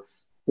or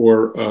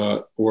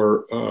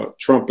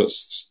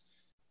Trumpists,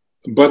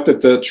 but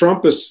that the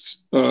Trumpists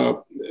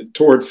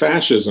toward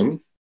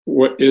fascism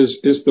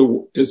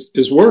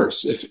is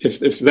worse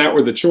if that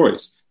were the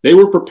choice. They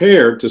were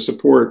prepared to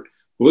support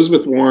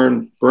Elizabeth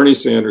Warren, Bernie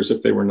Sanders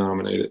if they were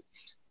nominated.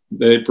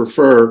 They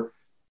prefer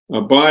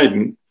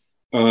Biden,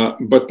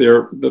 but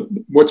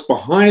what's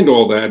behind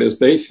all that is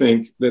they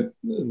think that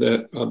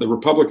the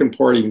Republican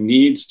Party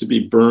needs to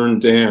be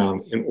burned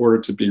down in order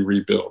to be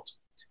rebuilt.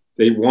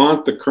 They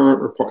want the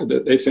current.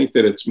 They think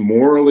that it's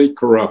morally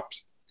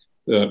corrupt,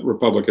 the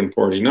Republican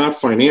Party,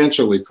 not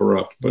financially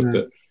corrupt,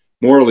 but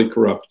morally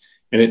corrupt,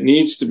 and it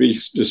needs to be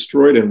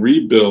destroyed and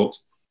rebuilt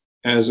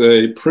as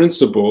a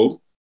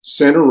principled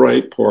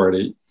center-right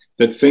party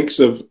that thinks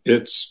of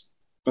its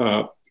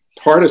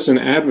partisan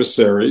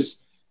adversaries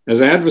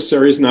as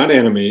adversaries, not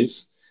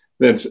enemies,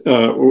 that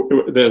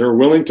are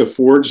willing to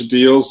forge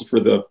deals for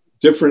the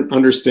different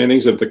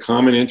understandings of the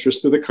common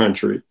interest of the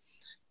country,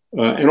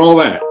 and all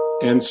that.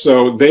 And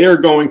so they are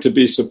going to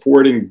be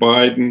supporting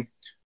Biden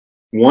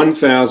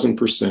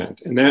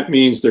 1,000%. And that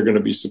means they're going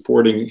to be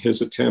supporting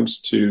his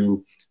attempts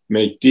to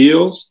make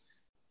deals.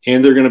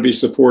 And they're going to be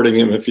supporting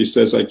him if he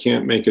says, I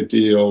can't make a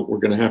deal. We're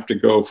going to have to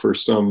go for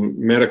some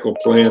medical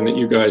plan that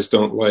you guys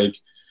don't like,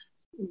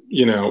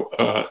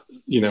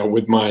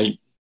 with my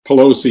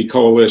Pelosi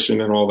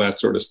coalition and all that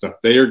sort of stuff.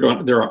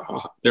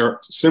 They're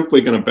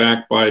simply going to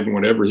back Biden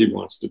whatever he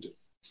wants to do.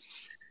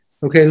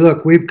 Okay,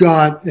 look, we've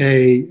got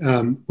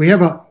we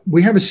have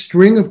a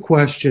string of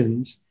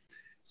questions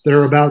that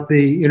are about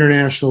the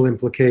international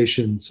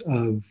implications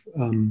of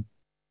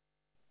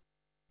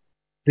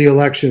the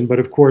election, but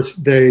of course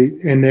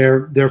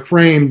they're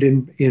framed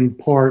in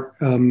part.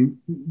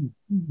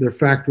 They're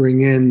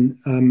factoring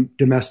in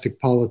domestic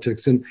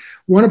politics, and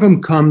one of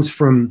them comes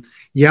from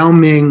Yao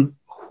Ming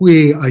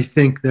Hui. I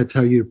think that's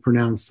how you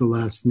pronounce the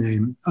last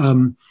name.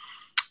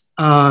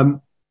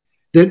 That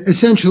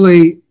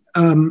essentially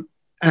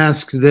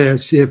asks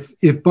this: if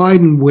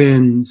Biden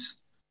wins,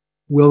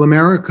 will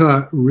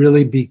America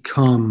really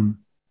become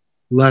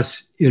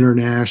less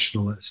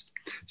internationalist?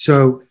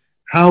 So,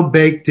 how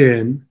baked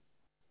in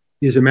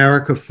is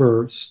America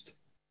first?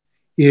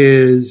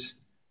 Is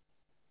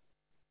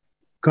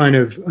kind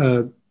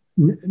of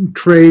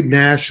trade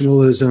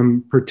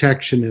nationalism,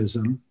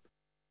 protectionism.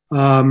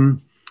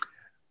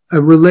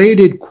 A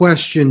related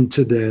question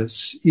to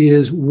this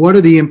is, what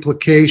are the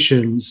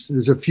implications?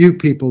 There's a few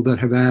people that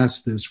have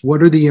asked this.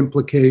 What are the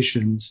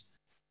implications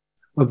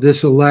of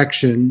this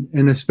election?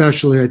 And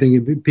especially, I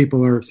think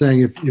people are saying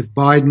if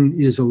Biden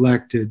is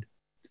elected,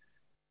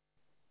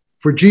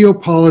 for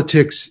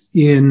geopolitics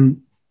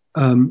in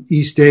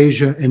East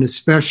Asia and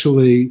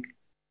especially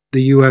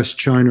the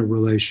U.S.-China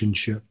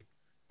relationship,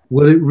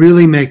 will it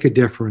really make a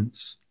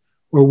difference?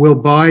 Or will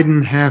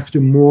Biden have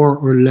to more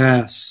or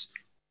less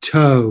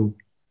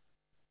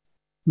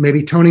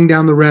maybe toning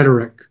down the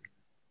rhetoric,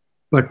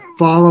 but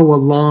follow a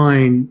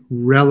line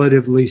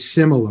relatively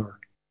similar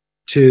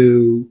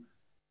to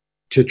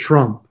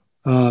Trump?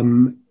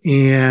 And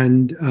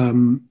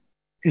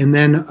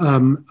then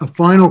a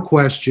final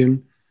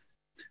question,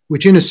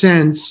 which in a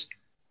sense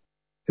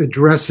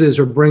addresses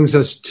or brings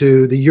us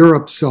to the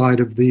Europe side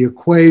of the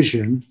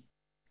equation,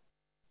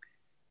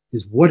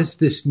 is what does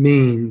this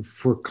mean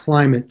for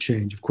climate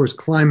change? Of course,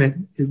 climate,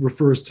 it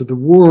refers to the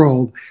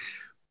world.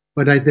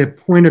 But the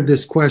point of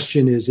this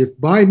question is, if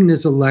Biden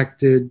is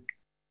elected,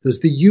 does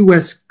the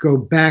U.S. go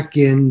back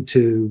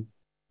into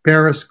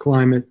Paris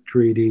Climate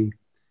Treaty?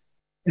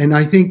 And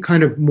I think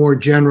kind of more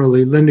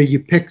generally, Linda, you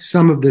picked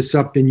some of this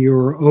up in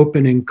your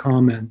opening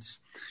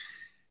comments.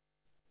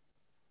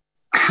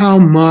 How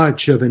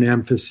much of an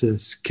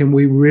emphasis can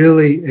we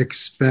really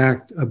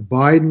expect a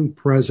Biden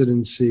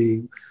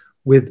presidency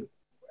with,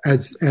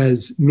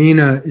 as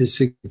Mina is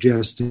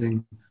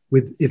suggesting,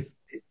 if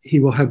he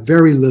will have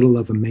very little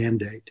of a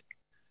mandate?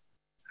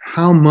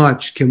 How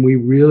much can we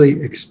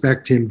really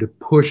expect him to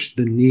push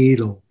the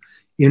needle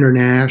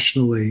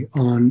internationally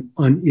on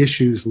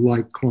issues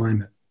like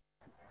climate?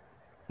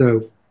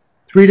 So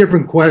 3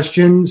 different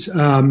questions.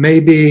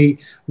 Maybe,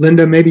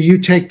 Linda, maybe you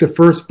take the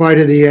first bite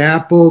of the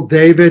apple.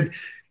 David,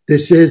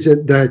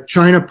 the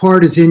China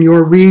part is in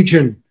your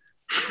region.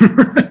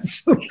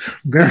 So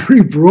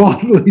very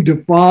broadly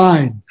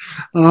defined.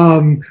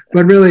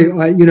 But really,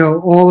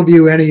 all of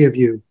you, any of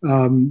you.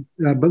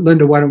 But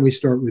Linda, why don't we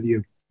start with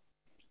you?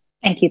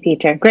 Thank you,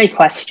 Peter. Great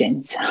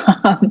questions.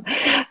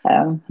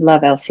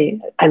 Love LSE.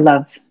 I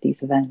love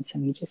these events. I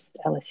mean, just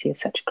LSE is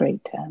such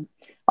great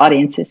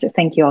audiences. So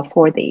thank you all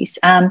for these.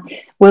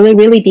 Will it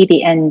really be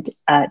the end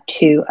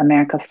to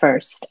America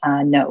first?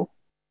 No.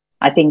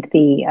 I think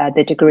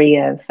the degree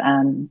of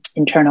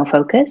internal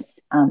focus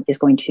is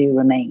going to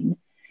remain.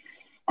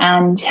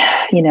 And,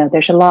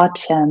 there's a lot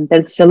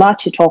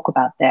to talk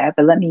about there,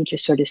 but let me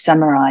just sort of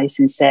summarize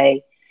and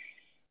say,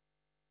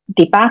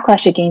 the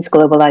backlash against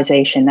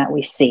globalization that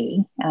we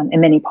see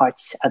in many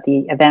parts of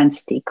the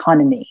advanced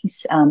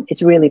economies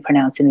is really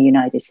pronounced in the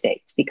United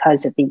States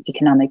because of the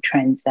economic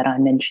trends that I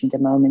mentioned a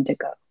moment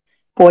ago.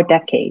 4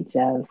 decades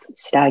of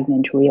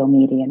stagnant real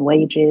median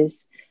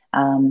wages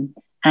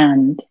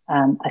and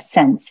a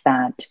sense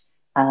that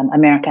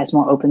America has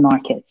more open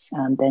markets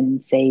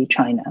than, say,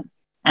 China.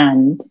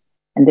 And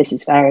this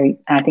is I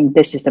think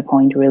this is the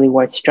point really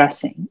worth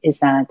stressing, is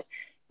that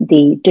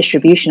the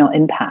distributional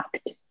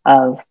impact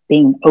of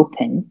being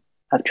open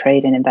of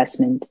trade and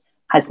investment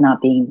has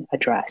not been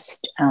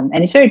addressed. And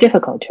it's very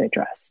difficult to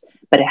address,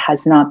 but it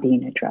has not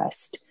been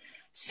addressed.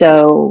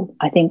 So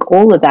I think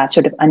all of that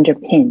sort of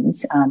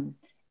underpins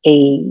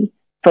a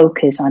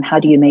focus on how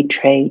do you make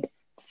trade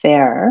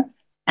fair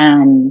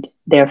and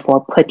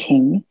therefore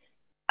putting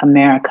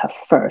America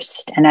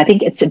first. And I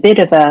think it's a bit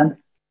of a,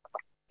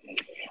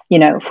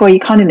 for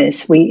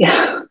economists, we,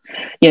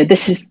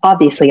 this is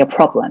obviously a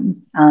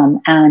problem.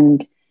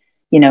 And,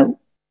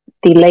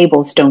 the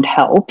labels don't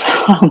help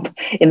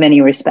in many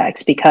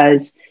respects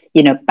because,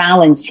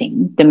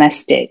 balancing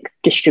domestic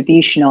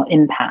distributional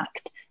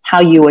impact, how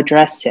you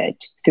address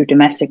it through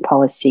domestic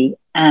policy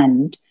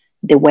and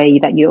the way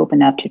that you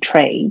open up to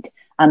trade,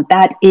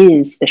 that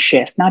is the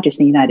shift, not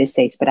just in the United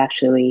States, but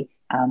actually,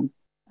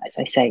 as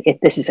I say,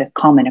 this is a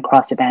common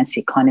across advanced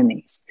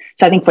economies.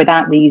 So I think for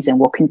that reason,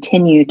 we'll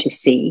continue to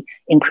see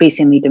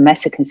increasingly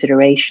domestic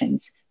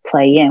considerations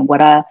play in.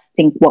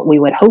 What we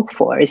would hope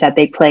for is that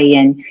they play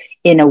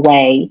in a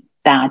way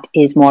that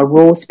is more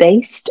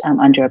rules-based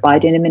under a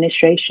Biden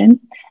administration,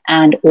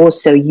 and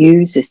also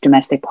uses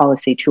domestic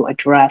policy to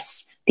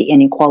address the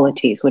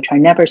inequalities, which are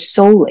never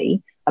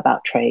solely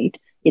about trade.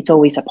 It's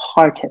always a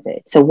part of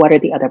it. So what are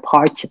the other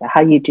parts of it?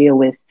 How you deal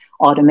with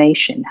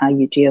automation, how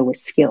you deal with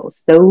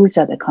skills. Those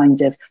are the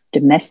kinds of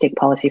domestic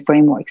policy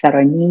frameworks that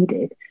are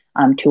needed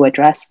to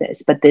address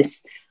this. But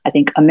this, I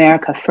think,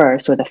 America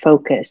first, or the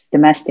focus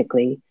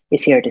domestically,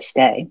 is here to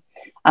stay.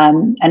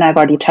 And I've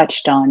already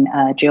touched on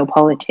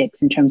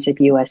geopolitics in terms of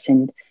US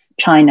and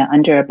China.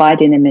 Under a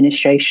Biden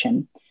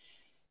administration,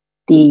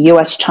 the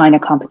US-China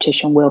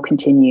competition will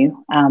continue.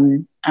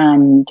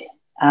 Remember,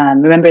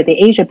 the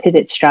Asia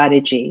pivot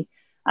strategy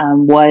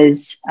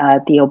was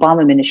the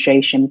Obama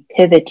administration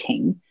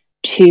pivoting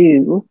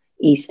to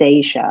East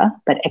Asia,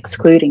 but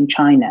excluding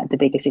China, the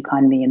biggest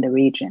economy in the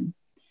region.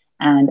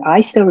 And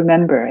I still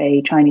remember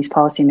a Chinese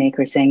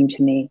policymaker saying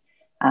to me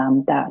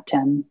that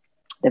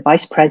the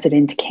vice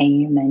president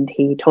came and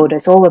he told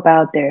us all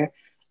about their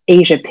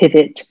Asia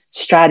pivot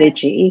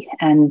strategy.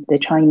 And the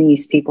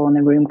Chinese people in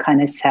the room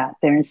kind of sat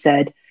there and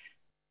said,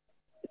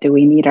 do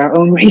we need our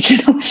own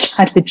regional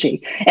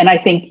strategy? And I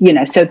think,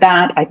 so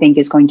that I think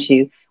is going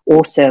to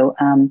also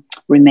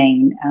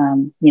remain,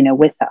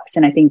 with us.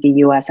 And I think the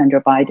US under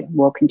Biden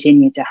will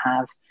continue to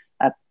have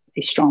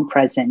a strong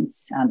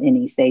presence in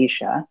East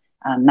Asia,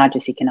 not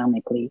just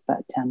economically,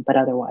 but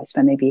otherwise.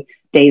 But maybe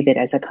David,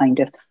 as a kind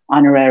of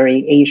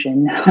honorary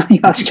Asian,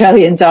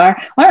 Australians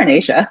are in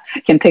Asia,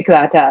 can pick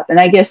that up. And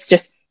I guess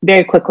just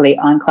very quickly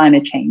on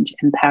climate change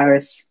in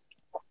Paris,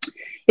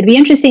 it'd be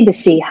interesting to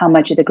see how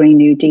much of the Green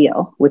New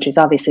Deal, which is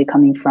obviously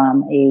coming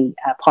from a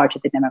part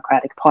of the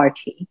Democratic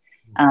Party,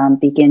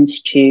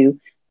 begins to,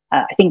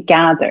 I think,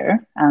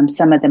 gather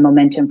some of the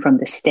momentum from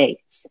the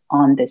states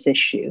on this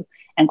issue.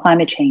 And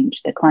climate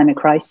change, the climate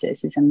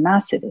crisis, is a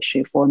massive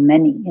issue for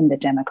many in the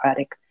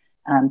Democratic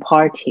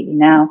Party.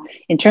 Now,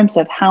 in terms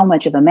of how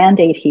much of a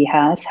mandate he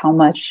has, how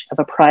much of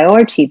a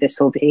priority this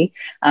will be,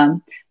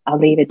 I'll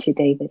leave it to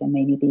David and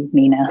maybe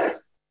Mina.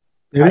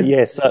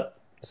 Yes.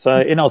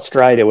 So in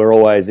Australia, we're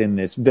always in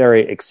this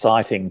very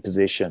exciting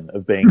position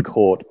of being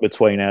caught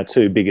between our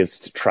two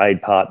biggest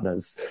trade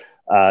partners,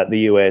 the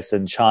US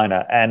and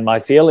China. And my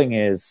feeling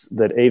is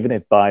that even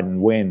if Biden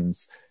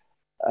wins,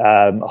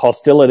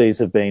 hostilities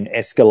have been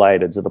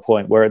escalated to the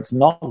point where it's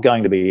not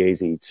going to be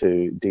easy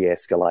to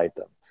de-escalate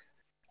them.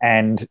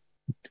 And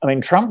I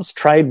mean, Trump's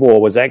trade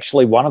war was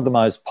actually one of the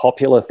most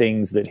popular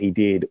things that he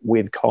did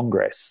with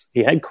Congress.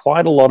 He had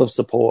quite a lot of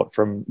support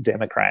from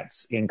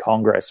Democrats in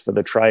Congress for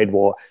the trade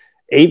war,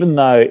 even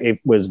though it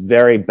was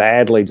very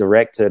badly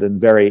directed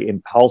and very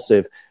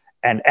impulsive,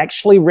 and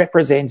actually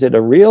represented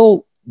a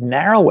real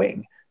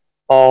narrowing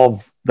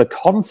of the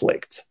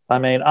conflict. I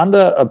mean,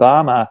 under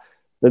Obama,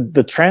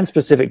 the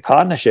Trans-Pacific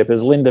Partnership,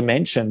 as Linda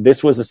mentioned,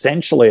 this was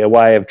essentially a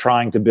way of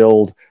trying to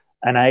build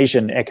an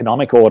Asian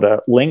economic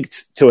order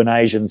linked to an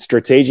Asian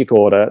strategic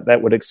order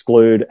that would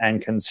exclude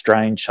and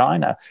constrain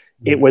China.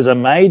 It was a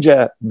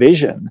major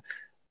vision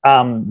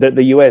that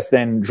the US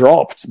then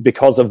dropped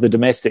because of the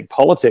domestic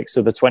politics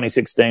of the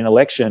 2016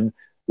 election,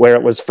 where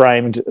it was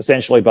framed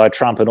essentially by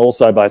Trump and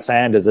also by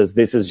Sanders as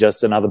this is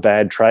just another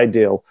bad trade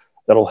deal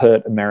that'll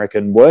hurt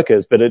American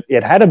workers. But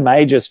it had a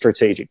major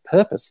strategic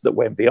purpose that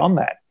went beyond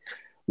that.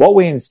 What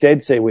we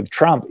instead see with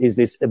Trump is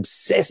this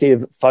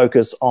obsessive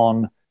focus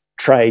on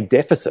trade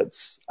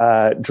deficits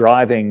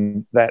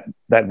driving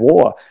that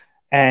war.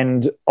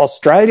 And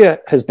Australia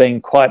has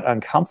been quite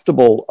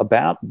uncomfortable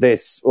about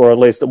this, or at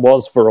least it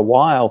was for a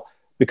while,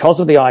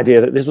 because of the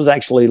idea that this was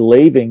actually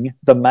leaving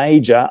the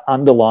major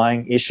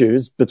underlying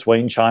issues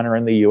between China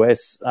and the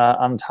US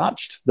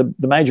untouched.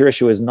 The major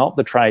issue is not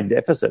the trade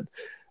deficit.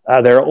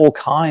 There are all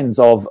kinds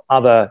of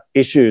other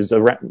issues,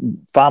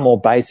 far more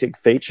basic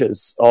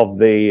features of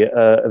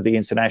the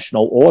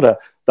international order.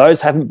 Those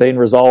haven't been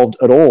resolved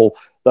at all.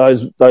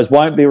 Those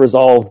won't be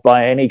resolved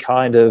by any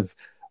kind of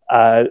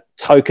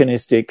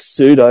tokenistic,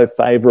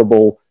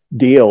 pseudo-favourable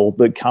deal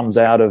that comes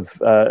out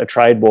of a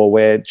trade war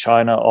where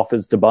China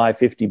offers to buy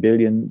 $50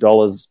 billion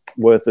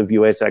worth of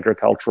US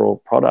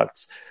agricultural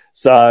products.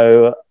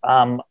 So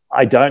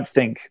I don't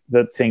think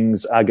that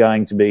things are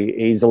going to be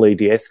easily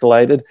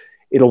de-escalated.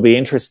 It'll be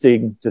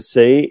interesting to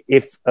see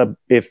if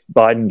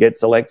Biden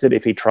gets elected,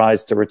 if he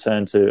tries to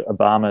return to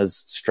Obama's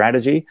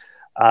strategy.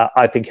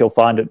 I think he'll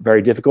find it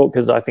very difficult,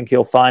 because I think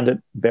he'll find it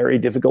very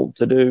difficult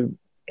to do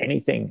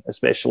anything,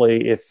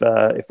 especially if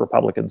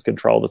Republicans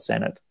control the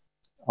Senate.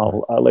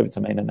 I'll leave it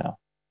to Mina now.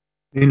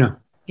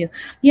 Mina.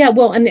 Yeah.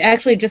 Well, and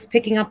actually just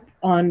picking up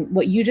on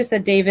what you just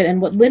said, David,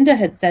 and what Linda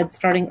had said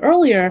starting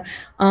earlier,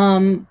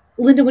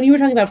 Linda, when you were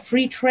talking about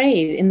free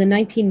trade in the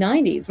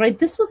 1990s, right,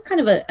 this was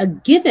kind of a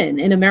given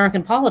in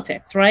American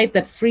politics, right,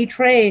 that free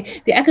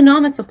trade, the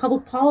economics of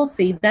public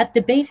policy, that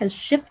debate has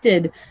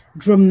shifted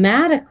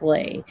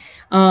dramatically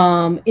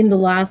in the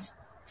last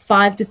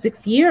 5 to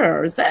 6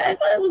 years. There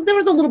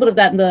was a little bit of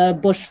that in the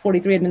Bush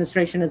 43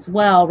 administration as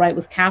well, right,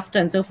 with CAFTA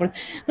and so forth.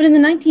 But in the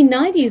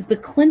 1990s, the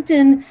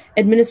Clinton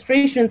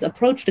administration's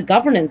approach to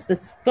governance,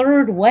 this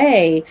third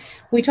way,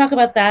 we talk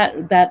about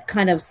that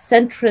kind of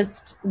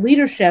centrist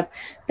leadership,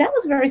 that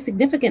was very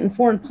significant in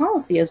foreign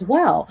policy as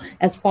well,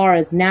 as far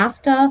as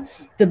NAFTA,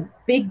 the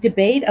big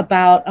debate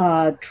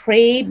about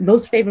trade,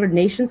 most favored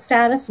nation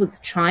status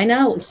with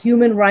China,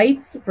 human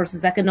rights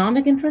versus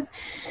economic interests.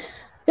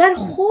 That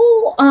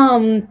whole,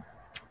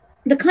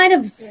 the kind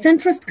of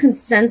centrist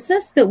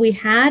consensus that we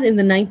had in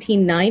the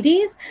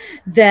 1990s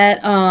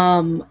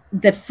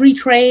that free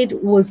trade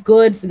was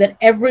good, that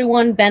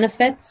everyone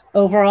benefits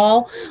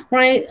overall,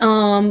 right?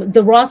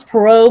 The Ross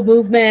Perot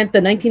movement,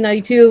 the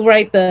 1992,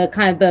 right? The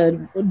kind of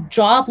the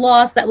job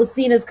loss that was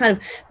seen as kind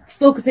of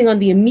focusing on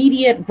the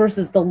immediate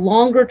versus the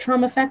longer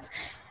term effects.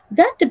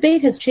 That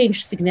debate has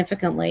changed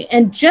significantly.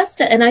 And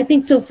and I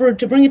think so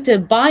to bring it to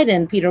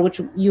Biden, Peter,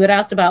 which you had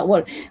asked about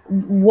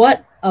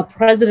what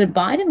President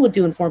Biden would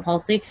do in foreign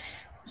policy,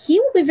 he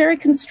will be very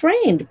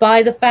constrained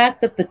by the fact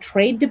that the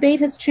trade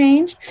debate has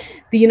changed.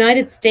 The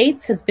United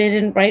States has been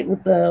in, right,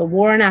 with the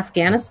war in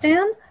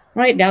Afghanistan,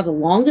 right now the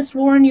longest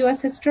war in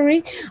U.S.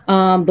 history,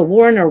 the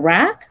war in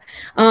Iraq.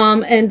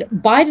 And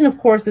Biden, of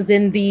course, is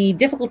in the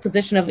difficult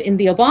position of, in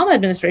the Obama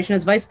administration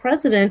as vice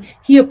president,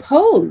 he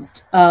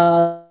opposed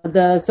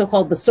the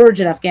so-called the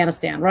surge in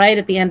Afghanistan, right,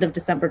 at the end of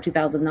December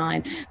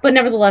 2009. But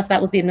nevertheless,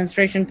 that was the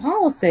administration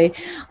policy.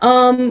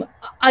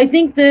 I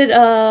think that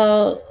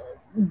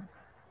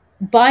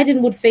Biden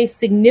would face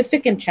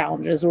significant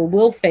challenges, or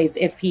will face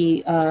if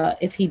he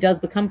does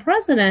become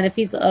president, if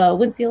he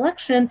wins the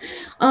election,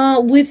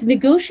 with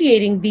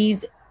negotiating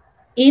these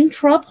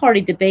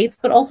intra-party debates,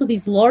 but also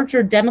these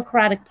larger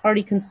Democratic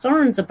Party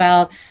concerns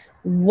about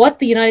what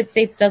the United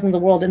States does in the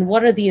world and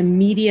what are the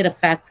immediate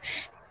effects.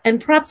 And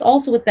perhaps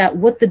also with that,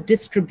 what the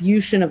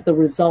distribution of the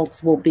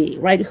results will be,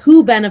 right?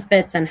 Who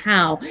benefits and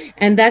how?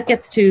 And that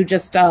gets to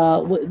just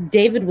what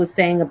David was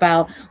saying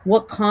about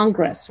what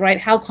Congress, right?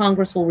 How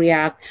Congress will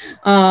react,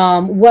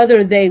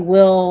 whether they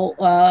will,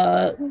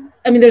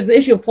 there's the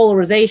issue of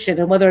polarization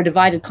and whether a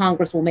divided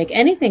Congress will make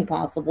anything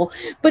possible.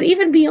 But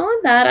even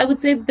beyond that, I would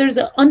say there's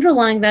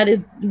underlying that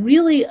is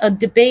really a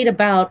debate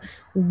about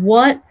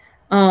whether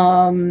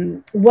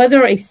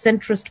a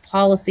centrist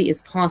policy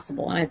is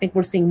possible. And I think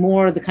we're seeing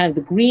more of the kind of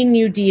the Green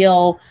New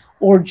Deal,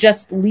 or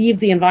just leave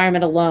the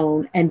environment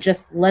alone and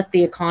just let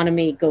the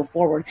economy go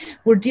forward.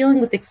 We're dealing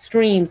with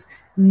extremes,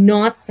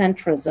 not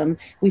centrism.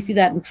 We see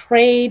that in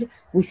trade.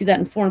 We see that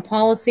in foreign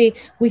policy.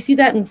 We see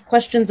that in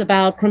questions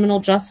about criminal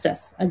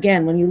justice.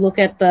 Again, when you look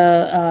at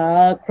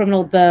the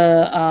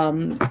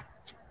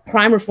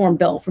crime reform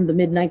bill from the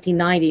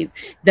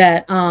mid-1990s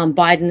that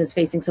Biden is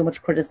facing so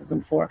much criticism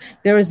for.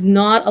 There is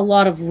not a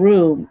lot of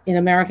room in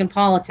American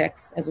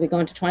politics as we go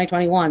into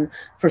 2021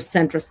 for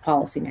centrist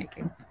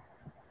policymaking.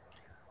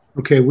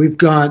 Okay, we've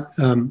got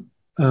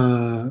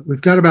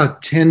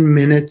about 10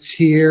 minutes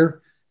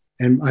here,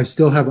 and I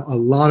still have a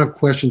lot of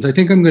questions. I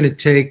think I'm going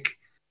to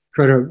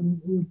try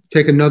to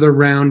take another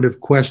round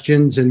of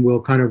questions, and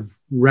we'll kind of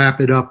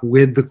wrap it up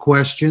with the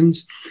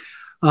questions.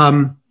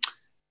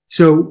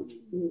 So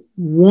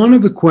one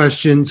of the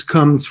questions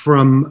comes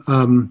from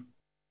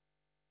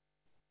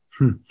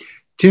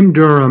Tim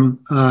Durham,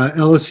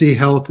 LSE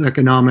Health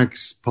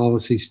Economics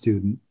policy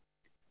student.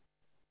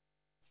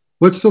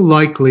 what's the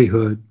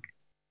likelihood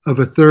of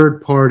a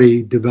third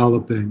party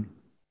developing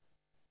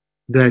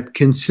that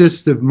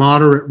consists of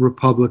moderate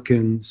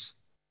Republicans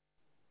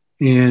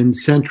and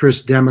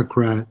centrist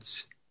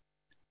Democrats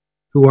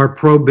who are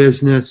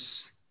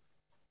pro-business,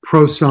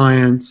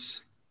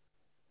 pro-science,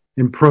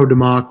 and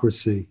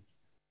pro-democracy?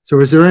 So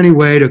is there any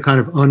way to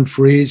kind of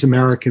unfreeze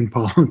American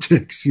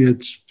politics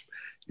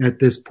at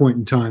this point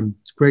in time?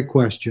 It's a great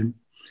question.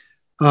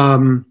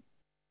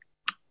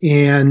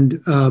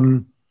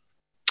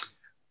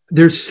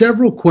 There's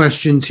several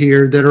questions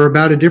here that are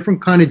about a different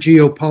kind of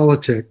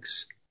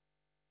geopolitics,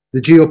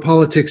 the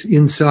geopolitics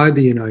inside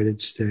the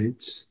United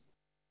States,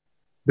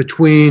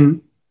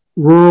 between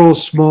rural,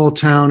 small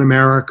town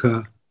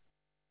America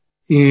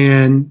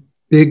and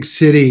big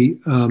city,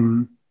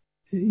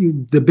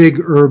 the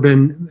big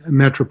urban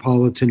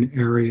metropolitan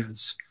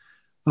areas,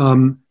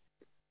 and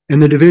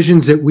the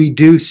divisions that we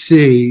do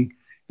see,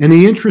 and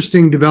the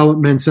interesting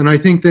developments. And I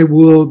think they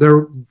will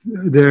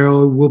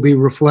be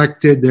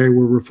reflected. They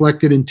were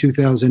reflected in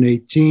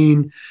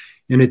 2018,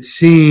 and it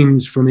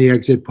seems from the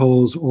exit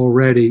polls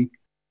already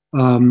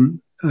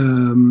in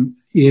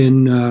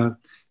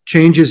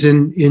changes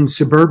in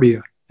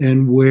suburbia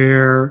and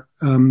where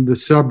how the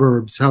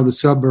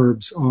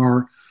suburbs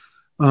are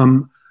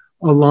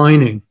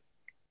aligning.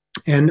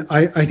 And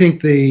I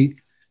think the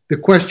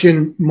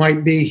question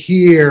might be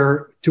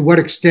here, to what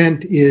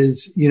extent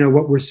is,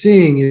 what we're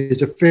seeing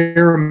is a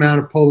fair amount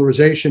of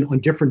polarization on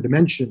different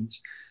dimensions,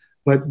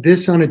 but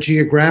this on a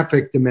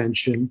geographic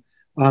dimension,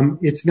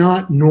 it's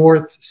not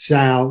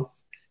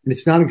north-south, and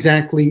it's not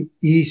exactly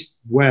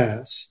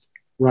east-west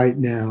right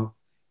now,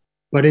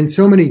 but in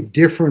so many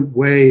different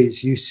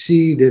ways, you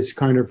see this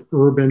kind of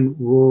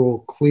urban-rural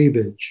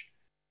cleavage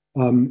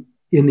in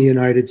the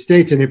United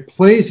States, and it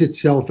plays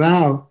itself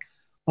out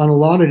on a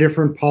lot of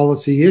different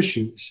policy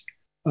issues.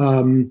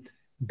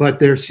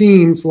 But there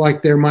seems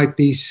like there might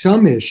be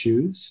some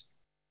issues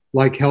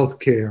like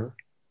healthcare,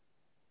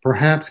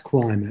 perhaps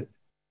climate,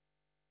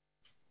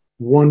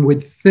 one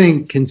would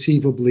think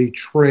conceivably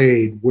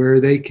trade, where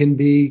they can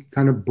be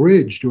kind of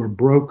bridged or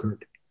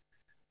brokered.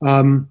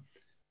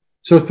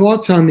 So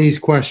thoughts on these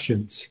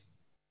questions?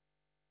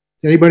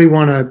 Anybody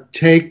want to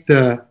take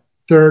the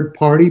third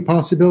party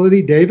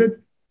possibility? David?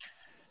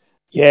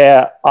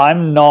 Yeah,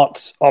 I'm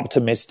not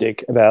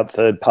optimistic about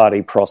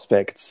third-party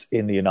prospects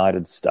in the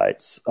United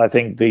States. I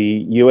think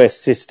the US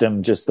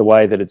system, just the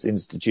way that it's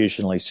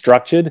institutionally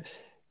structured,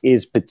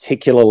 is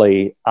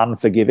particularly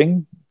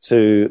unforgiving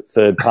to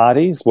third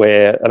parties,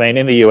 where,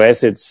 in the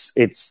US,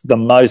 it's the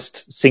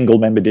most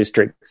single-member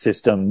district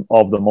system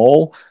of them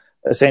all.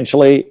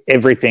 Essentially,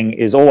 everything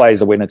is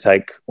always a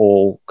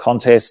winner-take-all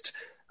contest,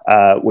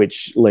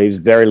 which leaves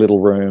very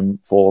little room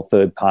for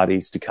third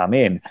parties to come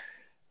in.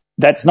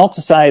 That's not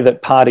to say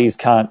that parties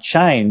can't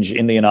change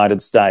in the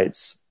United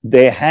States.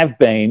 There have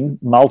been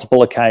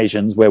multiple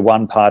occasions where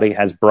one party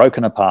has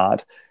broken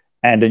apart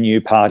and a new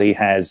party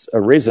has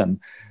arisen.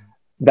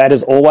 That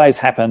has always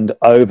happened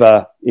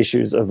over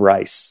issues of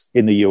race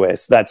in the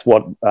US. That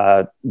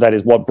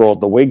is what brought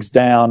the Whigs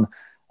down.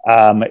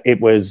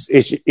 It was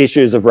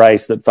issues of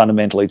race that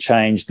fundamentally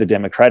changed the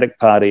Democratic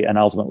Party and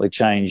ultimately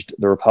changed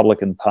the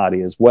Republican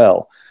Party as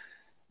well.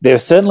 There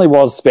certainly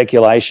was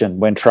speculation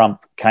when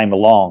Trump came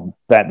along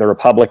that the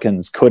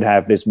Republicans could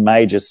have this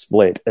major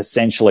split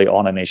essentially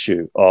on an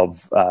issue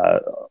of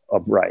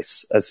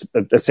race,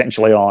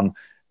 essentially on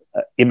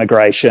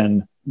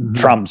immigration,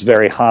 Trump's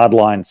very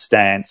hardline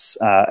stance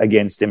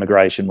against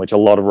immigration, which a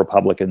lot of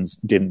Republicans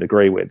didn't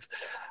agree with.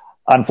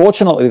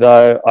 Unfortunately,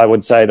 though, I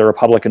would say the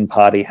Republican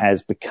Party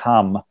has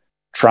become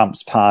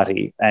Trump's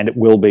party, and it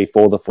will be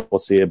for the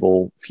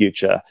foreseeable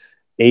future,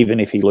 even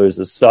if he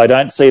loses. So I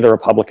don't see the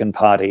Republican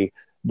Party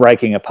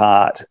breaking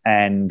apart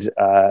and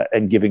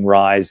giving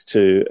rise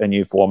to a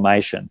new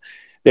formation.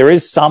 There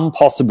is some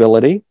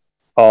possibility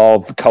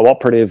of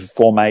cooperative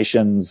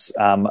formations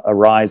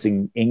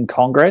arising in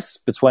Congress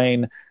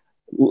between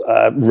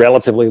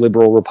relatively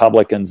liberal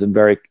Republicans and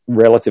very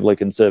relatively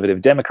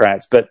conservative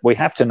Democrats. But we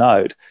have to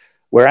note,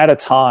 we're at a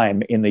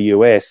time in the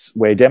US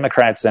where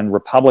Democrats and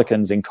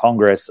Republicans in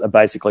Congress are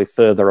basically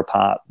further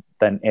apart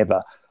than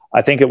ever.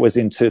 I think it was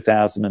in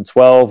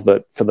 2012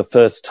 that for the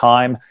first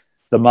time,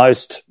 the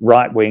most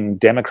right-wing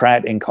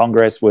Democrat in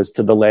Congress was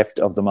to the left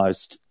of the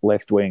most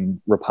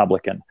left-wing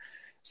Republican.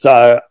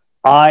 So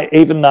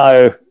even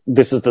though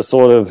this is the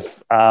sort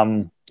of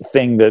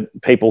thing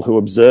that people who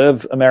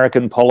observe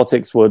American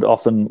politics would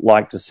often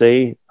like to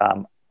see,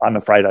 I'm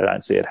afraid I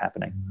don't see it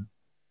happening.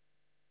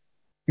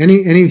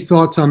 Any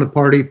thoughts on the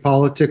party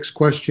politics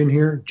question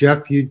here?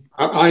 Jeff,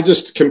 I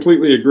just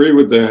completely agree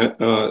with that.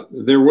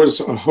 There was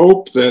a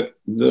hope that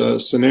the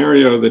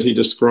scenario that he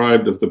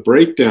described of the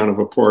breakdown of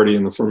a party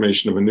and the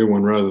formation of a new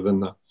one rather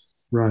than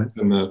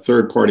the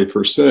third party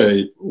per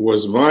se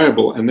was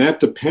viable, and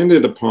that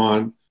depended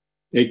upon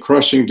a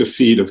crushing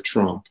defeat of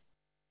Trump.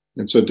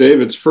 And so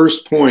David's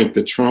first point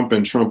that Trump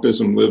and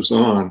Trumpism lives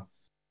on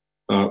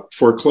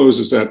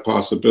forecloses that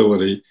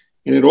possibility.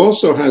 And it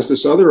also has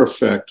this other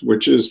effect,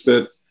 which is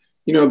that,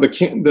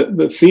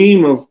 the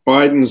theme of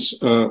Biden's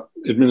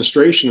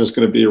administration is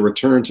going to be a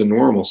return to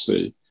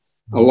normalcy.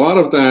 A lot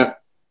of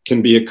that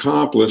can be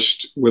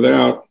accomplished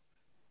without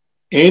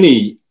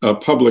any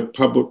public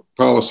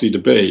policy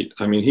debate.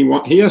 I mean,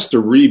 he has to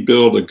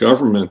rebuild a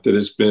government that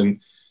has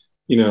been,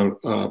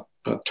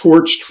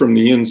 torched from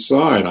the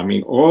inside. I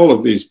mean, all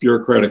of these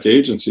bureaucratic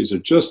agencies are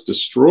just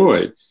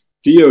destroyed.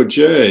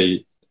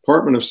 DOJ,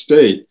 Department of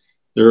State,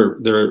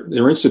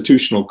 their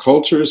institutional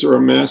cultures are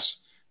a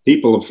mess.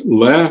 People have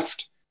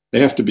left. They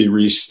have to be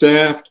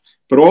restaffed.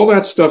 But all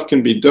that stuff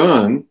can be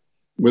done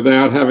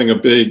without having a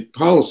big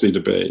policy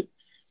debate.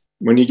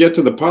 When you get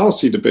to the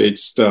policy debate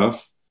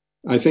stuff,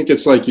 I think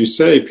it's like you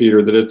say,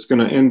 Peter, that it's going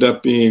to end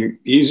up being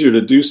easier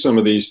to do some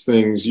of these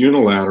things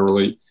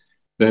unilaterally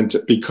than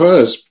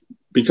because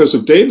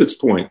of David's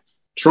point.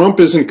 Trump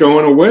isn't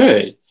going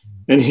away,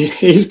 and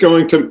he's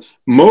going to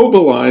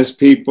mobilize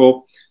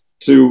people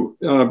to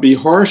be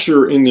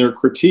harsher in their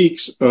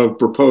critiques of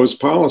proposed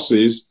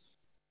policies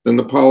than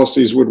the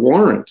policies would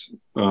warrant,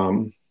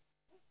 and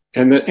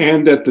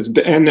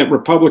that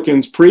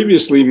Republicans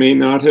previously may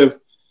not have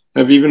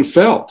even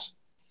felt.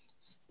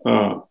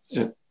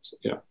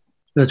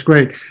 That's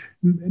great.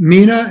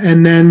 Mina,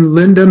 and then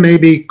Linda,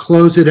 maybe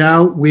close it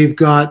out. We've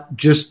got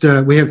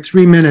we have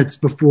 3 minutes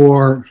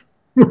before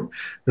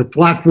the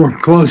platform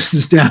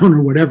closes down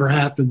or whatever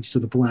happens to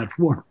the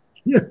platform.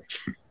 Yeah.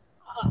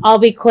 I'll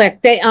be quick.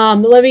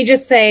 Let me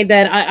just say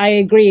that I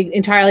agree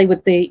entirely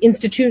with the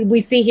institute.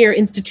 We see here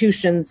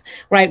institutions,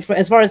 right?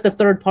 As far as the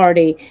third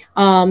party,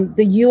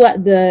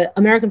 the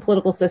American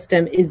political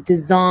system is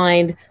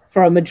designed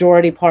for a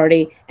majority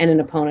party and an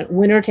opponent.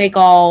 Winner take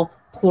all,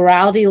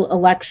 plurality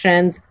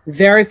elections,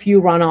 very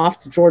few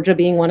runoffs, Georgia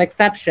being one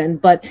exception,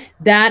 but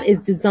that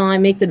is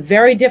designed, makes it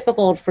very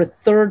difficult for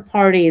third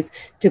parties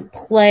to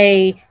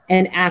play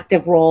an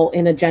active role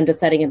in agenda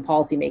setting and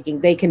policy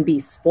making. They can be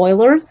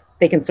spoilers,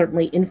 they can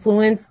certainly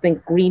influence,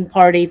 think Green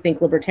Party,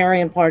 think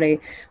Libertarian Party,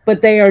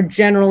 but they are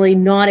generally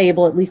not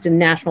able, at least in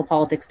national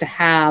politics, to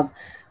have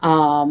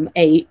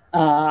a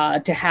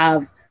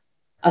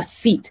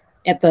seat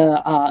at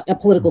a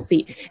political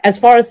seat. As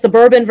far as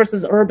suburban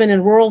versus urban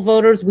and rural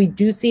voters, we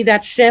do see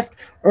that shift.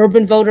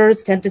 Urban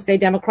voters tend to stay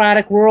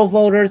Democratic. Rural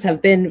voters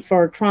have been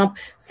for Trump.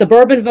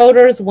 Suburban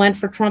voters went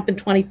for Trump in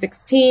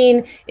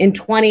 2016. In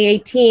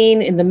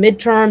 2018, in the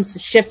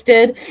midterms,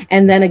 shifted.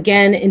 And then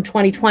again in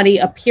 2020,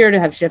 appear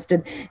to have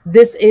shifted.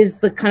 This is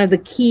the kind of the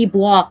key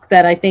block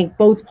that I think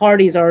both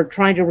parties are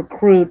trying to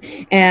recruit.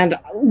 And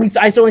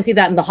I certainly see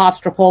that in the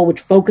Hofstra poll,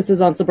 which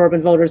focuses on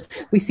suburban voters.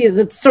 We see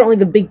that's certainly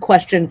the big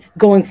question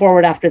going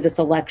forward after this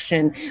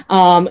election.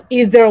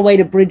 Is there a way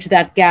to bridge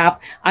that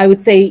gap? I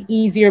would say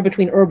easier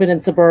between urban and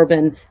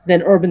suburban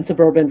than urban,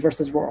 suburban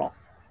versus rural.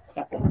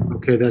 That's it.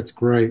 Okay, that's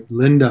great.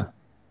 Linda.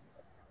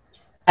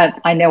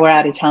 I know we're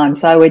out of time,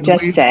 so I would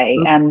just say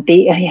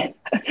the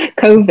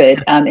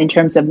COVID, in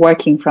terms of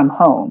working from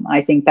home,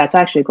 I think that's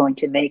actually going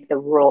to make the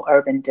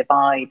rural-urban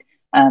divide,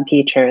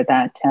 Peter,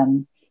 that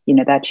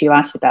you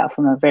asked about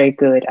from a very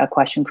good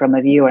question from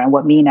a viewer, and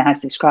what Mina has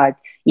described,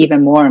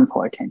 even more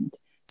important.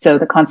 So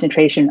the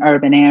concentration in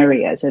urban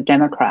areas of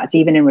Democrats,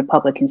 even in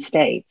Republican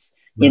states,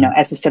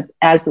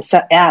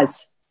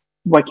 as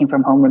working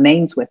from home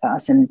remains with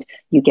us and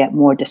you get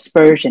more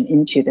dispersion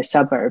into the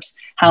suburbs,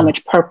 how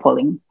much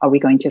purpling are we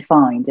going to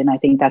find? And I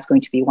think that's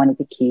going to be one of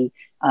the key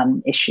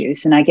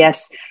issues. And I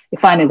guess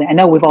finally, I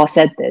know we've all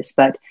said this,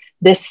 but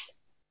this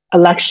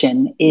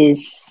election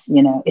is,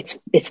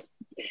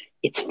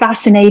 it's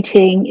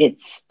fascinating.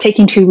 It's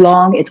taking too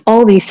long. It's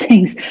all these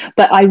things.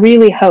 But I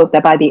really hope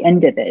that by the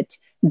end of it,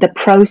 the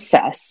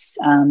process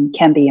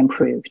can be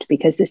improved,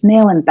 because this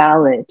mail-in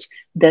ballot,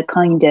 the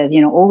kind of,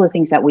 all the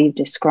things that we've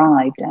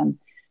described,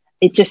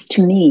 it just,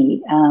 to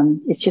me,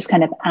 it's just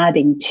kind of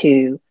adding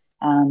to,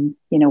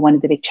 one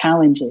of the big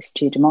challenges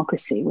to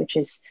democracy, which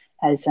is,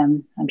 as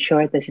I'm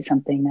sure this is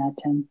something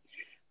that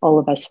all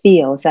of us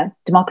feel, is that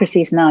democracy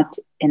is not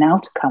an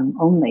outcome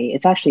only.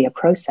 It's actually a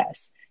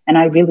process. And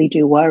I really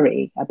do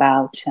worry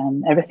about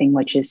everything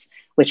which is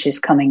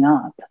coming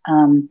up.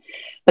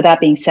 But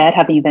that being said,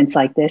 having events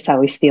like this, I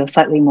always feel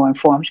slightly more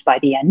informed by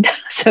the end.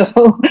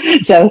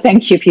 So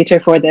thank you, Peter,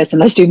 for this,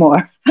 and let's do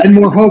more. And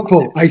more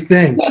hopeful, I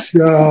think.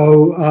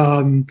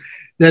 So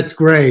that's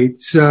great.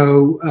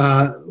 So,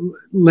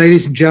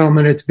 ladies and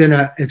gentlemen, it's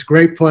a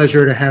great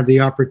pleasure to have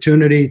the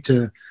opportunity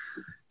to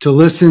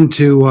listen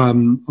to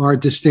our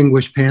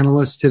distinguished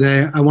panelists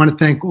today. I want to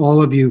thank all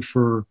of you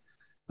for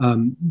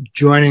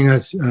joining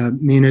us,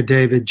 Mina,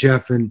 David,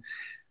 Jeff, and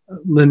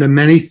Linda.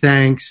 Many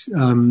thanks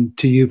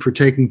to you for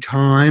taking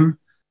time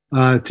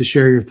to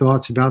share your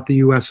thoughts about the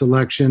U.S.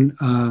 election.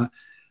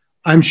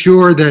 I'm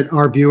sure that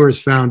our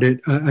viewers found it.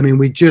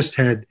 We just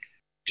had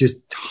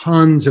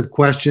tons of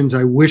questions.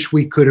 I wish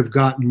we could have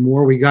gotten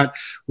more. We got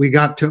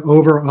to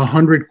over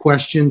 100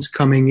 questions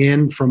coming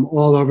in from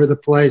all over the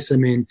place.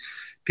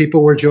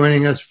 People were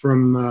joining us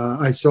from,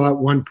 I saw at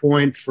one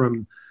point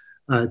from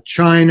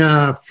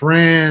China,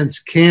 France,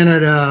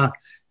 Canada.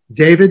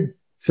 David,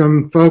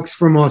 some folks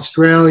from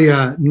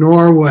Australia,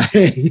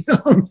 Norway.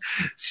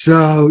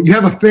 So you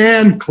have a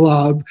fan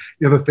club.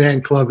 You have a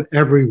fan club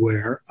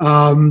everywhere.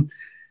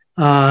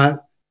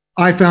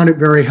 I found it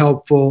very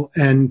helpful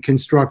and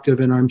constructive,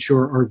 and I'm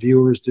sure our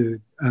viewers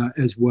do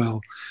as well.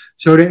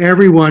 So to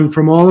everyone,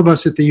 from all of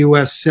us at the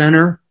U.S.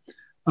 Center,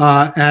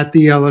 at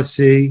the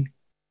LSE,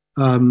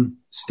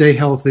 stay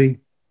healthy,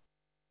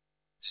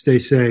 stay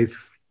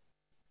safe,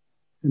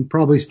 and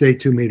probably stay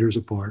 2 meters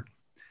apart.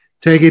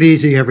 Take it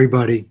easy,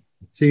 everybody.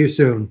 See you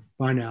soon.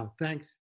 Bye now. Thanks.